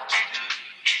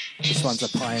 This one's a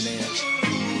pioneer.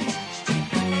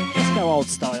 Let's go old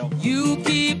style. You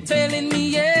keep telling me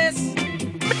yes,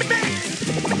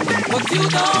 but you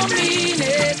don't mean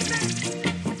it.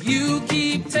 You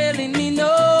keep telling me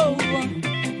no,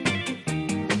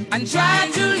 and try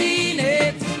to lean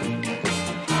it.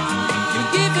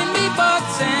 You're giving me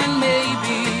buts and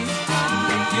maybe.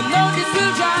 You know this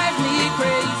will drive me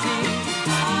crazy.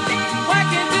 Why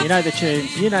can't You know the tune,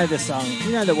 you know the song,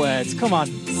 you know the words. Come on,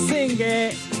 sing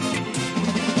it.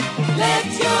 let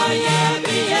your yeah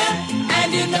be yeah,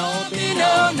 and you know me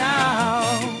know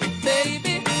now,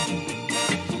 baby.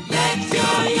 Let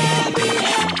your yeah be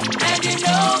yeah, and you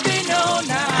know me know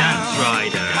now. Dance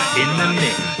Rider in the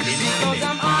mix. Because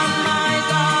I'm on my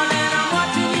guard and I'm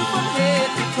watching you from head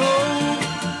to toe.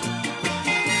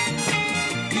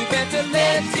 You better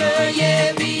let your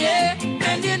yeah be yeah,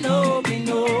 and you know me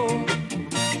know.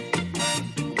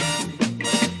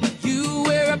 You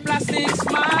wear a plastic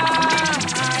smile,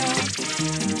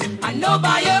 I know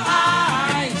by your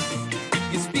eyes.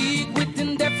 You speak with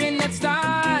indefinite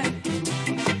style.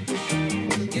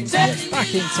 You tell Yes,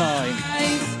 back in time.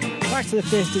 Back to the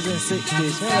 50s and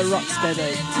 60s. We're a rock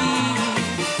steady.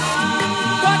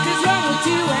 What is wrong with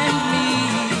you and me?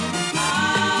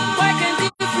 Why can't you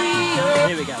be freer?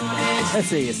 Here we go again. Let's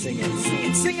see you sing it. Sing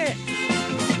it, sing it.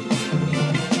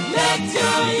 Let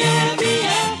your yeah be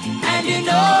yeah, and you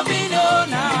know me know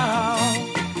now.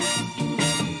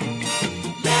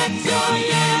 Let your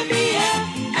yeah be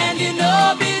yeah, and you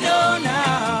know me know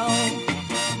now.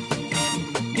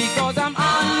 Because I'm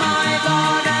on my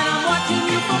guard and I'm watching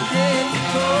you from head to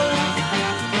toe.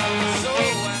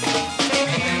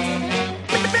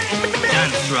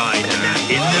 Dance Rider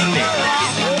in the mix.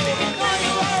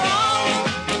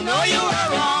 No, you are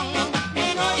wrong.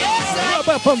 Yes, I Up,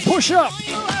 up and push up.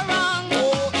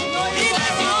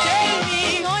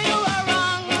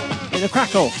 In the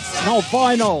crackle. An old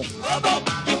vinyl.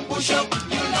 push up,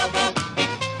 you love up,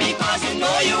 because you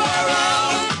know you are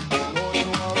wrong.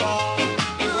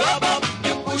 Rub up,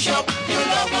 you push up, you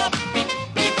love up,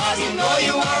 because you know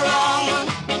you are wrong.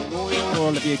 For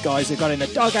all of you guys who got in the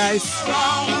doghouse.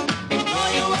 Wrong, you know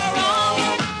you are wrong.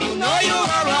 You know you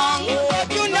are wrong.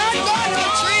 You're not gonna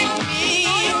treat me.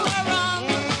 You're wrong.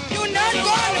 You're not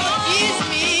gonna tease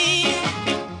me.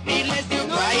 Unless you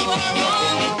cry me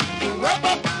wrong. Rub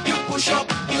up, you push up,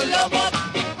 you love up,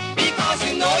 because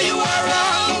you know you are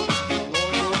wrong.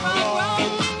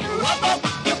 Rub up,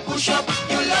 you push up,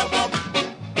 you love up,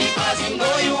 because you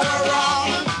know you are wrong.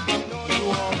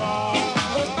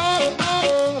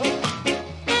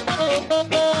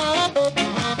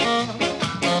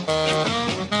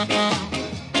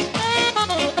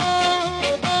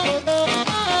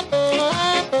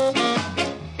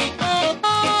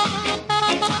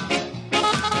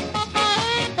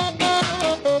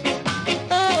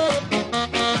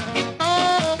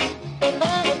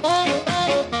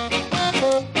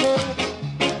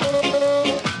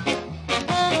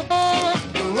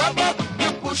 Rub up,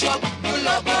 you push up, you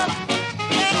love up,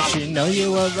 She know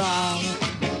you were wrong.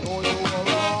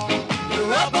 you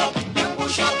rub up, you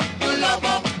push up, you love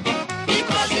up,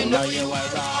 because you know you are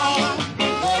wrong. You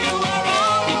know you are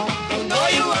wrong. You know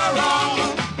you are wrong.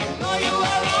 You know you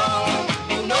are wrong.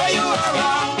 You know you are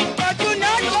wrong. But you're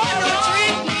not gonna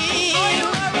treat me. You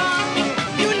are wrong.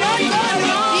 You're not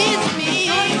gonna tease me.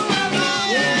 You are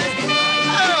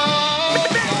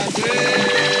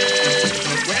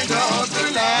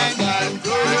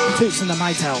Toots and the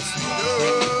Maytals.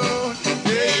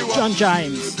 John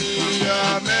James.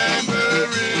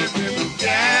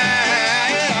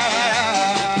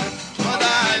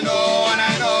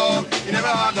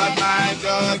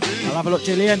 I'll have a look,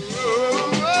 Gillian.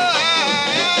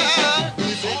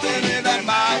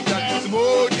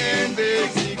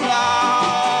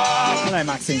 Hello,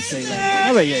 Maxine Seeley.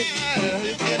 How are you?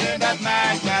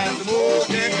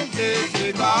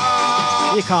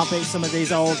 You can't beat some of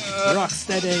these old rock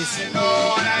steadies.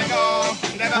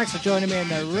 Thanks for joining me in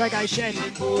the Reggae Shed.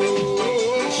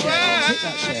 Share, hit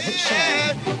that share, hit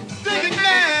share.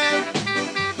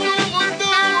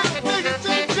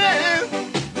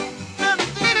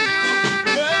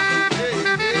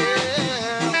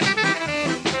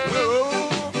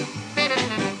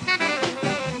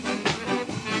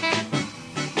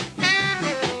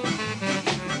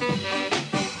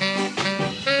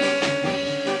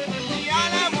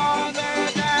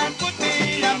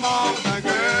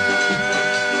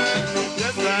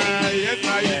 Yes, Yes,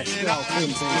 I Yes, did. well,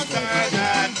 Quincy.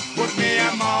 Put me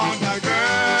among the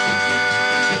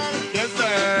girls. Yes,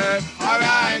 sir. All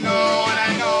I know, and I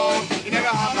know, you never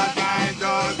have a kind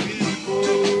of people.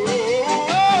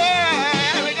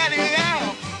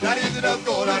 That is the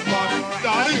golden boy.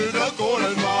 That is the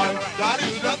golden boy. That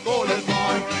is the golden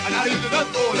boy. And that is the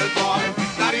golden boy.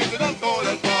 That is the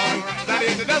golden boy. That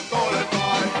is the golden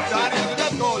boy. That is the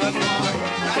golden boy.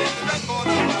 That is the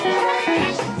golden boy.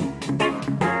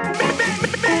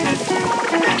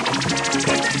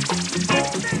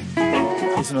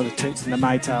 Here's another Toots and the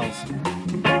Maytals.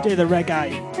 Do the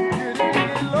reggae.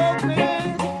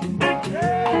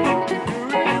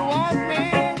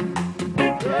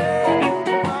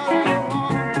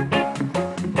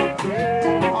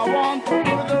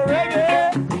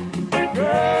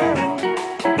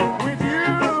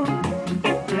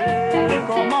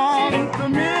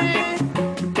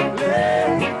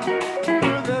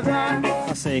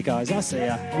 I see you guys, I see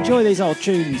ya. Enjoy these old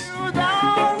tunes.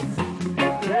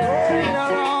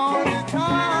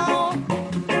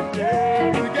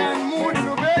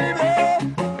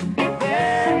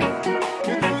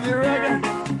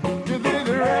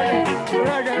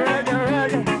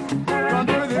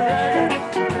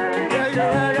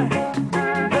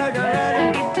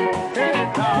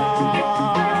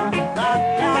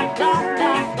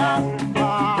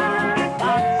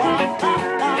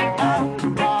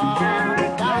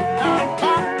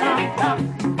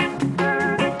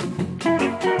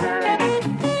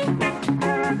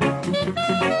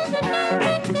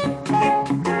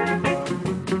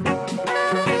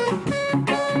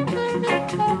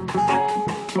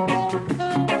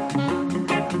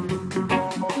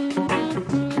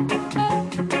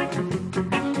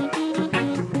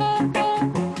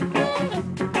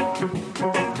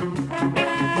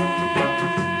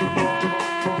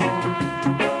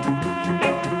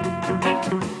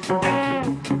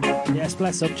 Yes,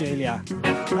 bless up, Julia.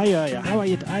 How are you? How are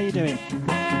you doing?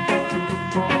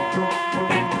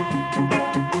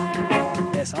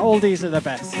 Yes, oldies are the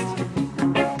best.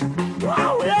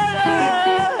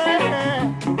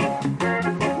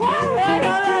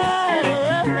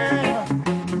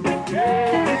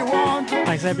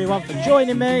 Thanks everyone for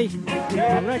joining me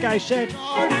on Reggae Shed.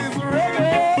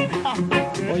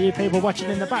 All you people watching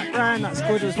in the background, that's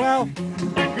good as well.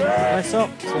 Bless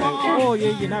up to all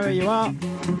you know who you are.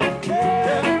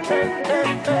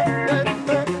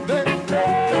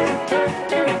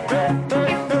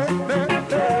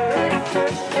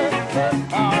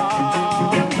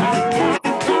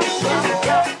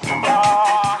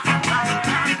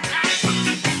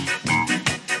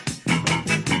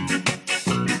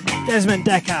 Desmond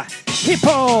Decker,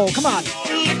 Hippo, come on.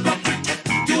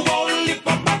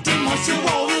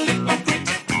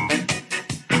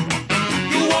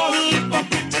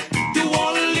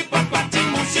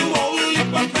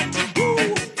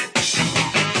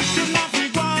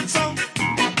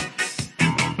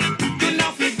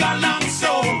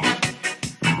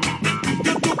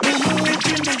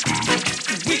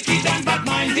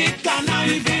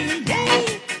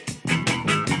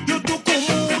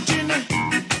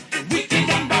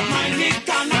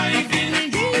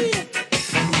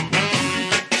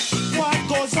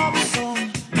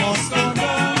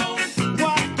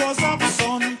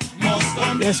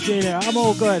 Yes, Julia, I'm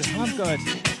all good. I'm good.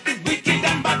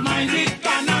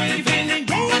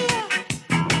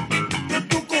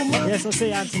 Yes, I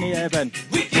see Anthony Urban.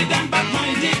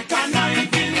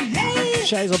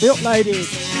 Shays will be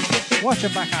uploaded. Watch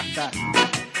them back after.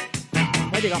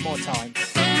 Maybe you got more time.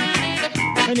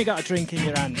 When you got a drink in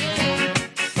your hand.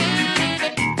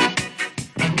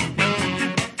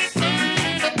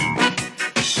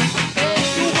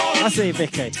 I see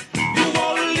Vicky.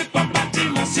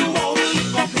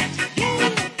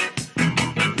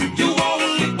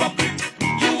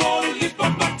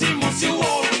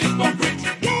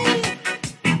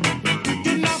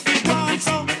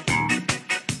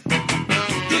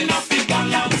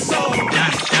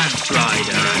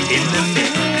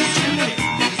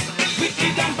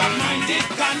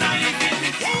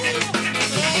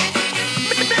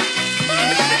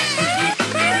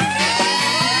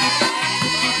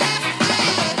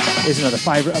 Here's another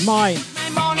favourite of mine.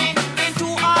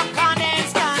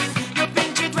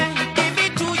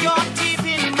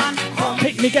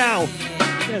 Pick me gal,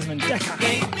 Desmond Decker.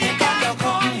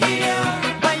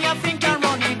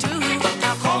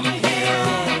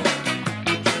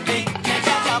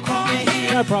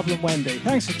 No problem, Wendy.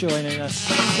 Thanks for joining us.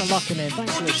 Thanks for locking in.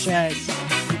 Thanks for the shares.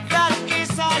 That is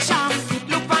a sham.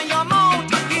 Look on your mouth.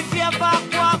 If you're back,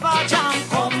 guava jam,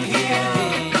 come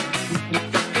here.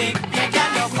 Big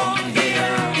girl, come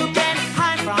here. You can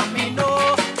hide from me,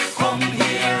 no. Come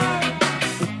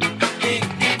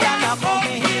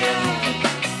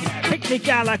Jackie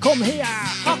Gala, come here.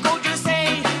 How could you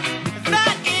say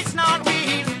that it's not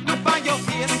real? Look by your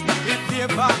face, if you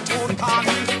ever told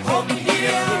Carly, come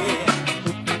here.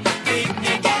 Make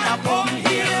me gonna come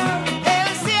here.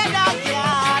 They'll say that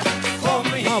yard,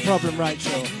 come here. No problem,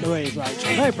 Rachel. Louise,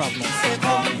 Rachel. No problem. Say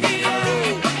come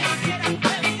here.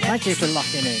 Thank you for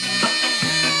locking in.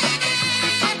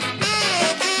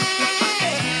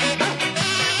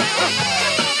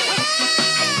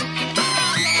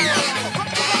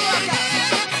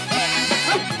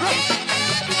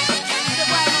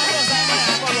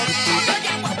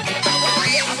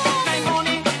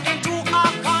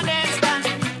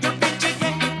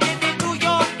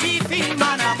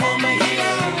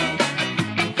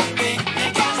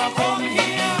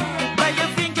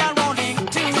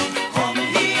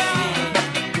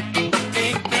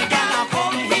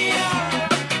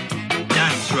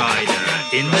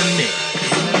 In the mix.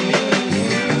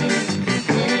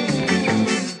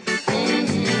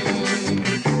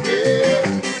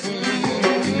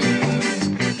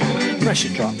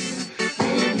 Pressure drop.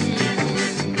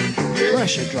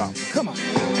 Pressure drop. Come on.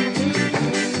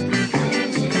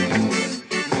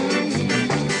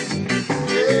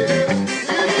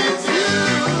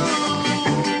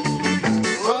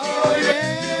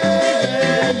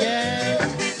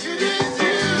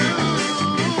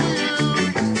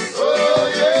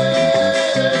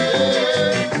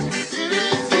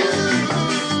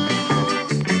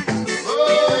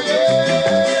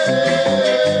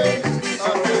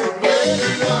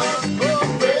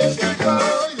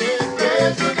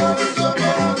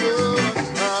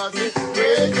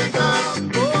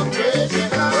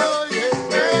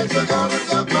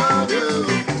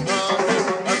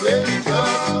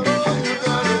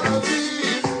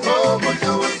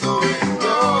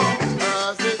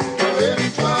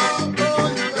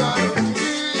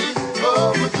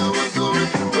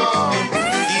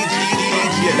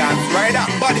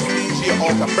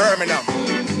 Birmingham.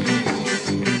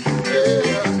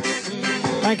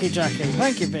 Thank you, Jackie.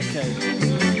 Thank you, Vicky.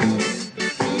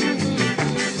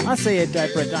 I see you,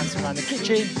 Deborah, dancing around the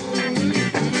kitchen.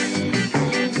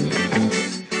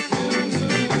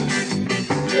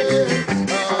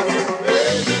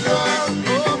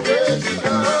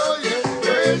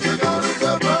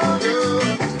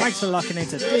 Thanks for locking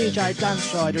into DJ Dance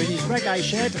Strider in his reggae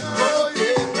shed.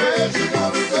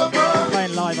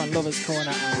 Playing live on Lovers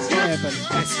Corner and Urban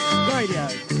Essex Radio.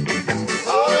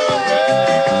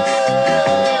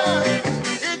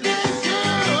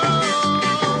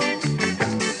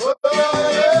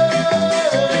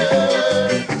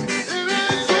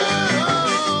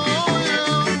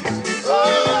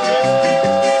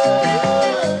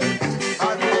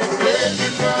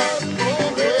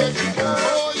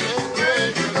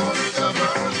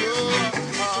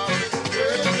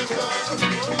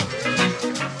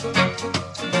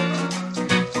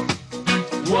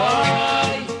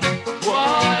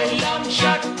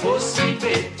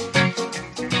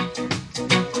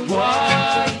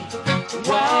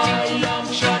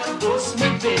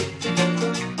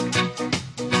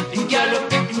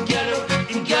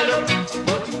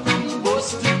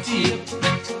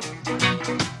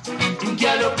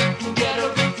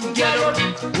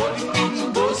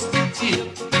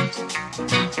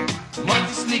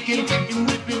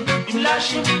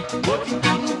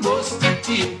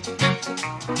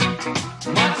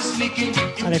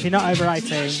 And if you're not over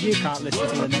 18, you can't listen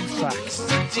to the next track.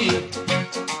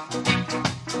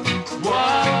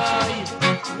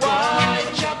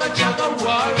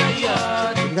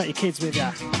 You've got your kids with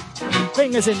you.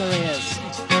 Fingers in their ears.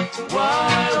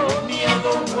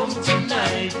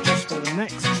 Just for the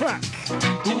next track.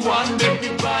 The one make me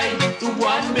buy, the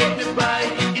one make me buy,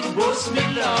 it was me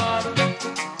love.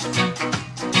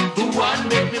 The one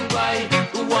make me buy,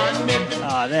 the one make me buy.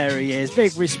 Ah, there he is.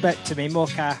 Big respect to me,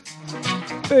 Mucka.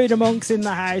 Buddha Monks in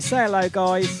the house. Say hello,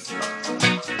 guys.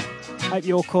 Hope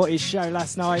you all caught his show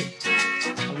last night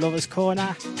on Lovers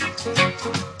Corner.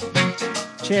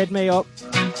 Cheered me up.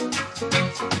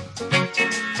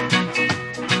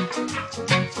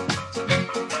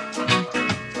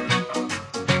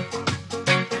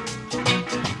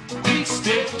 Big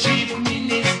step chief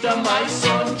minister, my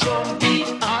son John B.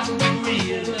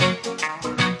 unreal.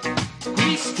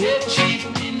 Big step chief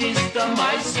minister,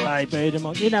 my son. Hey, Buddha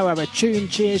Monk, you know how a tune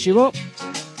cheers you up.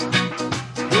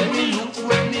 When me look,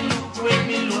 when me look, when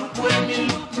me look, when me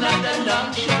look, not a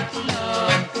long shot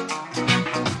love.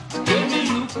 When me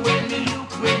look, when me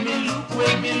look, when me look,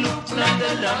 when me look, not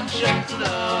a long shot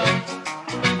love.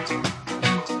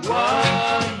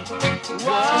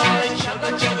 Why, chaga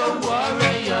chaga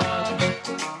warrior?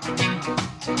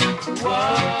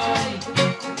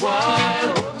 Why,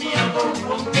 hold me I go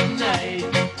home tonight?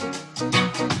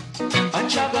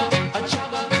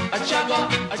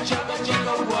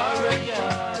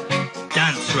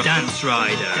 Dance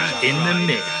Rider in the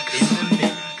mix.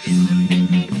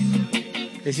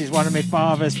 This is one of my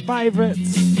father's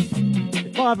favourites.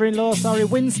 My father-in-law, sorry,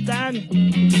 Winston.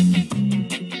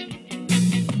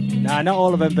 Nah, not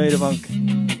all of them, Buddha Monk.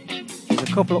 There's a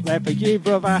couple up there for you,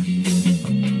 brother.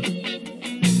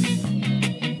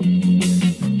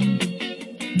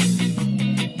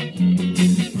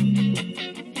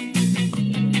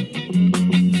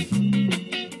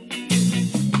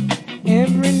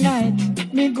 Every night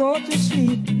me go to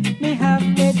sleep, me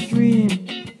have that dream.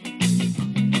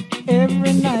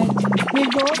 Every night me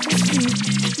go to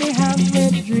sleep, me have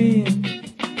that dream.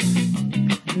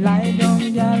 Lie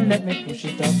down, girl, let me push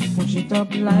it up,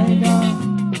 lie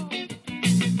down.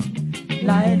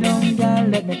 Lie down, girl,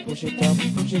 let me push it up,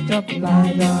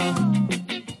 lie down.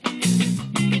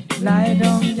 Lie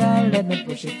down, girl, let me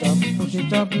push it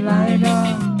up, lie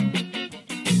down.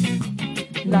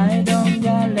 Lie down,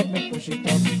 girl, let me push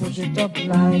it up,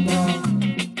 lie down.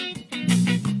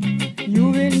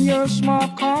 You in your small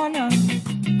corner,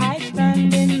 I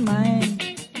stand in mine.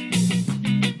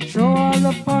 Show all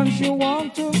the punch you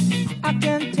want to, I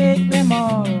can take them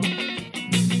all.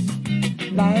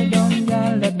 Lie down,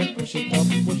 girl, let me push it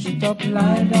up,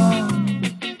 lie down.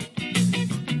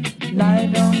 Lie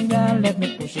down, girl, let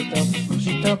me push it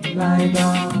up, lie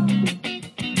down.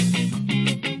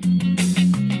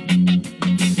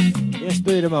 Yes,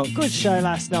 Buddha Monk, good show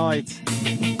last night.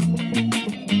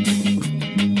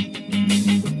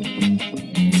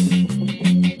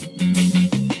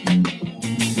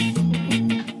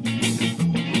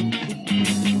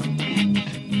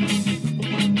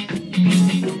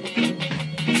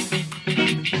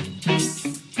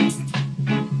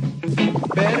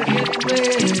 Better get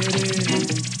ready,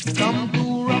 come to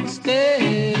rock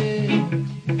steady.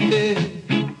 Yeah.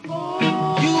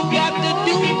 You got to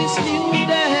do this new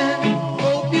dance.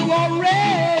 Hope you are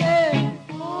ready.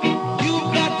 You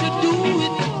got to do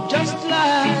it just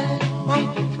like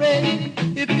Uncle Freddy.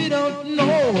 If you don't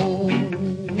know,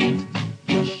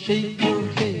 just shake your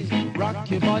face, rock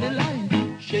your body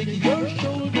line, shake your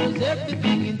shoulders,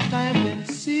 everything in time and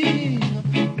sing.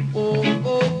 Oh,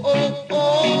 oh, oh, oh,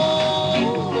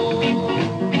 oh,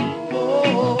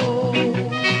 oh.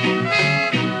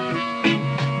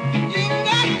 You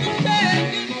got to shake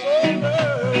your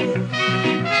shoulders.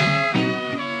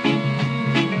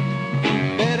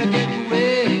 Better get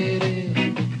ready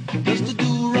just to do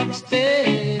rock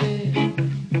steady.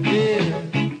 Yeah.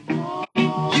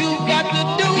 You got to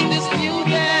do this new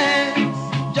dance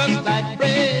just like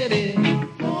Freddy.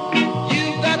 You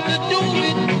got to do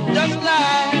it just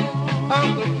like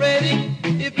Uncle Freddy.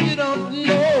 If you don't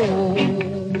know,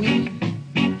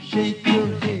 shake your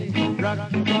head,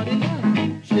 rock your body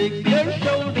line, shake your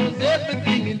shoulders,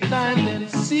 everything in time and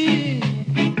sing.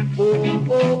 Oh,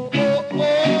 oh, oh, oh,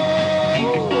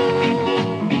 oh,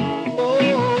 oh.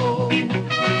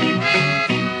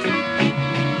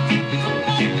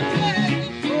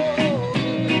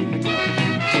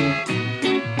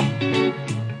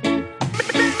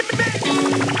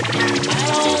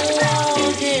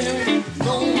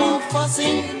 No more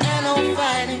fussing and no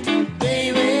fighting,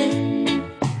 baby.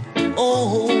 Oh,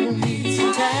 hold me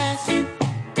tight.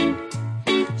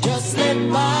 Just let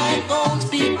bygones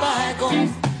be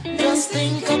bygones. Just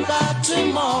think about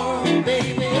tomorrow,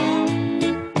 baby.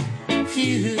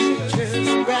 Future's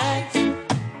bright.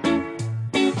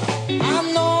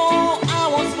 I know I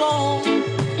was wrong,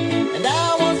 and I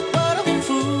was but a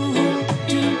fool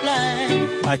to blind.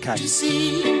 Okay. To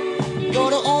see you're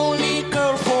the only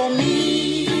girl for me.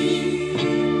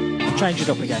 Change it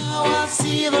up again. Now I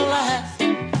see the light.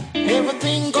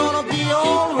 Everything gonna be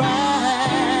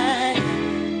alright,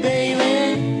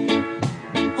 baby.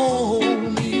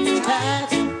 Hold me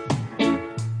tight.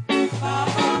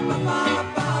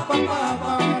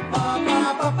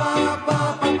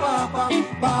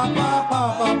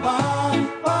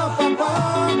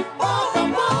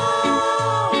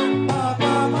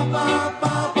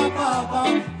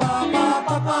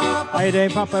 How you doing,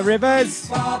 Papa Rivers?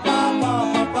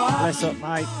 Bless up,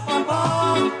 mate.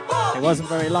 It wasn't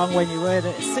very long when you were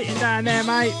sitting down there,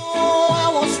 mate. Oh, I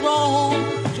was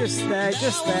wrong. Just there,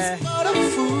 just there. Not a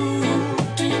fool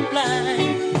to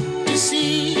blind to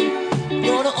see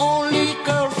you're the only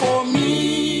girl for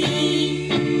me.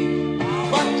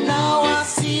 But now I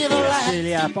see the light.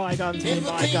 Celia, bygones mean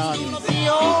bygones. Be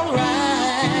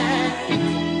alright,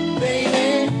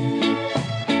 baby.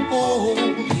 Hold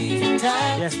me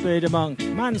tight. Yes, Buddha Monk.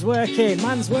 Man's working,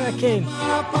 man's working.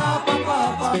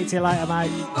 Speak to you later,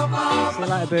 mate. See you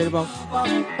later, Buddha Monk.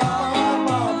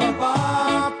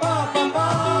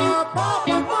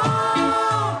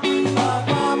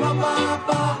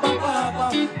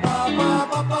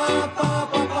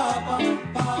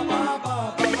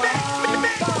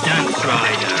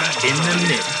 Rider in the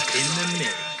mix.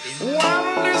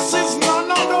 Well, this is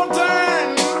none other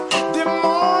than the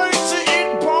mighty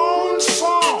It-Bound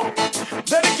song.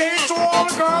 Dedicated to all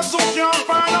the girls who can't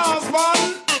find a husband.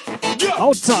 Yeah.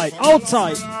 Hold tight, hold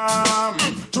tight.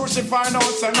 True, she find out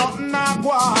say nothing not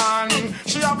one.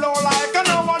 She a blow like a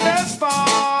nobody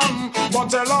storm. But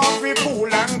tell her be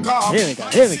cool and calm. Here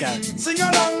we go. Sing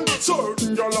along.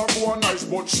 Certain girl a go nice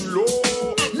but she low.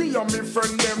 Me and me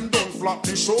friend them don't flop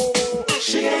the show.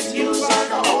 She gets used like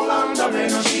a whole underman.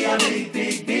 She a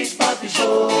big party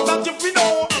show. That if you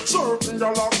know, certain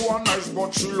girl a go nice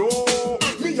but she low.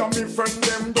 Me and me friend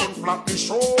them don't flop the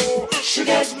show. She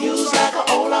gets used like a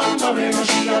whole underman.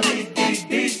 She a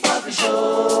big party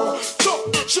show.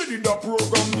 So she did a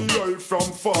program me right from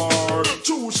far.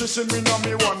 Two she see me now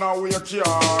me wanna wake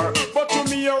her. But to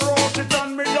me a road it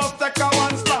and me just take a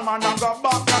one slam and I go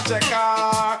back and check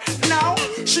her. Now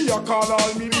she a call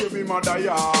all me baby mother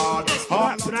yard.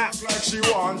 Act like she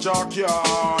want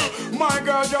jackyard. My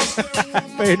girl just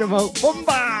Beat 'em up,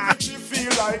 bumba. She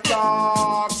feel like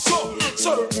that. So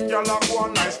certain girl a go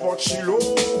nice but she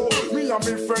low. Me and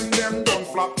me friend them don't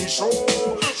flap the show.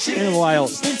 In a while.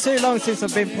 It's been too long since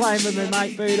I've been playing with my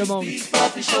mate Buddha Monk.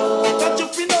 That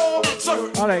if you know,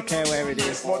 certain I don't care where it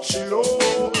is. but she low.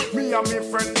 Me and me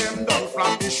friend them don't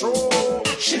flap the show.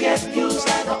 She gets used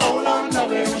like a whole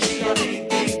underwear. She a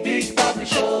big party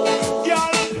show.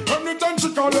 Girl, anytime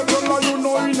she call you girl, you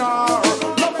know in her.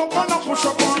 Love up and a push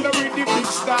up on the with the big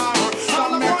star.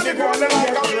 Stop make the girl like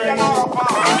a real rapper.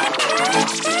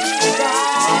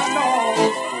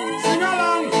 Sing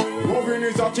along. Loving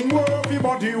is a thing where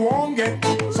everybody won't get.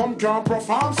 Some can't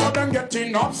perform, so them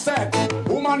getting upset.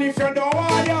 Woman, if you don't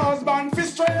want your husband fi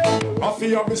straight, I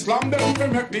feel you slam them to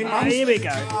make the man. Here we go.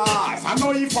 I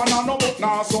know if I know but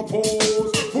now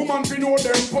suppose. Woman fi know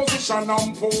them position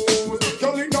and pose.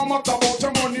 Girl, it don't matter about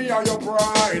your money or your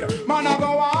pride. Man, I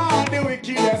go on the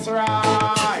wickedest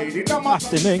ride. It don't matter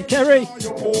Afternoon, Kerry.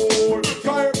 your poor.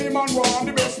 Cause every man want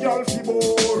the best girl fi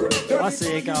bore. I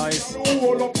see you guys.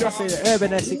 I see the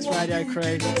Urban Essex Radio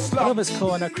crew, Lovers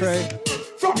Corner crew.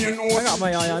 I got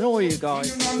my eye on all you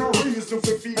guys. Thanks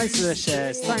for the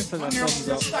shares, thanks for the thumbs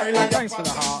up, thanks for the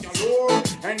heart.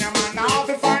 And your man now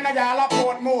to find a gal a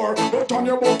port more. But on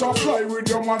your boat a fly with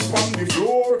your man from the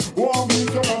floor. One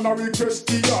week your man a request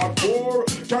the hardcore.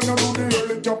 Can you do the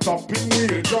helicopter pin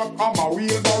wheel drop? I'm a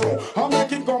wheelbarrow. I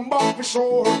make it come back for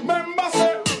sure. Remember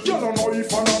say, you don't know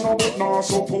if I know but not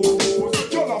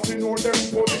suppose. You have to know them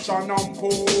position and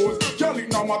pose. Girl, it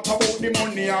no matter about the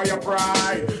money or your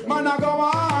pride. Man, I go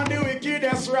on the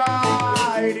wickedest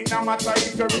ride. It no matter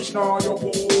if you're rich nor you're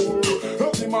poor.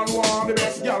 Every man want the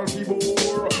best girl he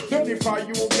bore. Then if I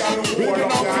you girl who are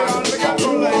up there, we got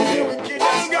to like the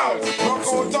wickedest girls. Knock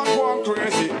out and go on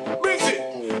crazy. Busy.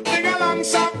 Dig along,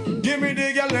 stop. Give me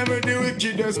the girl, let me the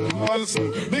wickedest girls.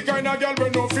 The kind of girl we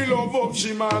no feel love up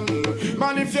she man.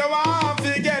 Man, if you want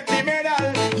to get the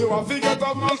medal, you want to get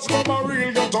a man from a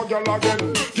real ghetto girl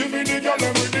again. Give me the girl,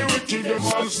 let me the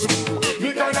wickedest girls.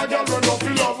 The kind of girl we no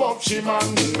feel love up she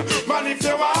man. Man, if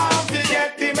you want to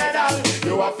get the medal,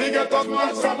 you want to get a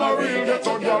man from a real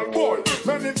ghetto girl. Boy,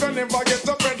 man, if you never get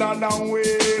a pedal and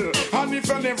wheel, and if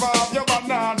you never have your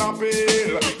banana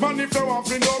peel, man, if you want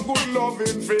to no good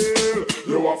loving feel,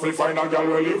 you want to find a girl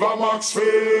who live a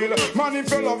Maxfield. Man,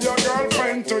 if you love your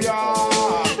girlfriend to ya,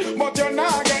 but you're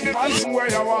not getting it where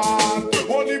you want.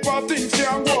 Only for things you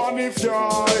can go on if you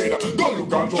hide. Go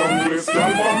look at junglist, girl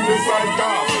on the side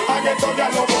car. I get a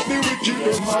girl love up the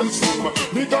wickedest man.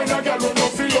 The kind of girl who no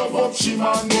feel love up she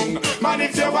man. Man,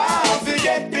 if you want to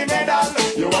get the medal,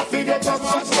 you have to get a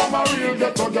man from a real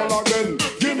ghetto girl again.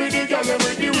 Give me the girl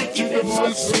with the wickedest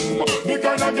man. The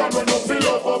kind of girl who no feel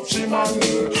love up she man.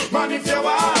 Man, if you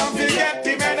want to get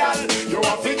the medal, you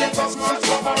have to get a man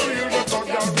from a real ghetto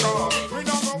girl.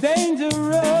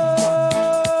 Dangerous,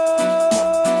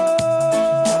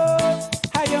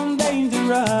 I am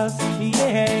dangerous,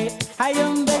 yeah, I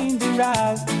am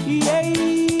dangerous, yeah,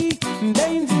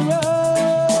 dangerous,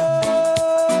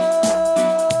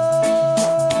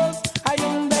 I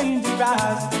am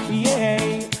dangerous,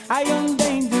 yeah, I am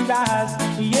dangerous,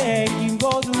 yeah, in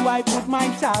God do I put my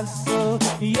trust,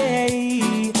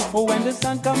 yeah, oh, when the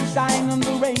sun comes shine and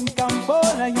the rain comes fall,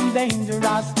 I am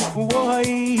dangerous,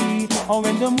 why? Oh,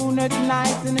 when the moon at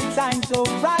night and it shines so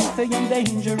bright, I am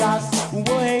dangerous,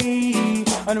 why?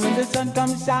 And when the sun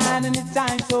comes shine and it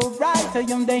shines so bright, I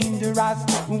am dangerous,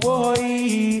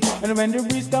 why? And when the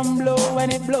breeze come blow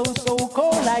and it blows so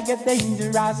cold, I get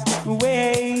dangerous,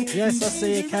 why? Yes, I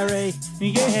see you, Kerry.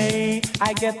 Yeah,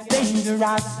 I get dangerous,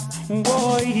 why? How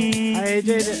you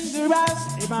doing? Dangerous.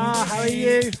 You Ma, how are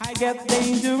you? I get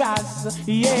dangerous,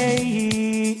 yeah.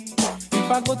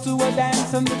 If I go to a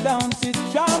dance and the dance is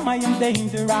drum, I am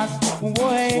dangerous.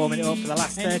 Way. Warming it up for the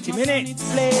last 30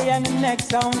 minutes. Play and the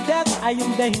next sound test, I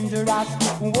am dangerous.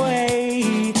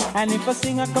 Way. And if a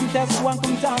singer come test one,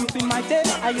 come jump in my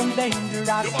test, I am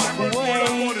dangerous.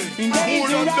 Way.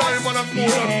 Dangerous.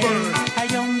 Yeah. I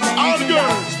am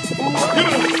dangerous.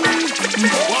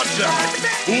 Watch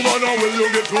out. Woman, when you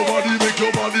get your body, make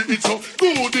your body itch up.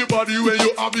 Good the body when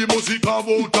you have the music of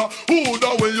water. Good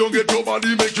when you get your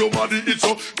body, make your body itch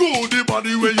up. Good the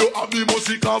body when you have the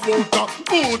music of water.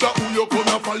 Good who you come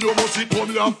here for your music come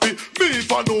happy. Me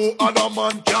for no other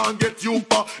man can get you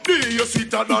pa. Ni you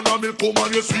sweeter than a milk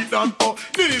woman, you sweet than oh.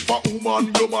 Ni for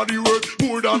woman, your body worth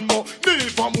more than more. Ni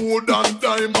for more than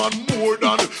diamond, more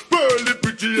than pearly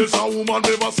pretty as a woman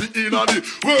never see in a the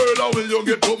world. When you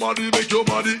get your body, make your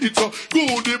body itch up.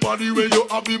 Good the body when you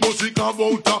have the music of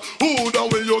water. Good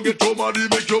when you get your body,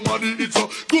 make your body itch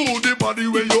up. Good the body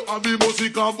when you have the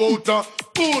music of water.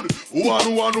 Good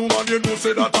one woman you know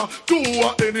say that do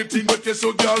anything but yes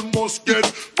your girl must get.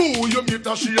 Boo you meet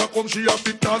her she a come she a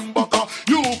fit and back.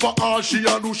 You for her she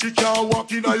a do she can't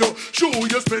walk in a you. Show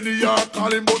you spend the year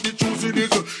calling but the choosing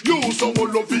is you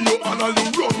someone love you and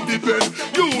you run the bed.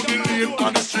 You the lane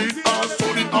on the street and so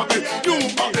the happy. You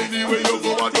are anywhere you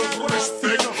go and just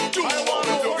respect. You want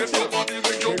to get your body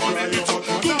make your body it's up.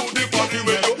 Do the body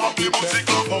where you have the music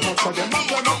of water.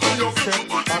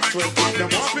 I swear them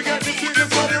want to get the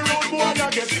sweetness of the road boy I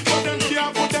get. But them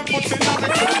can't put them foot in the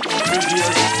club.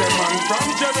 The man from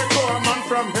Jericho, a man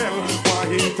from hell. Why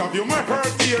interview my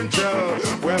hurt the angel?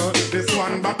 Well, this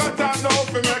one back at her now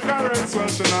for make her rest. Well,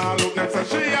 she now look next to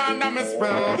she and I'm a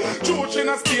spell. George in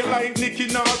a steel like Nicky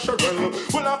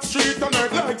Nasherell. Well, up street on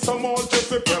earth like some old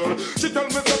Jezebel. She tell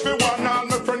me if you want all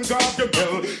my friend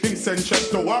Gargamel. Him send check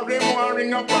to worry,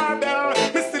 warring a barbell.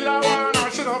 Me still a want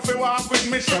her, she don't fi walk with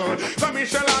Michelle. So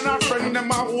Michelle and her friend,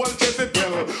 them a old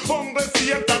Jezebel. Hungry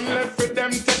Satan left with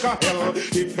them take a hell.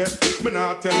 If it, me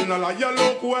not tell no lie, you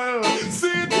look well. See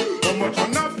it, how much I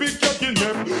not pick your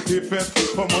kidnap. If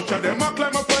it, how much of them a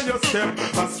climb up on your step.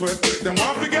 I swear, them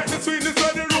want to get the sweetness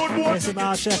of the road boy. Bless up,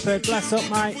 Mar Shepherd. Bless up,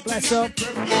 mate. Bless up.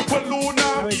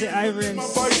 How is it over in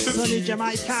sunny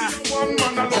Jamaica? Is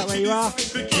that where you are?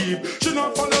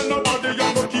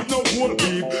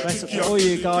 Bless up to all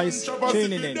you guys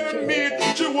tuning in.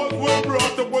 She was well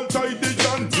brought up, well tidy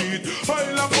and teeth. I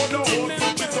love for the whole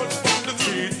she touched on the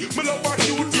street. Me love her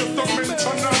cute, you don't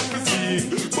mention her physique.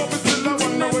 But me still I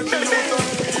wonder where she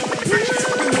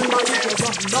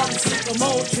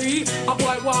sycamore tree. A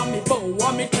boy want me bow,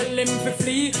 want me tell him to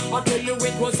flee. I tell you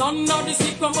it was under the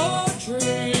sycamore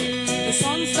tree. The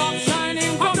sun stopped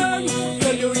shining for me.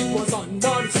 Tell you it was under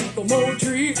the sycamore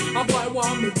tree. A boy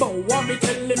want me bow, want me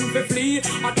tell him to flee.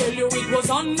 I tell you it was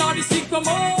under the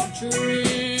sycamore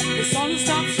tree. The sun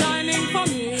stopped shining for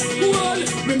me. Well,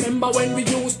 remember when we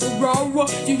used to grow?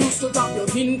 You used to drop your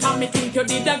hint and me think you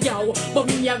did a yow. But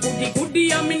me a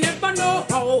goody and me never know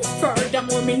how.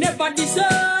 Furthermore, me never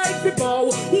decide to bow.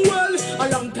 Well, a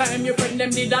long time your friend them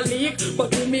did a leak,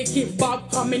 but you me keep back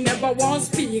and me never want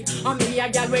speak. And me a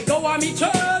gal we go on me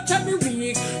church every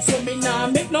week. So me nah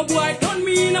make no boy turn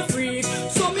me in a freak.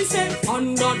 So me say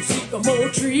under the sycamore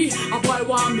tree. A boy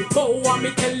want me bow, want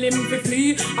me tell him to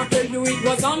flee. I tell you it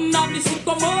was under the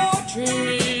sycamore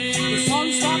tree. The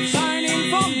sun stopped shining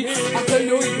for me. I tell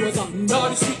you it was under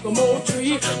the sycamore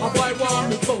tree. A boy want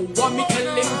me bow, want me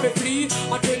tell him to flee.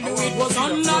 I tell you it was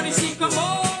under the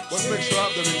sycamore tree.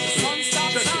 The sun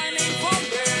stopped shining for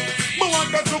me. Me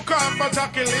want to come for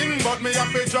Jacqueline, but me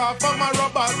have to draw for my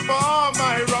robbers, for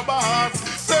my robbers.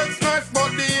 Sex nice,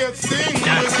 but the hate sting.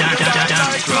 Dance Rider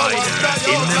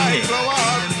in the mix.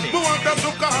 Me want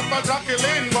to come for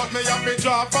Jacqueline, but me have to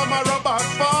draw for my robbers,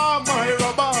 for my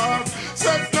robbers.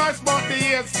 Sex nice, but the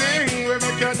hate sting. We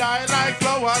make you die like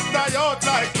flowers, die out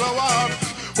like flowers.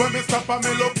 When me stop and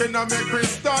me looking at me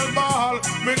crystal ball,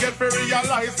 me get to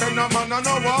realize that no man on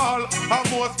no wall. And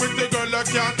most pretty girl you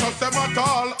can't trust them at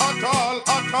all, at all,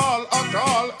 at all, at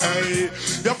all. Hey,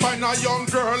 you find a young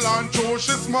girl and true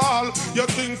she small. You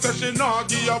think that she not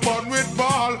give you bun with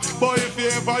ball, but if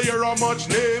you ever hear how much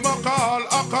name I call,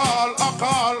 I call, I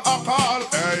call, I call.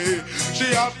 Hey,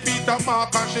 she have Peter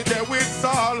Mark and she there with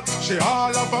Saul. She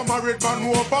all of a married man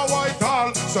over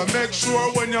Whitehall. So make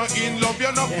sure when you're in love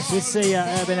you're not. Yes, we see ya,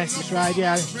 Urban Essex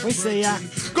Radio. We see ya.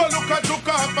 Go look at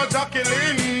for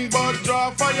Jacqueline, but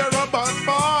draw for your robbers,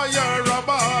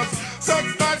 Sex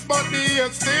nice but the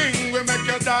sting, we make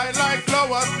you die like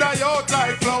flowers, die out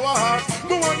like flowers.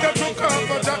 Me want to look out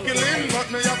for Jacqueline, but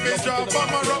me have to draw for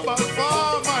my robbers,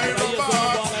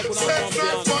 Sex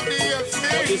nice but the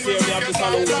sting, we make you die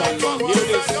revolution. Hear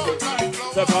this.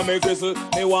 Step on me gristle,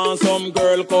 me want some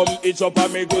girl come itch up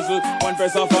on me gristle. One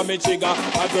press off on me trigger,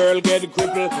 a girl get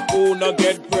crippled. Who no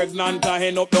get pregnant, a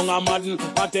hen up down a madden.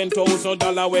 A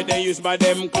 $10,000 where they use by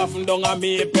them coffin down a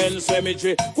me pen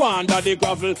cemetery. Go under the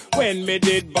gravel, when me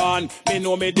did born, me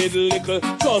know me did little.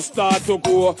 Just start to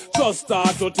grow, just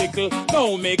start to tickle.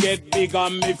 Now me get big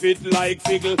and me fit like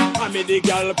figgle. And me the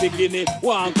gal bikini,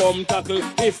 one come tackle.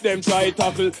 If them try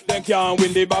tackle, they can't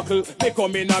win the battle. Me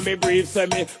come in and me brief, say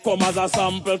me come as a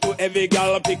sample to every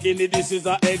gal bikini. This is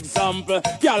an example.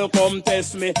 Gal come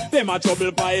test me, them a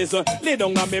trouble pies. Lay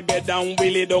down on me bed and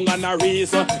we lay down on a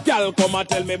race. Gal come and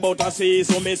tell me about a see,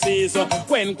 so me see.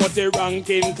 When cut the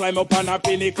ranking, climb up on a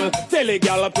pinnacle. Tell a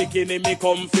gal bikini, me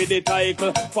come for the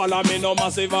title. Follow me no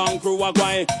massive and crew a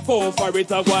guy. Go for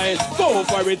it a guy, go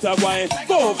for it a guy,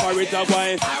 go for it a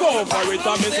guy, go for it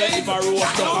a me say if a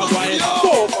roast up a guy.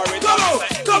 Go for it a me.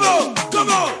 Come on, come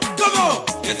on, come on.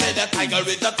 You say the tiger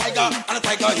is the tiger and the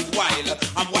tiger is wild.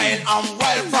 I'm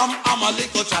wild from I'm a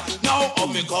little child. Now up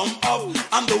me come up,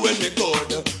 I'm doing me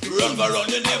good. Run go run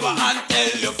you never and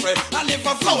tell your friend. And if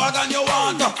a flower gun you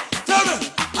want, tell me.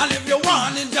 And if you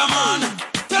want in German,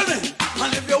 tell me.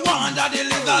 And if you want that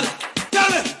illegal, tell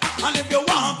me. And if you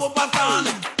want Pupatan,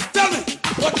 tell me.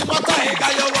 What if a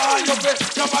tiger you want, you fit,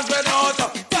 jump and spread out.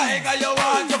 Tiger you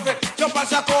want, you fit, jump and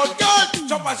shack out. Girl,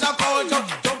 jump and shack out,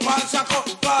 jump and shack out.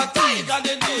 Cause tiger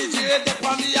the DJ, they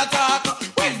on the attack.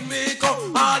 When we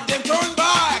come, all them turn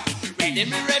back. Ready,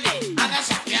 me ready, and I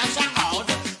shack me and shack out.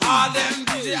 All them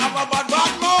DJ have a bad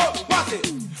mouth. What's it?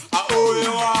 Oh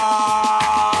you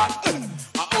want,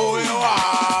 oh you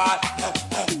want,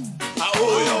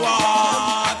 oh you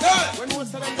want,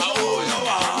 oh you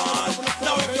want.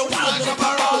 Now if you want, jump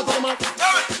around.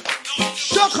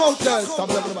 Shock out there. Stop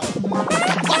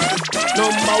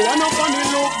Number one up on the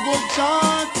look good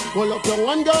chart. Well up your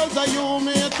one girls are you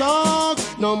may talk.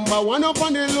 Number one up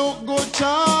on the look good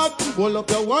chart. Well up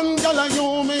your one girl are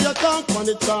you may talk on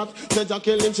the chart. Say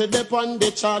Jackie Lynch dip on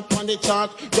the chart, on the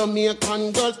chart.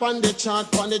 Jamaican girls on the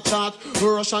chart, on the chart.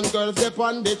 Russian girls dip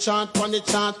on the chart, on the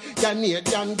chart.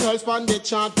 Canadian girls on the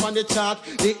chart, on the chart.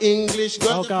 The English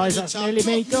girls. Oh guys, that's nearly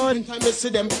me done. I see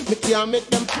them, me can't make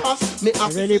them pass. I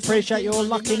really appreciate you all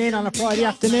locking in on a Friday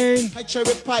afternoon. I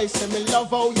cherry pie, say me love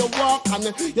how you walk and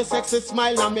your sexy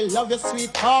smile and me love your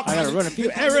sweet talk. I gotta run a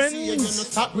few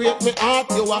errands. Stop break me heart,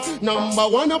 you are number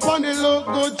one up on the look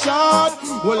good chart.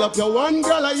 Well up your one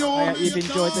girl, are you? I hope you've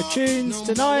enjoyed the tunes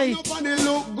tonight. Up on the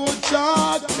look good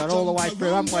chart. Got all the way through,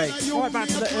 haven't we? Right back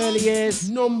to the early years.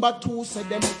 Number 2 said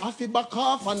them have to back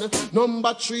off, and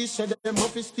number 3 said them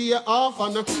have to stay off,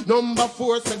 and number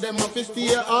 4 said them have to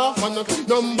stay off, and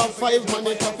number 5 man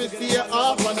it have to stay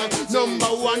off, and number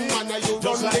 1 man you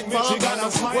run the bar.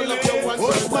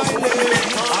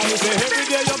 I say every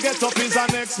day you get up is the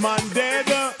next man dead.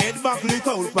 Head back lit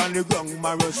out on the ground,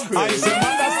 marrow spread. I say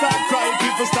mother start crying,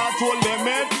 people start to hold them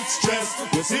head. Stress,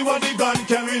 you see what the gun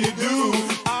can really do.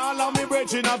 All of me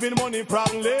brethren having money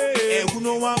probably. Hey, who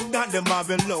know want that them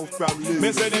having love probably.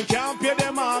 Me say them can't pay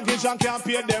them mortgage and can't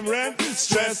pay them rent.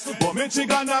 Stress, but me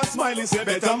chicken and smiley say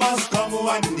better must come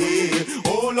one day.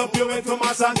 Hold up your way to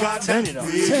mass and God. Turn it up,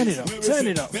 turn it up, turn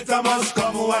it up. Better must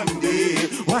come one day.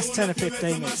 Last 10 or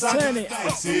 15 minutes. Turn it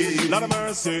up. Lord of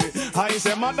mercy. I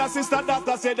say mother, sister,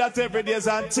 doctor say that every day's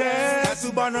a test.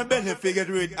 To burn a benefit, get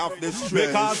rid of the stress.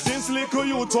 Because this little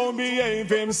you told me behave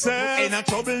himself. Ain't a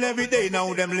trouble every day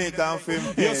now, them late off him.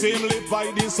 You see him live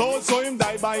by the soul, so him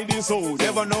die by the soul.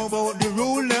 Never know about the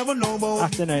rule, never know about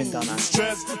afternoon, Donna.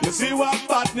 Stress, you see what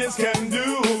badness can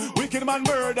do. Wicked man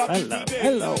murder. Hello,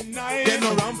 hello. Then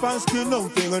no ramp and skill,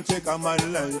 nothing will take a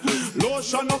man life.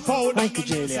 Lotion of powder. Thank you,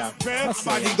 Julia.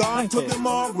 Body gone to the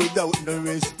morgue without the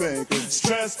respect.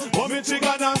 Stress, mommy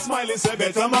chicken and smiley say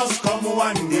better must come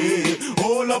one day.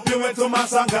 Hold up your way to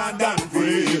mass and God and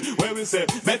free. Where we say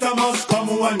better must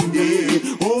come one day.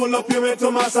 Hold up your way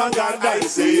to mass and God I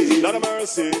say. Lord of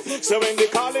mercy. So when the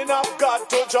calling of God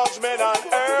to judgment on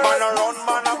earth, man a run,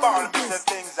 man a ball, me say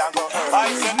things are go hurt.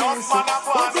 I say not man a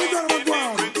go and with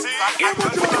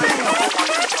iniquity.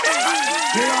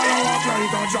 They all walk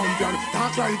like a champion,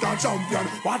 talk like a champion.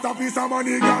 What a piece of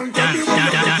money, girl.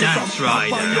 Dance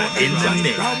Rider in the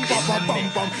mix.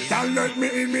 Can't let me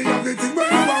in, me everything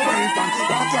where you are waiting.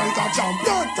 Walk like a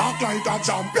champion, talk like a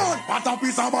champion. What a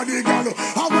piece of money, girl.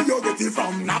 How will you get it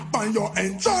from? Knock on your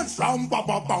entrance. Ram pa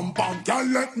pa pam pam.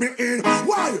 Can't let me in.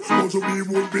 Why? Don't you be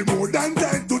would be more than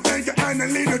dead to take your hand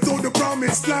and lead you to the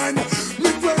promised land. Me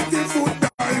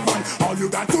 20-foot dive on. All you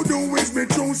got to do is be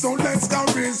true, so let's go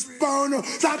respond.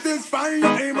 Satisfy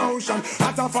your emotion.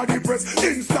 Hotter for the press,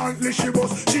 instantly she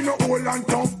was. She no old and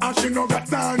tough and she no got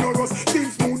time no rust.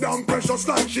 Skin smooth and precious.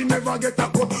 just like she never get a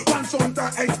cut. One son to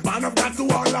expand, I've got to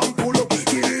all and pull up.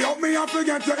 Giddy up, me, I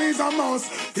forget you is a mouse.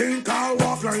 Think I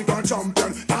walk like a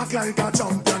champion, talk like a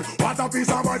champion. What a piece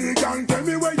of body can tell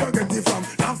me where you get it from.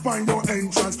 Now find your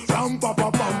entrance, ram pa pa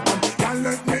pam pam. Can't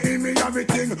let me in me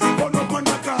everything. But up on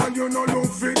the car, you know look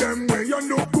for them way. You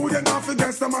look good enough to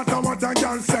guess no matter what I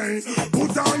can say.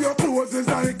 Put on your clothes, it's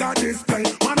like a display.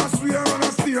 Man, I swear on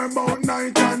a steer about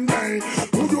night and day.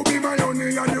 Would you be my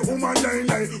honey and the woman lay?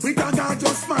 We can't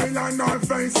just smile on her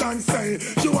face and say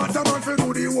she want a man to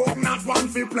do the work, not one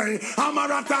to play. I'm a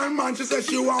rattan man, she says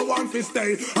she want one to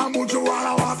stay. And would you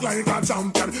wanna walk like a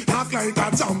champion, talk like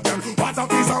a champion? What a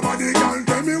piece of body, girl,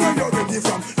 tell me where you get it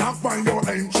from. Not find your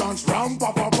entrance, ram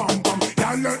pa pa pam pam.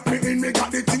 Can't let me in, me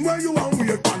got the thing where you want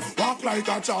wait man. Walk like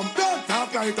a champion,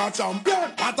 talk like a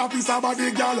champion. What a piece of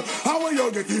body, girl, how will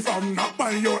you get it from? Not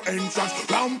find your entrance,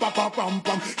 ram pa pa pam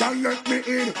pam. Can't let me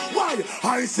in, why?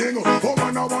 I sing, oh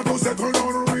man, I want to settle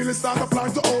down, really start to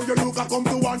plan to all you look, I come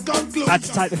to one conclusion. Had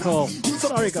to take the call.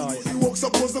 Sorry, guys. You walk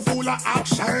supposed to full of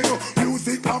action.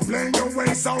 Music are playing, your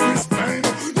way sound is playing.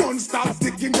 Don't stop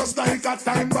sticking just like a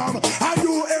time bomb. And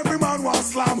you, every man was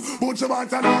slam. But you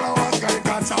want another walk like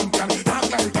a champion,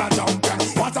 not like a champion.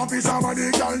 What a piece of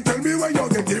money, girl, tell me where you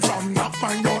get it from. Not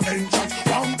find your entrance,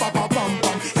 bam, bam, bam, bam,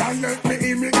 bam. Can't let me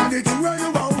in, me got it where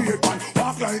you want wait, man.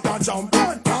 Walk like a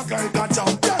champion, talk like a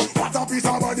champion. What a piece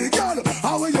of money, girl,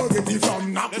 how will you get it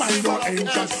from? Not find your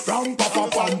entrance, bam, bam, bam,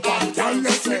 bam, bam. Can't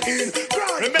let me in.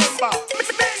 Remember,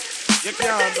 you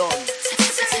can't done.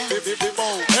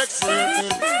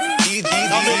 X-rated.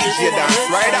 DJ Dance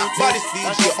Rider, body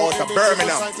DJ out of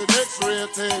Birmingham.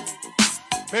 X-rated.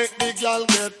 Make the girl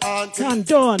get on. Can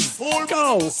done.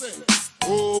 Go.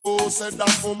 Oh, said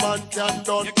that woman can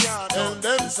done. And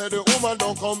them said the woman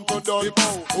don't come to done.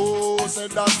 Oh,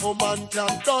 said that woman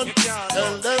can done.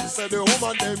 And them said the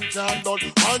woman them can done.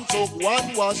 One took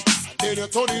one wash. Then you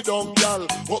turn it down, girl.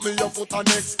 Put me your foot on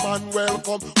next man,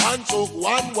 welcome. One took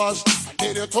one wash.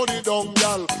 Then you turn it down,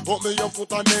 girl. Put me your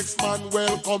foot on next man,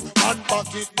 welcome. Man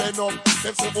back it then up.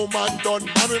 Them say woman done.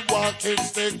 Man with walking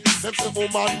stick. Them say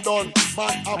woman done.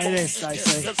 Man up. Hey, this,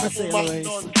 Stacey. I see you, Louise.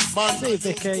 See you,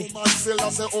 Vicky.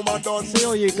 See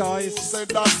all you guys. I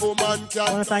want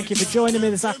to thank you for joining me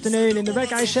this afternoon in the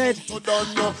Reggae Shed.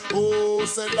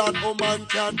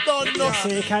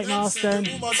 See you, Kate Marston.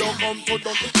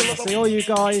 See all you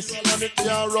guys.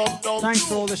 Thanks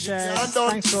for all the shares.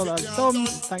 Thanks for all the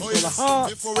thumbs. Thanks for all the hearts.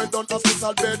 Before it done,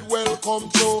 hospital bed, welcome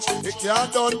to. It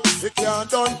can't done, it can't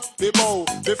done. The bow.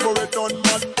 Before it done,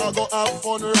 man, I go have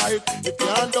fun, right? It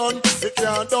can't done, it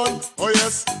can't done. Oh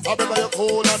yes, I bet you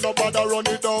cool and nobody run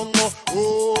it down.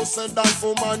 Oh, said that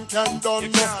woman can done.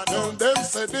 And them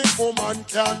said the woman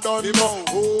can done.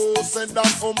 Oh, said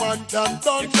that woman can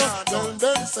done. And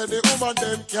them said the woman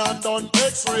them can done.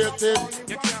 X-rated.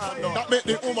 That make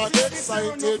the woman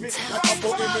excited. Like a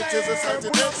book images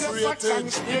excited.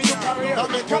 X-rated. That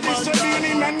make the woman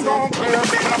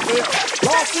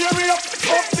Last year me up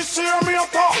this year me up.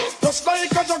 Just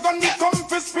like a dragon become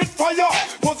for spit fire.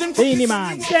 Beanie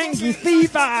Man, Dengue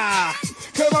Fever.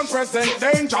 Kevin present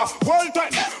danger, well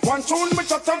done. One tune me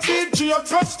chat a DJ a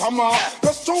customer.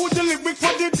 Just to the lyric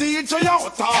for the DJ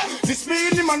out. This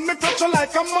Beanie Man me touch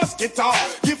like a mosquito.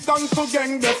 Give thanks to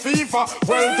gang the fever.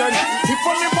 Well then, if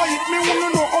you never hit me, wanna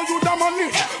know how you da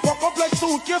manage. Walk up like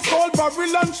suitcase, all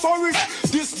barrel and storage.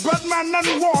 This bad man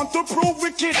and want to prove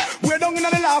wicked. We're down in the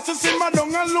last to see my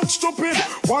dung and look stupid.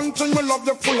 One thing we love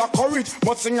the full of courage,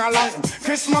 but sing along.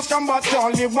 Christmas come but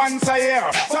only once a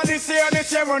year. So this year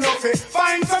we know fit.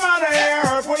 Find some other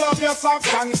year. Pull up your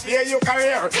socks and stay your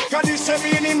career. Cause this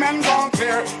Beanie Man gone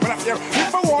clear. When I fear,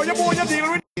 if I war you boy, you deal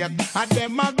with. And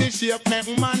them have the shape, make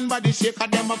man body shake.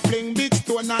 And them a fling big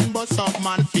stone and bust up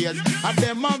man face. And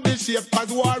them have the shape,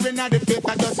 cause war in the face.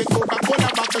 I just a Coca-Cola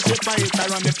back a shape, I hit her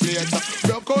on the place.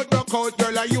 Broke out,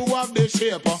 girl, you have the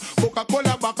shape.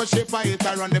 Coca-Cola back a shape, I hit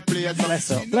her on the place.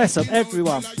 Bless up,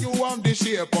 everyone. You have the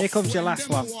shape. Here comes your last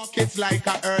one. It's like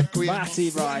an earthquake. Batty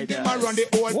Rider.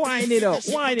 Wind it up,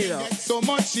 wind it up. So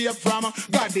much shape from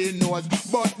God they knows.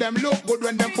 But them look good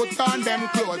when them put on them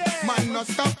clothes. Man, no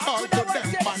stop out to them.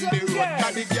 Dance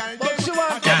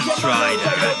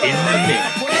Rider in the mix.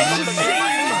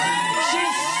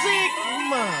 She's sick,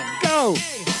 man. Go. If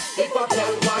I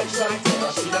tell my shine,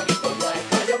 she not give up right.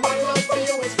 Now your man wants for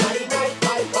you is fine, right.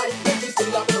 Baby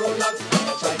still a pro lads, and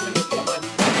I try to look your man.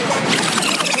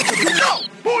 No,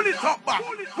 pull it up back.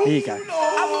 Here you go.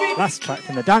 Last track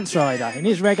from the Dance Rider in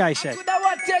his Reggae Shed.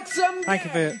 Thank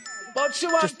you for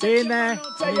just being there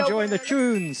and enjoying the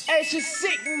tunes. Hey, she's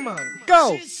sick, man.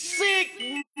 Go. She's sick,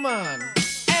 man.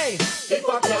 Hey, if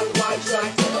I tell my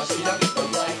shine, she not give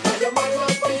up right. Now your man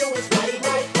wants for you is fine.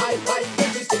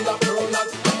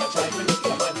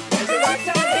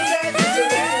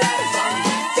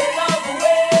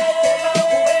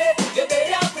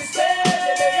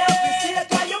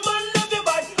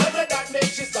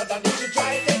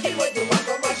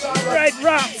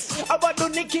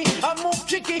 sticky, I move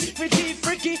tricky, pretty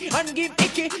freaky, and give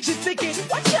icky. She sticky,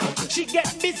 watch out. She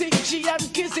get busy, she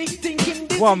unkissy, thinking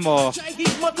this. One more.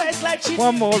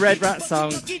 One more Red Rat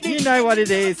song. You know what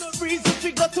it is. You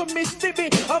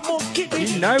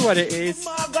know what it is.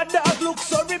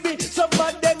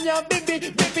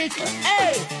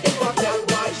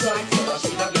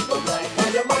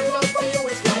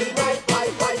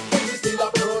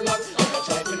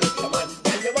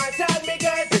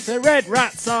 It's a Red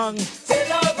Rat song.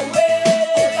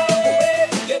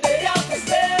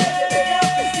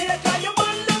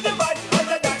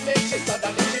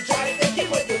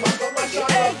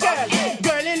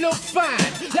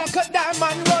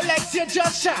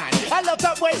 Just shine. I love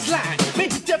that waistline. Me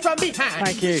hit you from behind.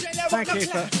 Thank you. Thank you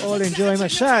for all enjoying my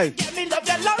show. Me love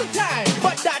you long time,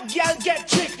 but that girl get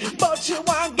tricked, but you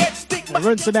won't get stick. I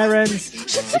run some errands.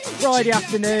 It's Friday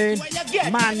afternoon.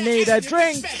 Man need a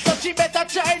drink. So she better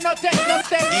try not take no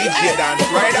step. DJ dance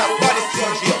right up, but it's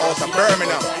DJ out of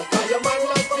Birmingham. Your man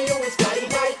love for you is fly,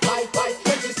 when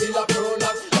she still a pro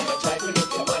love. I'ma try to look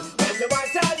your man. When me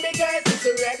want tell me girls, it's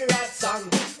a Red Rat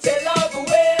song. Tell love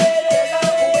away.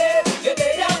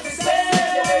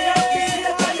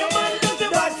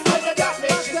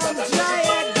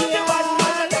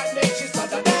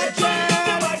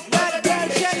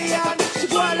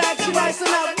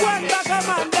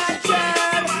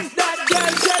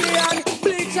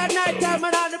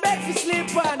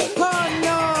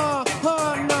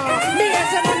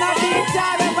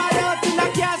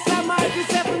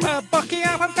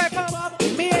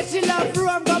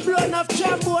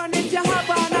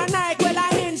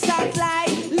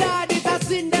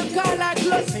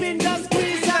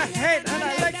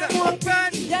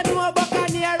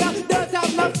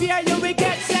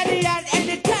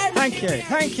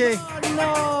 Thank you.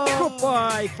 No.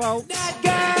 Goodbye, folks.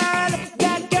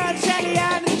 That girl, Shelly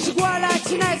Ann, she go like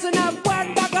she nice enough.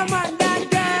 One bag of man, that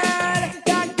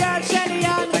girl, Shelly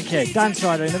Ann. Thank you. Dance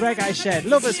Rider in the Reggae Shed,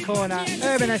 Lovers Corner,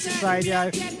 Urban Essex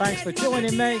Radio. Thanks for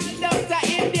joining me.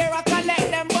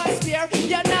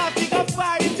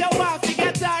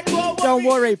 Don't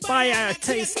worry, buy a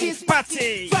tasty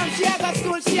patty. From she a go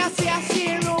school, she a see a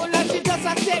zero, and she just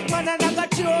a take one and a go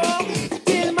through.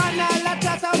 Till man all a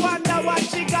chat, I wonder what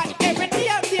she got. Every day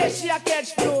of day she a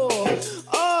catch flow.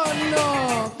 Oh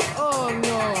no, oh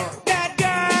no. That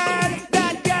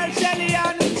girl, Shelly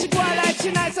Ann, she go like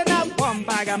she nice enough. One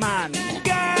bag of man.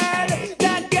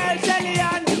 That girl, Shelly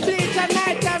Ann, bleach at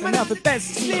night time and have the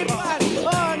best sleep on.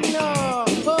 Oh no,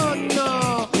 oh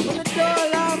no.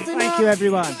 Thank you,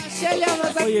 everyone.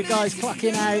 For you guys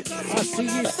clocking out. I'll see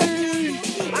you soon.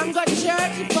 I'm got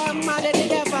church if I'm mad at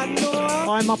it ever know.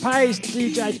 Find my page,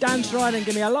 DJ Dance Rider, and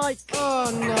give me a like. Oh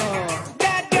no.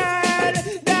 That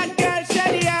girl,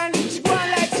 Shelly Ann, she go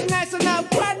like she nice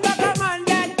enough. One back of man,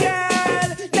 that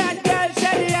girl,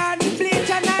 Shelly Ann, bleach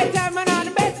at night time and on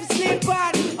the bed to sleep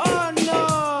on. Oh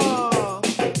no.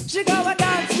 She go a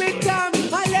dance with Tom,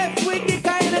 I left with the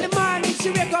kind of the morning. She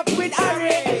wake up with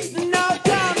Harry.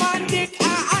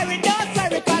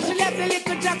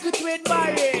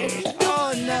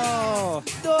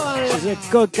 She's a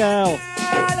good girl.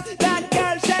 That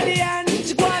girl, Shelly Ann,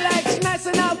 she go like she nice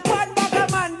enough. One bag of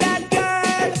man, that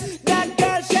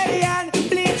girl, Shelly Ann,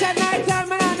 bleach at night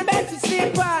time and on the bed to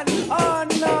sleep on. Oh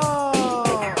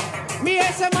no. Me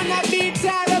and some man a beat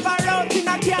her ever out in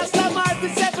a castle, my for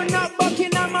 7 up,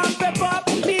 Buckingham and pep up.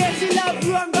 Me and she love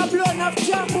you and go blown up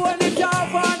jumbo and it's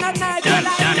off on a night.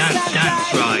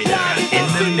 Dance Rider in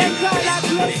the mix.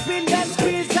 Spin the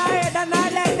squeeze her head and I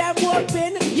let them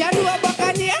open. You know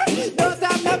Buccaneer, don't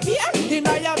have no fear. In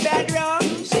your bedroom,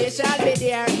 she shall be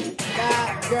there.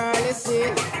 That girl, you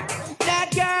see. That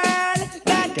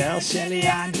girl, Shelly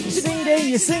Ann. Singing,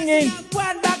 you're singing.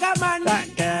 One bag of man.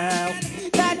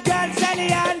 That girl,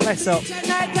 Shelly Ann. Bless up.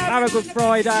 Have a good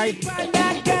Friday.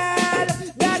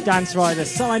 Dance Rider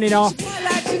signing off.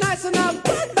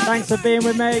 Thanks for being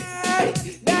with me.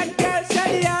 That girl,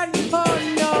 Shelly Ann. Oh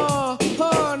no,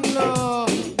 oh no.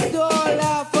 Don't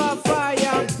laugh for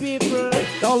fire, people.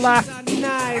 Don't laugh. She's a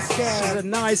nice girl. She's a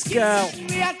nice girl.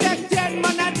 We are take 10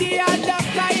 man a day and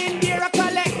doctor in there. I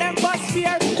collect them bus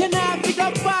fare. You know I pick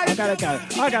up far. I gotta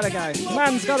go.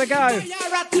 Man's gotta go.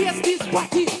 You're a taste this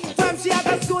party. From she a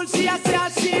go school, she a say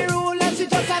she rule. And she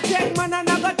just a take man and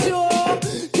I go show.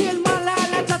 Till man la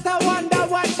just a wonder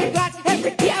what she got.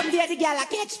 Every damn day the girl a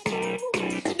catch.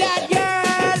 That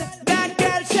girl,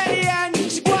 Shelly Ann.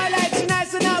 She go like she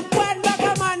nice enough. One back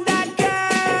of man, that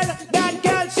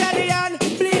girl, Shelly Ann.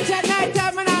 Bleach at night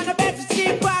time and on the bed to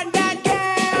sleep on. That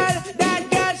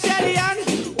girl, Shelly Ann.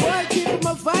 Well, keep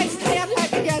my voice high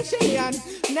like the girl, Shelly Ann.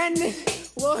 And then,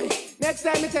 boy, next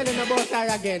time me telling about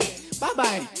her again. Bye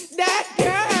bye. That girl.